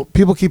 Well,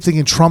 people keep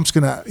thinking Trump's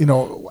going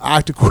to,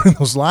 act according to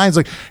those lines.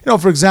 Like,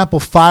 for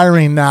example,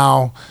 firing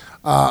now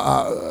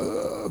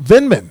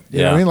Vindman, you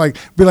know what I mean? Like,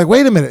 be like,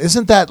 wait a minute,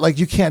 isn't that like,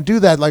 you can't do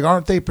that? Like,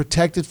 aren't they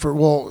protected for,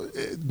 well,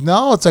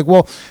 no, it's like,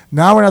 well,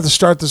 now we're going to have to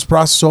start this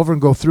process over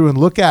and go through and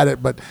look at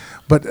it. But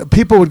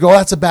people would go,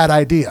 that's a bad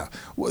idea.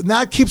 Well,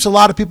 that keeps a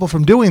lot of people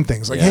from doing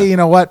things. Like, hey, you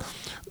know what?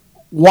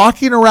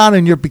 Walking around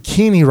in your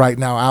bikini right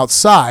now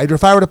outside, or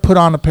if I were to put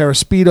on a pair of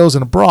Speedos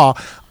and a bra,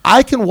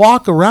 I can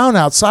walk around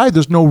outside.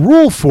 There's no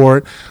rule for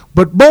it.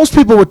 But most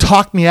people would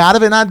talk me out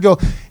of it, and I'd go,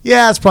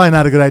 yeah, it's probably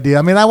not a good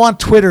idea. I want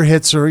Twitter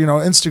hits or,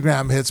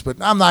 Instagram hits, but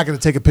I'm not going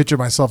to take a picture of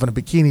myself in a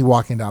bikini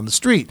walking down the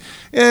street.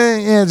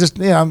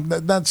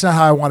 That's not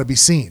how I want to be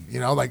seen,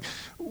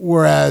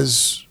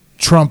 whereas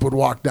Trump would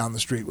walk down the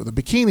street with a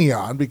bikini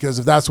on, because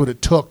if that's what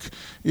it took,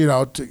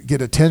 to get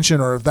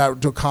attention, or if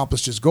that to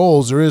accomplish his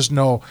goals, there is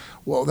no,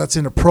 well, that's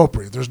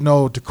inappropriate. There's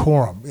no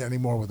decorum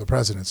anymore with the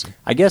presidency.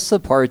 I guess the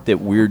part that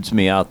weirds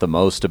me out the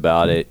most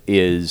about it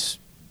is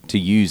to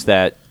use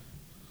that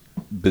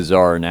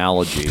bizarre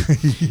analogy,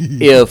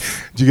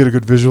 if did you get a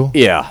good visual?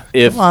 Yeah,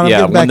 one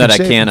that I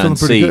can't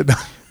unsee.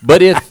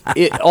 But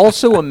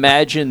also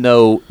imagine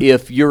though,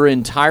 if your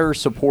entire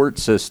support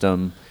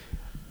system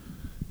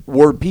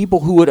were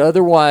people who would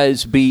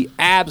otherwise be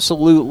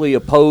absolutely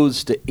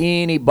opposed to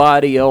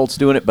anybody else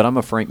doing it, but I'm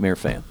a Frank Mir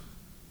fan.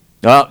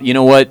 You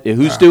know what?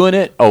 Who's doing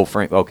it? Oh,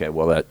 Frank. Okay,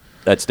 well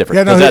that's different.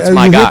 Yeah, no, that's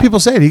my guy. You hear people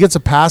say it. He gets a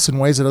pass in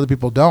ways that other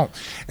people don't.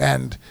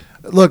 And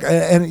look,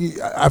 and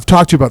I've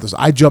talked to you about this.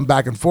 I jump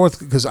back and forth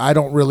because I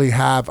don't really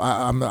have.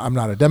 I'm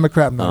not a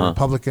Democrat. I'm not a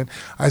Republican.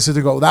 I said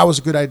to go. That was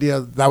a good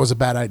idea. That was a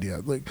bad idea.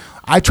 Like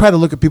I try to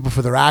look at people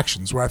for their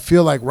actions. Where I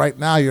feel like right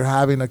now you're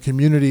having a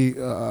community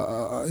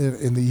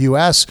in the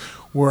U.S.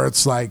 where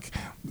it's like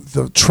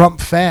the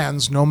Trump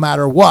fans, no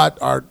matter what,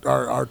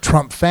 are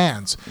Trump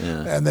fans.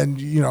 Yeah. And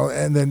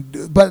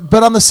then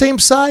but on the same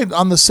side,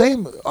 on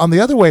the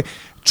other way,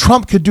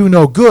 Trump could do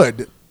no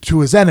good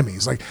to his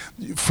enemies. Like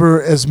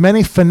for as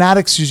many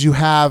fanatics as you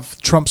have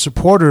Trump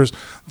supporters,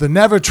 the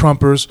never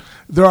Trumpers,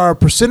 there are a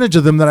percentage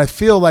of them that I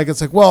feel like it's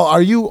like, well,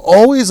 are you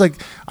always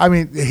like, I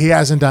mean, he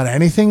hasn't done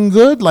anything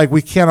good. Like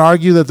we can't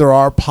argue that there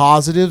are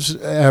positives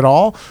at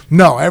all.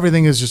 No,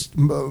 everything is just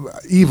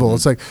evil. Mm-hmm.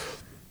 It's like,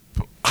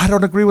 I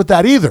don't agree with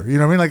that either. You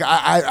know what I mean? Like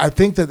I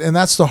think that, and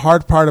that's the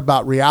hard part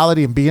about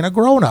reality and being a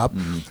grown-up,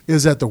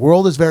 is that the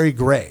world is very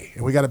gray,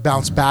 and we got to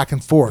bounce back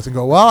and forth and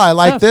go, well, I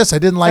like this, I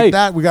didn't like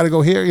that. We got to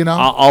go here. You know,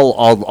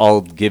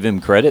 I'll give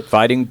him credit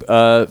fighting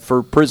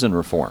for prison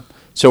reform.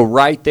 So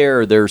right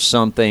there's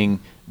something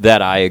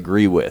that I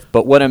agree with.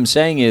 But what I'm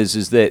saying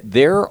is that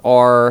there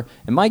are,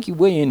 and Mike, you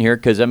weigh in here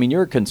because I mean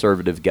you're a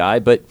conservative guy,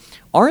 but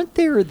aren't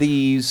there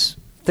these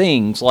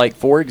things like,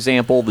 for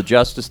example, the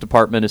Justice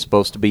Department is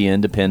supposed to be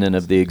independent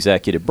of the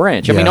executive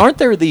branch. I mean, aren't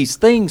there these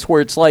things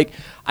where it's like,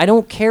 I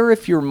don't care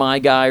if you're my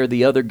guy or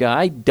the other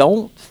guy,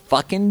 don't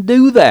fucking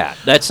do that.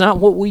 That's not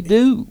what we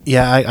do.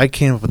 Yeah, I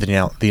came up with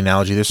the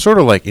analogy. There's sort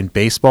of like in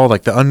baseball,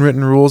 like the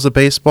unwritten rules of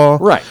baseball.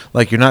 Right.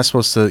 Like you're not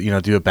supposed to,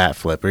 do a bat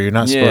flip, or you're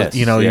not supposed,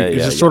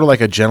 it's just sort of like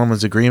a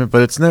gentleman's agreement,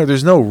 but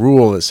there's no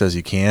rule that says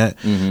you can't.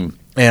 Mm-hmm.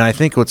 And I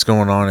think what's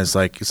going on is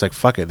like, it's like,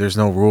 fuck it, there's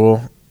no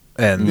rule.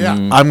 And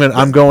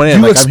I'm going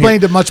in. You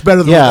explained it much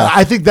better than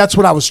I think that's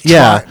what I was trying.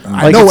 Yeah,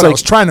 I know what I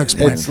was trying to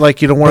explain. It's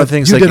like one of the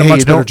things you like, did a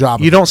much better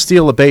job. You don't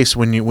steal a base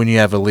when you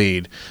have a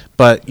lead,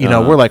 but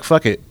we're like,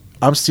 fuck it,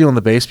 I'm stealing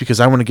the base because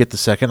I want to get the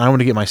second. I want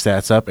to get my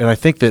stats up, and I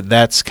think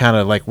that's kind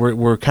of like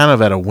we're kind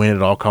of at a win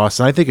at all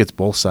costs, and I think it's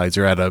both sides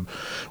are at a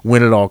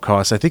win at all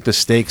costs. I think the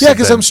stakes. Yeah,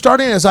 because I'm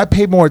starting as I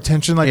pay more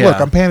attention. Like, look,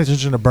 I'm paying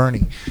attention to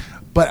Bernie,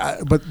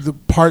 but the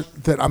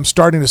part that I'm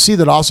starting to see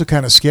that also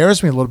kind of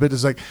scares me a little bit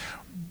is like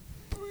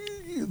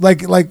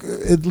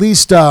at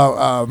least the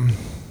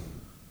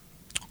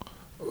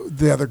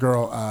other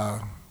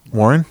girl,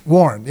 Warren,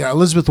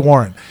 Elizabeth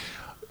Warren.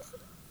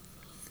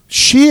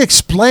 She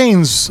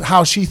explains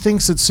how she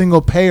thinks that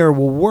single payer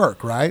will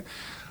work, right?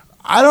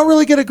 I don't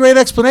really get a great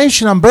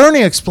explanation on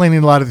Bernie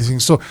explaining a lot of these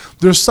things. So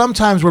there's some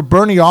times where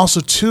Bernie also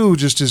too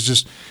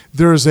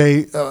there's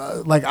a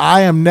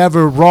I am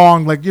never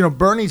wrong. Like,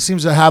 Bernie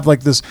seems to have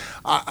like this.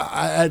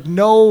 I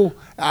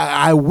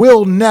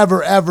will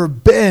never ever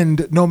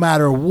bend no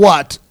matter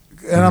what.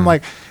 And I'm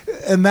like,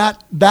 and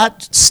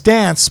that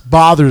stance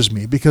bothers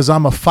me because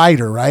I'm a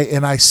fighter, right?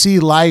 And I see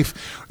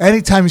life.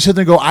 Anytime you sit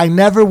there and go, I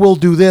never will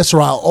do this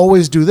or I'll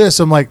always do this.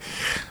 I'm like,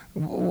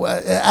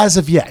 as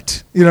of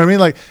yet, you know what I mean?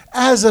 Like,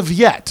 as of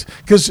yet,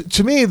 because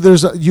to me,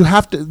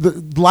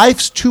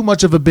 life's too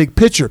much of a big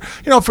picture.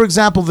 For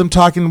example, them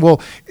talking,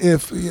 well,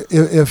 if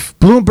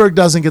Bloomberg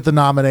doesn't get the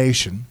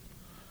nomination,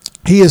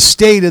 he has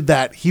stated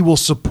that he will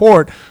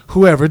support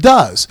whoever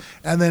does.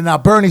 And then now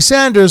Bernie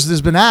Sanders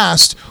has been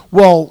asked,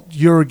 well,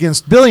 you're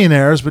against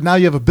billionaires, but now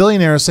you have a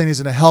billionaire saying he's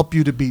going to help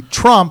you to beat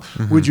Trump.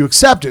 Mm-hmm. Would you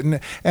accept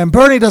it? And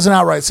Bernie doesn't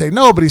outright say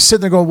no, but he's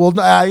sitting there going, well,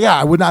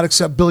 I would not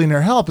accept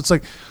billionaire help. It's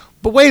like,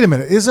 but wait a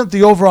minute, isn't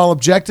the overall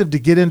objective to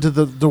get into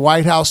the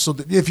White House so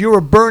that if you're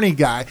a Bernie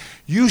guy,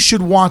 you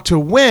should want to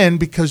win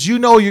because you're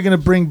going to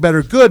bring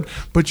better good,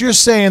 but you're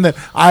saying that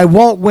I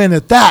won't win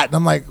at that. And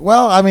I'm like,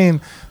 well, I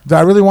mean, do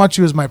I really want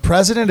you as my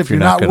president if you're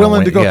not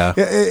willing to go? Yeah.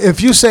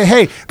 If you say,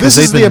 hey, this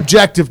is the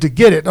objective to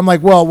get it, I'm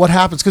like, well, what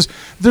happens? Because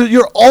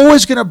you're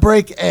always going to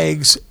break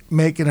eggs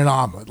making an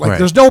omelet. Like,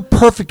 there's no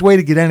perfect way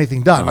to get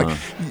anything done. Like,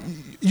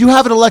 you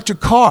have an electric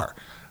car.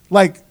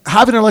 Like,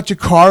 having an electric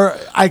car,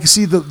 I can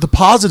see the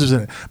positives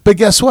in it. But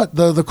guess what?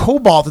 The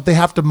cobalt that they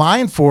have to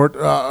mine for it.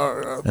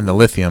 And the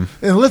lithium.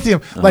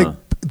 Like,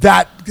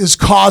 that is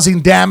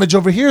causing damage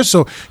over here.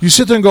 So you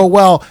sit there and go,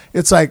 well,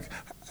 it's like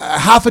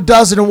half a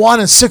dozen in one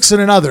and six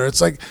in another.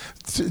 It's like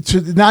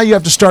now you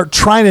have to start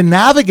trying to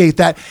navigate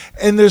that.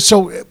 And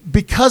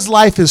because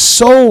life is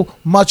so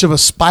much of a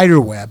spider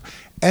web,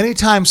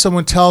 anytime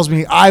someone tells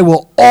me I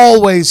will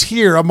always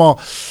hear, I'm all...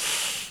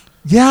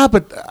 Yeah,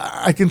 but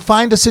I can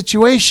find a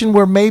situation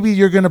where maybe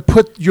you're going to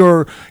put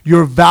your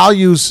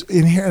values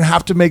in here and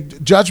have to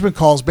make judgment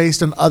calls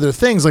based on other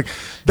things. Like,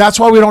 that's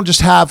why we don't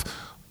just have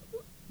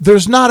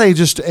there's not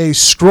just a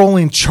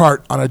scrolling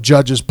chart on a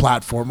judge's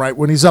platform, right?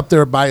 When he's up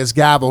there by his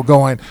gavel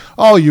going,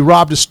 oh, you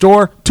robbed a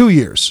store, 2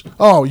 years.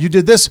 Oh, you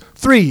did this,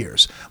 3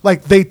 years.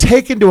 Like, they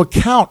take into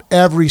account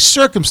every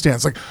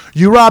circumstance. Like,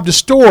 you robbed a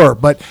store,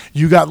 but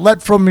you got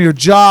let from your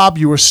job,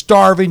 you were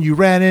starving, you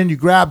ran in, you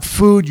grabbed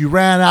food, you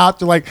ran out.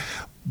 They're like,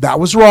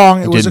 that was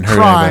wrong. It was a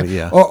crime. Anybody,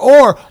 yeah.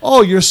 Or,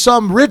 oh, you're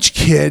some rich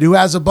kid who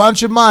has a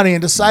bunch of money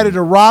and decided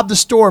to rob the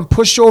store and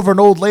push over an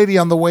old lady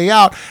on the way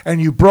out,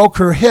 and you broke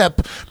her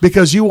hip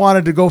because you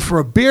wanted to go for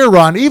a beer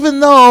run,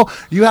 even though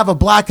you have a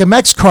Black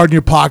MX card in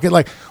your pocket.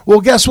 Like, well,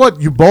 guess what?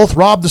 You both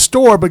robbed the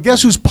store, but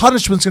guess whose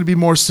punishment's going to be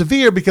more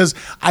severe because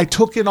I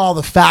took in all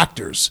the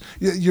factors.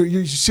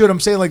 You see what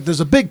I'm saying? Like,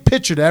 there's a big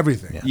picture to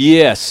everything. Yeah.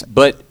 Yes,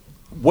 but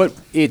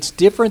it's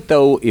different,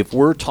 though, if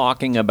we're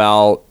talking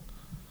about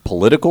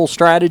political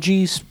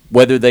strategies,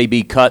 whether they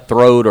be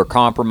cutthroat or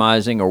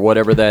compromising or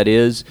whatever that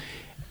is,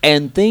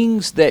 and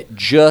things that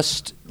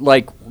just,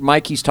 like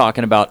Mikey's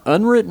talking about,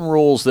 unwritten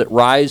rules that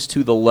rise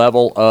to the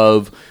level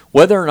of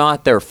whether or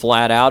not they're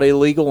flat out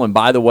illegal, and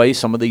by the way,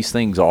 some of these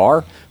things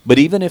are, but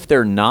even if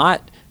they're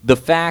not, the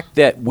fact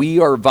that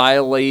we are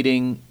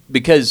violating,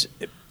 because,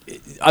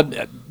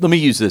 let me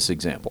use this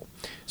example.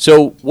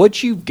 So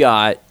what you've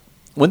got,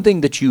 one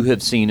thing that you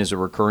have seen as a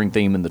recurring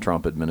theme in the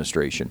Trump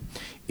administration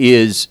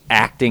is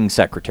acting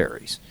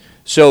secretaries.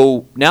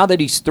 So now that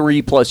he's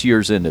 3+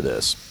 years into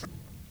this,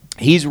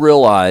 he's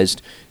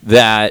realized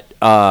that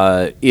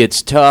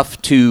it's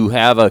tough to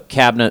have a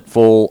cabinet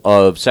full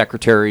of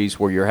secretaries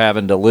where you're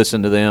having to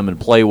listen to them and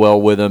play well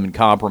with them and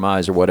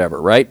compromise or whatever,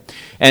 right?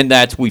 And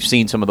we've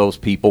seen some of those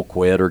people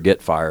quit or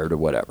get fired or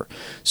whatever.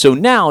 So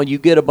now you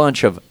get a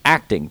bunch of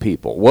acting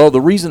people. Well,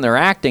 the reason they're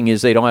acting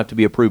is they don't have to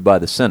be approved by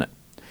the Senate.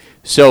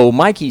 So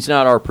Mikey's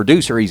not our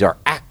producer, he's our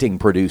acting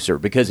producer,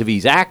 because if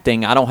he's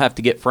acting, I don't have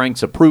to get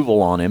Frank's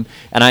approval on him,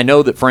 and I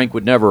know that Frank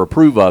would never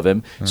approve of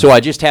him, so I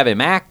just have him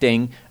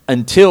acting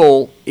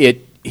until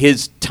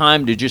his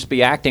time to just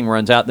be acting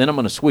runs out. Then I'm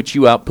going to switch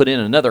you out, put in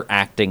another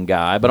acting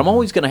guy, but I'm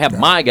always going to have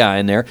my guy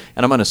in there,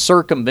 and I'm going to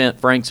circumvent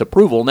Frank's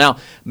approval. Now,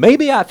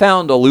 maybe I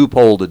found a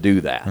loophole to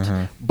do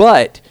that,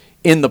 but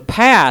in the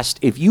past,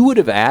 if you would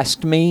have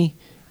asked me,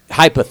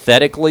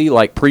 hypothetically,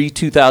 like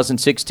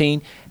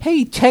pre-2016,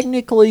 hey,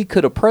 technically,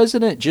 could a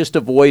president just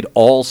avoid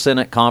all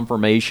Senate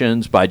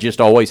confirmations by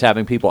just always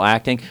having people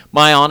acting?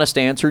 My honest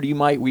answer to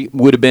you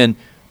would have been,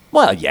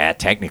 well, yeah,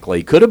 technically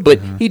he could have,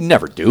 but he'd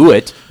never do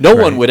it. No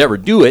one would ever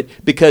do it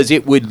because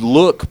it would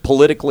look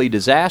politically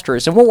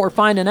disastrous. And what we're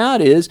finding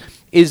out is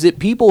that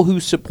people who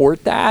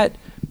support that,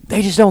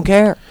 they just don't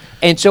care.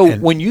 And so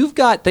when you've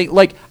got things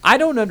like, I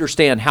don't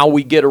understand how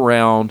we get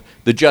around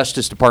the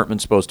Justice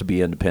Department's supposed to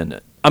be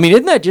independent. I mean,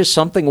 isn't that just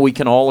something we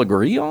can all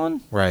agree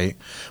on? Right.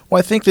 Well,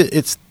 I think that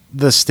it's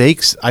the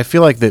stakes. I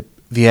feel like that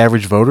the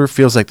average voter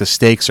feels like the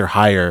stakes are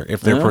higher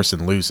if their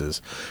person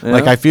loses. Yeah.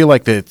 Like, I feel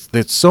like that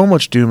it's so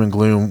much doom and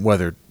gloom,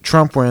 whether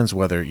Trump wins,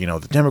 whether,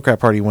 the Democrat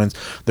Party wins,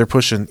 they're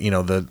pushing,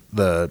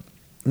 the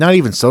not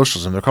even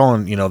socialism. They're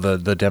calling,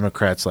 the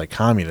Democrats like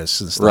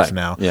communists and stuff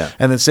now. Yeah.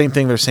 And the same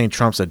thing, they're saying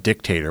Trump's a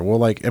dictator.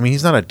 Well,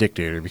 he's not a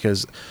dictator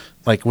because,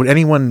 would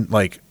anyone,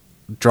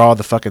 draw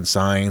the fucking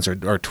signs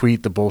or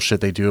tweet the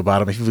bullshit they do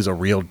about him if he was a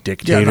real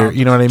dictator?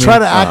 You know what I mean? Try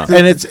to act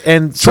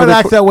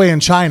act that way in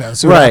China.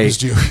 So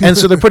right. And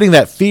so they're putting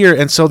that fear,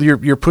 and so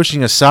you're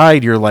pushing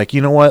aside. You're like,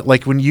 you know what?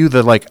 Like when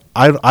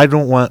I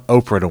don't want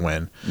Oprah to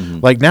win. Mm-hmm.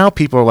 Like now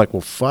people are like,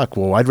 well, fuck.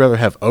 Well, I'd rather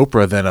have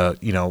Oprah than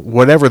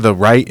whatever the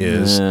right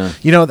is. Yeah.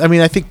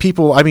 I think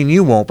people. I mean,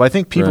 you won't, but I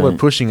think people are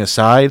pushing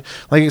aside.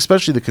 Like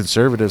especially the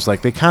conservatives.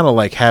 Like they kind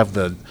of have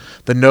the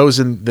nose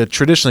in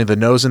traditionally the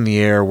nose in the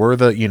air.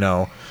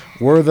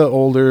 We're the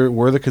older,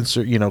 we're the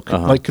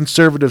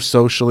conservative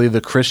socially,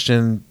 the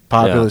Christian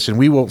population.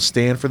 We won't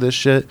stand for this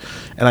shit.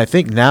 And I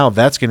think now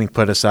that's getting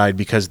put aside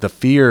because the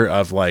fear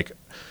of what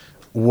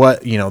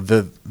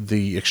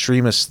the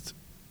extremist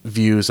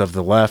views of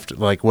the left,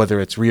 whether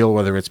it's real,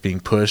 whether it's being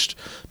pushed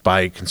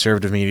by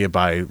conservative media,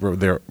 by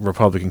their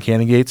Republican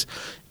candidates,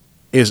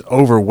 is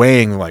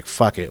overweighing.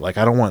 Fuck it, I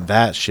don't want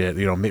that shit.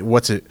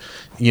 What's it?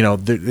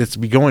 It's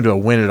be going to a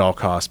win at all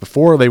costs.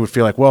 Before they would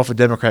feel like, well, if a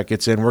Democrat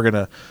gets in, we're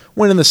gonna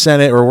win in the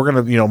Senate, or we're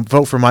gonna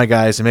vote for my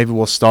guys, and maybe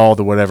we'll stall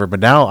the whatever. But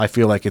now I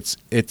feel like it's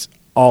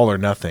all or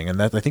nothing, and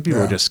that I think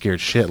people are just scared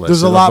shitless.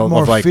 There's a lot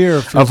more fear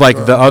of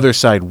the other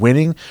side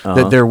winning,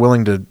 that they're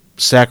willing to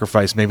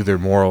sacrifice maybe their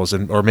morals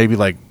or maybe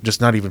just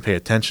not even pay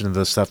attention to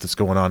the stuff that's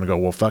going on and go,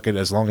 well, fuck it,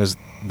 as long as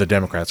the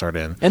Democrats aren't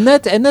in. And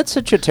that's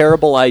such a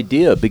terrible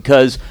idea,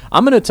 because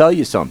I'm going to tell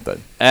you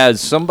something. As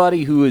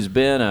somebody who has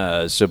been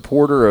a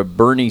supporter of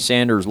Bernie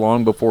Sanders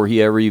long before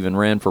he ever even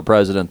ran for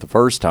president the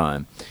first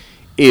time,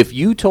 if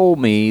you told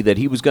me that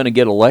he was going to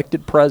get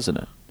elected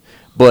president,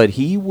 but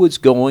he was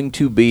going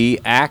to be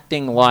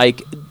acting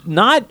like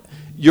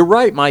you're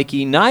right,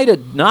 Mikey, not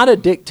a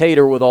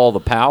dictator with all the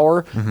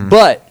power,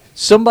 but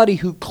somebody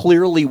who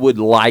clearly would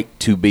like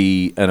to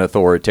be an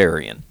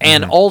authoritarian.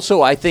 And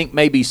also, I think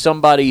maybe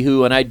somebody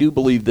who, and I do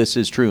believe this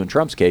is true in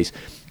Trump's case,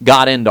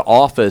 got into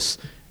office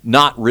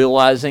not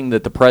realizing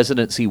that the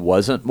presidency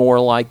wasn't more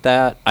like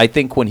that. I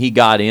think when he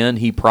got in,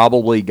 he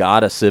probably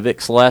got a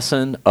civics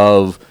lesson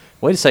of,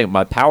 wait a second,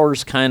 my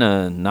power's kind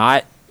of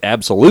not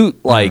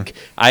absolute. Like,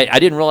 I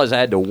didn't realize I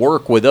had to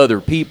work with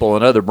other people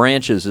and other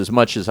branches as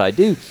much as I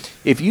do.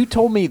 If you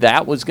told me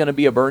that was going to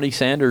be a Bernie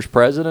Sanders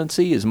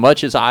presidency, as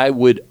much as I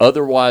would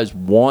otherwise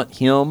want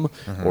him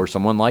or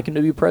someone like him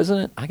to be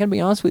president, I got to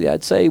be honest with you,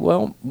 I'd say,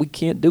 well, we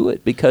can't do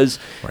it because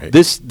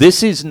this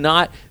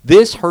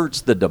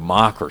hurts the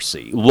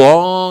democracy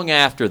long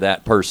after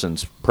that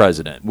person's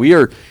president.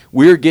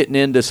 We're getting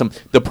into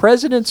the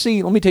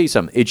presidency. Let me tell you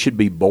something. It should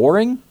be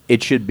boring.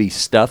 It should be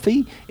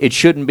stuffy. It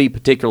shouldn't be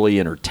particularly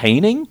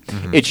entertaining.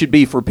 It should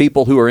be for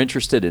people who are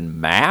interested in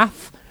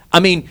math. I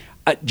mean,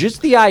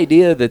 just the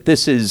idea that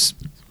this is,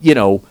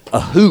 a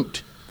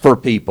hoot for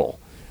people.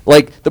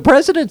 Like, the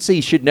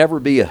presidency should never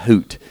be a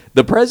hoot.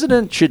 The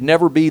president should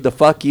never be the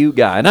fuck you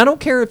guy. And I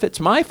don't care if it's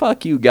my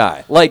fuck you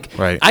guy. Like,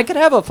 I could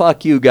have a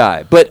fuck you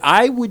guy, but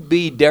I would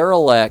be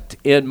derelict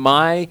in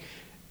my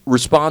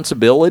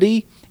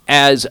responsibility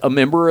as a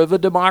member of a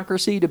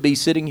democracy to be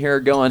sitting here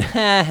going,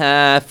 ha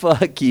ha,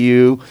 fuck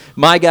you.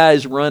 My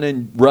guy's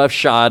running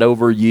roughshod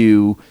over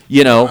you,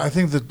 I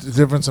think the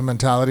difference in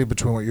mentality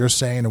between what you're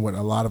saying and what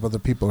a lot of other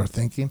people are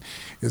thinking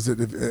is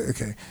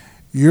that,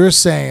 you're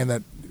saying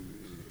that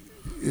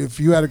if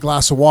you had a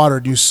glass of water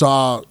and you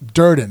saw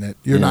dirt in it,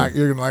 you're like,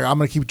 I'm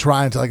going to keep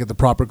trying until I get the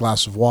proper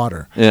glass of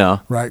water. Yeah.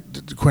 Right?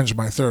 To quench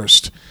my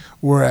thirst.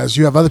 Whereas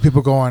you have other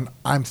people going,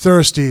 I'm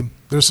thirsty.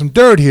 There's some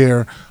dirt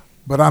here,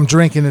 but I'm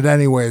drinking it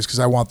anyways because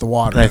I want the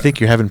water. And I think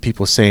you're having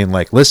people saying,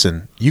 like,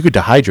 listen, you could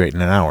dehydrate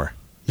in an hour.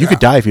 You could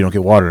die if you don't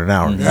get water in an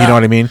hour. Yeah. You know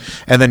what I mean?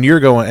 And then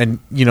you're going, and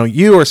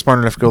you are smart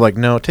enough to go like,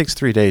 no, it takes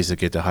 3 days to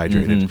get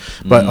dehydrated.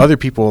 But other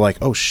people are like,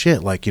 oh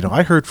shit, like,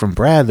 I heard from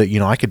Brad that,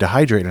 I could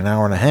dehydrate in an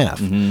hour and a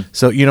half.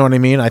 So, you know what I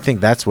mean? I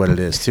think that's what it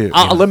is too.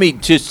 Let me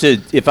just,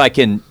 if I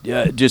can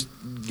just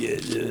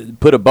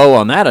put a bow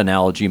on that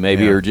analogy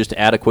maybe, or just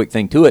add a quick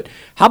thing to it.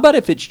 How about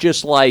if it's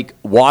just like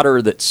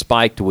water that's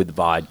spiked with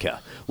vodka?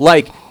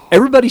 Like,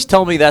 everybody's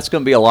telling me that's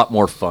going to be a lot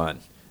more fun.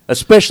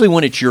 Especially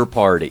when it's your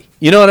party.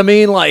 You know what I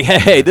mean? Like,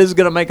 hey, this is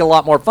going to make it a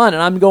lot more fun.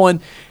 And I'm going,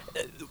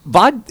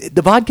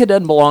 the vodka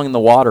doesn't belong in the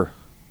water.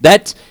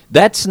 That's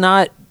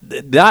not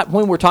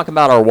when we're talking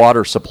about our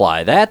water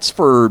supply. That's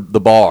for the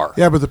bar.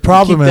 Yeah, but the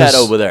problem is that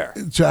over there.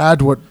 To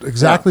add what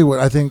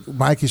I think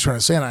Mikey's trying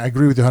to say, and I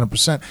agree with you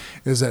 100%,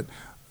 is that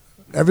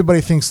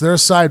everybody thinks their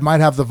side might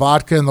have the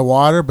vodka in the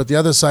water, but the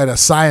other side has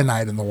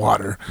cyanide in the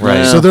water.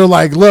 Right. So they're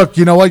like, look,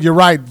 you know what? You're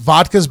right.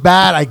 Vodka's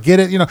bad. I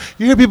get it. You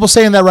hear people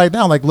saying that right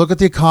now. Like, look at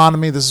the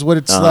economy. This is what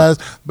it says.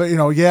 But,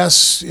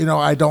 yes,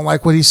 I don't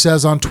like what he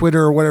says on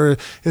Twitter or whatever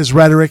his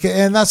rhetoric.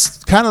 And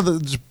that's kind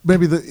of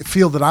maybe the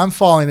field that I'm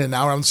falling in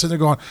now. Where I'm sitting there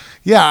going,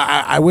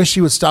 yeah, I wish he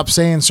would stop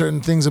saying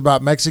certain things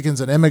about Mexicans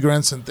and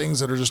immigrants and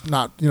things that are just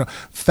not,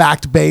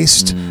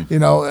 fact-based,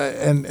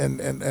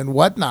 and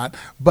whatnot.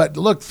 But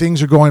look,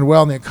 things are going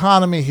well in the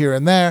economy here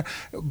and there,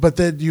 but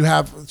then you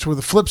have, to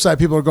the flip side,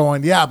 people are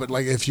going, yeah, but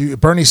like if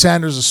Bernie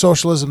Sanders is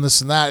socialism, this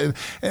and that,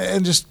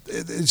 and just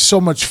it's so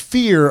much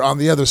fear on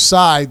the other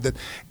side that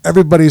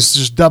everybody's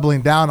just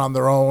doubling down on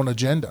their own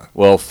agenda.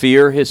 Well,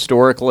 fear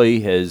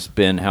historically has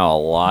been how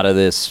a lot of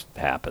this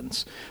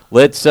happens.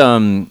 Let's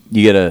you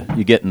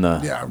getting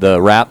the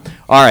wrap.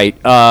 All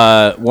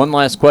right, one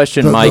last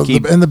question, Mikey.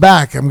 In the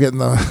back, I'm getting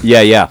the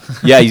yeah.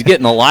 He's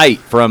getting the light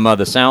from the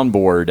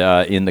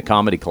soundboard in the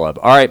comedy club.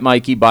 All right,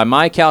 Mikey. By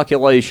my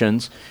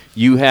calculations,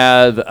 you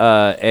have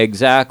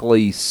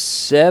exactly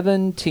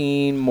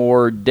 17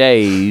 more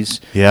days.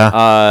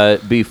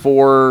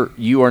 Before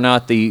you are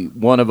not the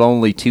one of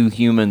only 2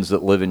 humans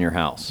that live in your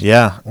house.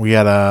 Yeah,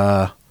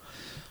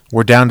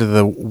 we're down to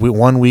the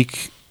 1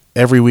 week.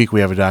 Every week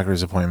we have a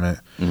doctor's appointment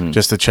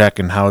just to check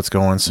and how it's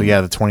going. So, the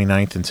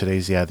 29th and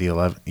today's, the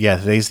 11th. Yeah,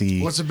 today's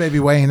the... What's the baby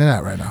weighing in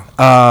at right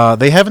now?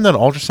 They haven't done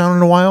ultrasound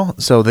in a while,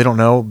 so they don't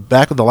know.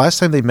 Back the last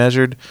time they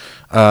measured,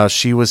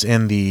 she was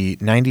in the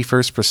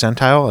 91st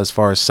percentile as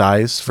far as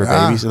size for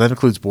babies. And that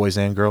includes boys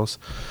and girls.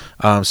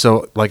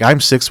 So, like, I'm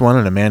 6'1"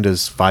 and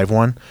Amanda's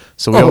 5'1".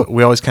 So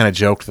we always kind of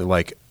joked that,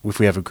 like, if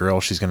we have a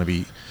girl, she's going to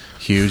be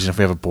huge. And if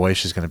we have a boy,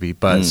 she's going to be...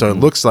 But so it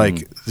looks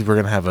like we're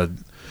going to have a...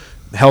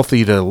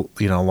 healthy to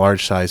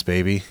large size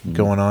baby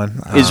going on.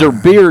 Is her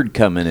beard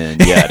coming in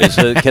yet?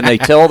 Can they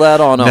tell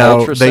that on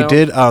ultrasound? They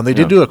did. They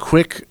did do a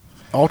quick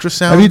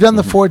ultrasound. Have you done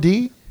the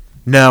 4D?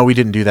 No, we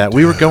didn't do that.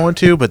 We were going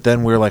to, but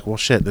then we were like, well,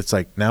 shit. It's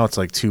like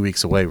 2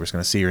 weeks away. We're just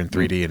going to see her in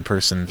 3D in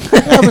person.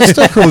 Yeah, but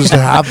still cool to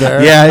have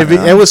there. Yeah,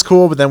 it was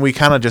cool, but then we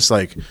kind of just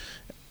like.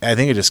 I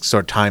think it just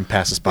sort of time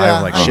passes by.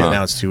 I'm like, shit,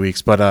 now it's 2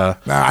 weeks. But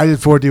I did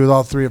 4D with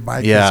all 3 of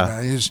my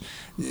kids, man.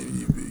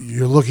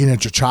 You're looking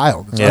at your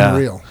child. It's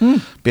unreal.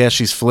 Yeah,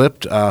 she's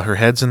flipped. Her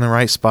head's in the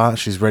right spot.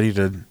 She's ready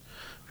to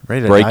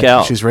break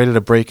out. She's ready to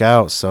break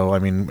out. So, I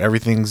mean,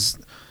 everything's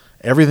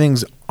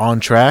on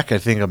track. I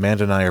think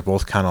Amanda and I are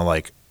both kind of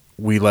like,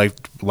 we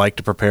like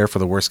to prepare for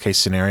the worst case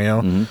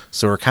scenario.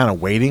 So we're kind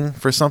of waiting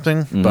for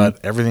something, but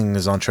everything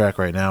is on track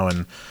right now.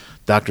 And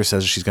Doctor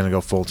says she's going to go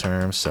full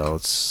term, so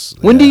it's...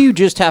 When do you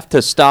just have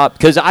to stop?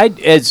 Because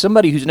as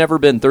somebody who's never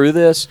been through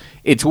this,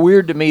 it's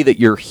weird to me that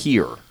you're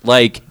here.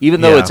 Like,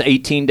 even though it's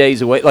 18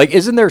 days away, like,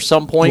 isn't there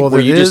some point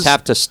where you just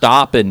have to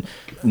stop and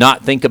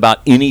not think about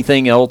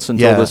anything else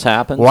until this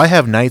happens? Well, I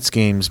have nights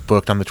games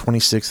booked on the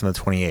 26th and the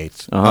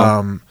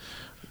 28th.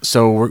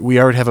 So we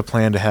already have a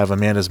plan to have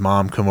Amanda's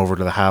mom come over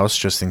to the house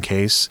just in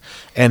case.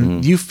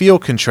 And you feel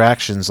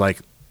contractions, like,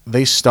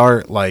 they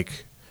start,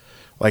 like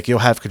you'll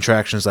have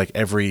contractions, like,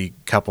 every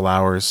couple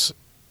hours,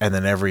 and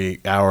then every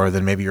hour,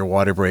 then maybe your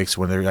water breaks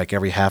when they're, like,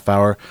 every half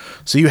hour.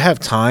 So you have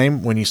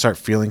time when you start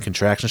feeling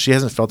contractions. She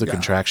hasn't felt a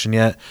contraction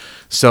yet.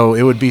 So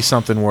it would be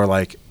something where,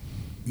 like,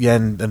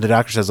 and the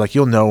doctor says, like,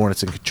 you'll know when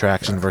it's a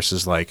contraction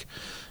versus, like,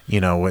 you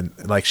know, when,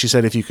 like she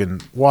said, if you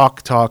can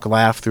walk, talk,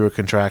 laugh through a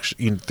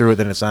contraction, through it,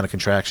 then it's not a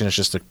contraction. It's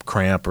just a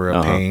cramp or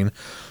a pain.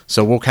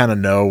 So we'll kind of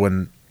know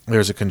when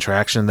there's a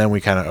contraction. Then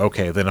we kind of,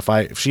 okay, then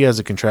if she has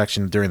a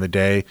contraction during the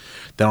day,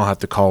 then I'll have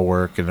to call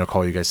work and they'll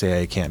call you guys, say,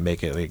 hey, I can't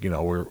make it. Like, you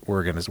know,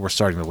 we're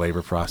starting the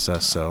labor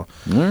process. So,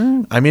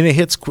 I mean, it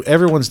hits,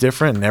 everyone's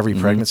different and every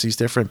pregnancy is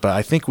different, but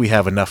I think we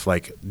have enough,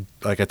 like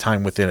a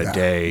time within a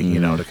day, you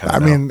know, to kind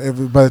of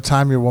mean, by the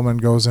time your woman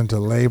goes into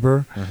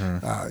labor,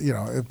 you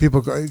know, if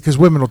people, because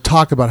women will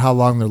talk about how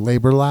long their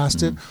labor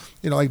lasted.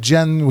 You know, like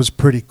Jen was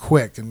pretty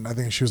quick, and I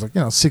think she was like,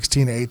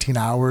 16 to 18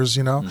 hours,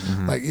 you know.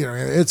 Like,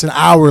 it's an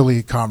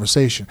hourly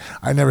conversation.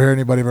 I never hear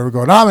anybody ever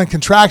going, I'm in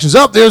contractions.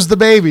 Oh, there's the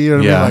baby. You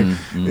know what I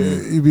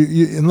mean?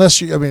 Like,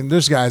 unless you, I mean,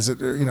 there's guys that,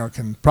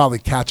 can probably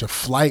catch a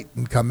flight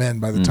and come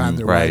in by the time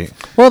they're right.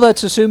 Well,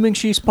 that's assuming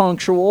she's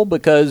punctual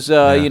because,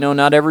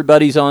 not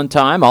everybody's on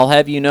time. I'll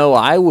have you know,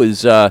 I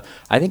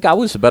think I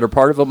was the better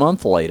part of a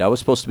month late. I was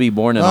supposed to be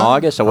born in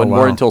August. I wasn't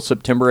born until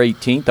September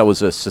 18th. I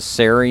was a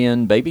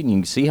cesarean baby, and you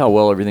can see how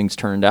well everything's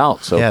turned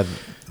out. So yeah,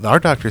 our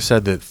doctor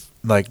said that,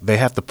 like, they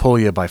have to pull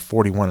you by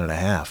 41 and a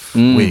half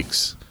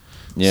weeks.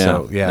 Yeah,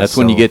 so, that's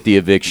when you get the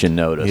eviction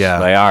notice. Yeah,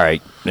 like, all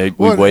right,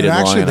 we waited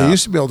long enough. They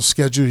used to be able to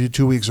schedule you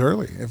 2 weeks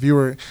early if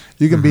you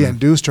can be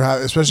induced or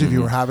especially if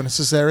you were having a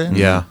cesarean.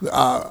 Yeah,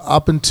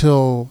 up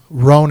until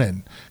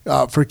Ronan.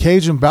 For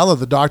Cage and Bella,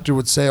 the doctor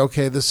would say,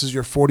 okay, this is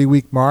your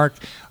 40-week mark,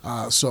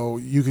 so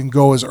you can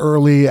go as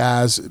early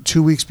as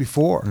 2 weeks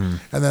before.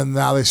 And then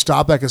now they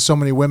stopped that because so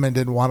many women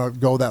didn't want to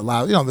go that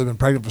loud. They've been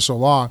pregnant for so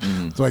long.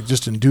 So, like,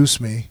 just induce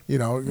me,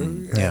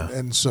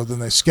 and so then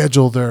they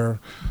schedule their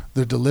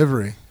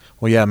delivery.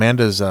 Well, yeah,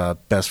 Amanda's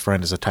best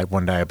friend is a type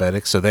 1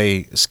 diabetic, so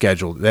they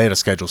had a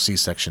scheduled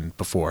C-section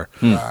before.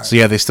 So,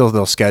 yeah,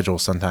 they'll schedule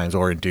sometimes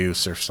or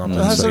induce or something.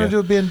 What has that to do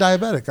with being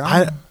diabetic?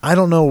 I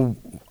don't know.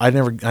 I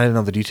didn't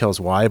know the details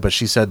why, but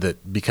she said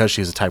that because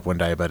she's a type 1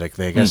 diabetic,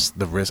 they guess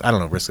the risk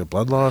of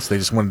blood loss. They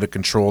just wanted to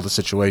control the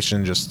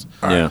situation.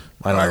 I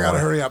gotta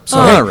hurry up. So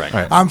all right.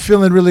 I'm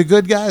feeling really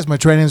good, guys. My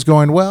training's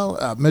going well.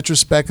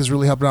 Mitrospec is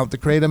really helping out with the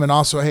kratom, and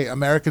also, hey,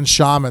 American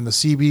Shaman, the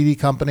CBD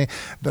company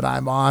that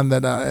I'm on,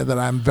 that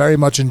I'm very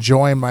much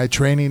enjoying my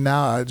training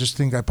now. I just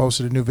think I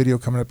posted a new video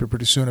coming up here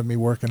pretty soon of me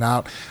working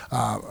out.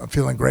 I'm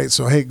feeling great.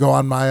 So hey, go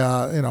on my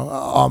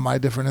all my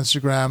different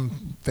Instagram,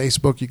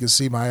 Facebook. You can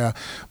see my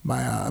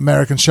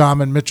American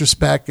Shaman,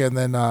 Mitrospec, and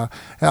then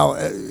hell,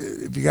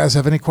 if you guys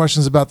have any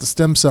questions about the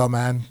stem cell,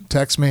 man,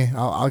 text me.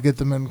 I'll get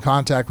them in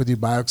contact with you.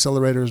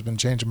 BioAccelerator has been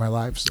changing my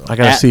life. So I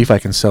gotta see if I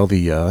can sell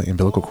the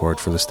umbilical cord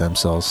for the stem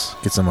cells,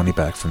 get some money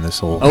back from this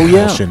whole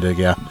shindig.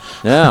 Yeah.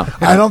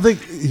 I don't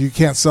think you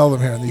can't sell them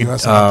here in the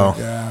U.S.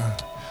 Yeah.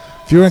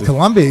 If you're in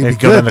Colombia, you'd be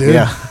good, dude.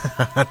 Yeah,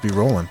 I'd be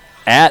rolling.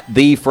 At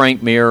the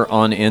Frank Mir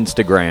on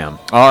Instagram.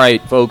 All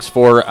right, folks,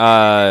 for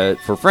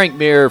Frank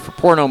Mir, for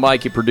Porno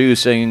Mikey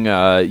producing,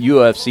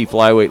 UFC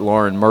flyweight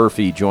Lauren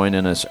Murphy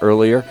joining us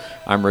earlier,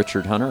 I'm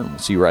Richard Hunter, and we'll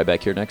see you right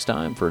back here next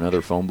time for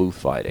another Phone Booth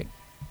Fighting.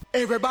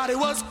 Everybody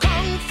was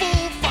kung fu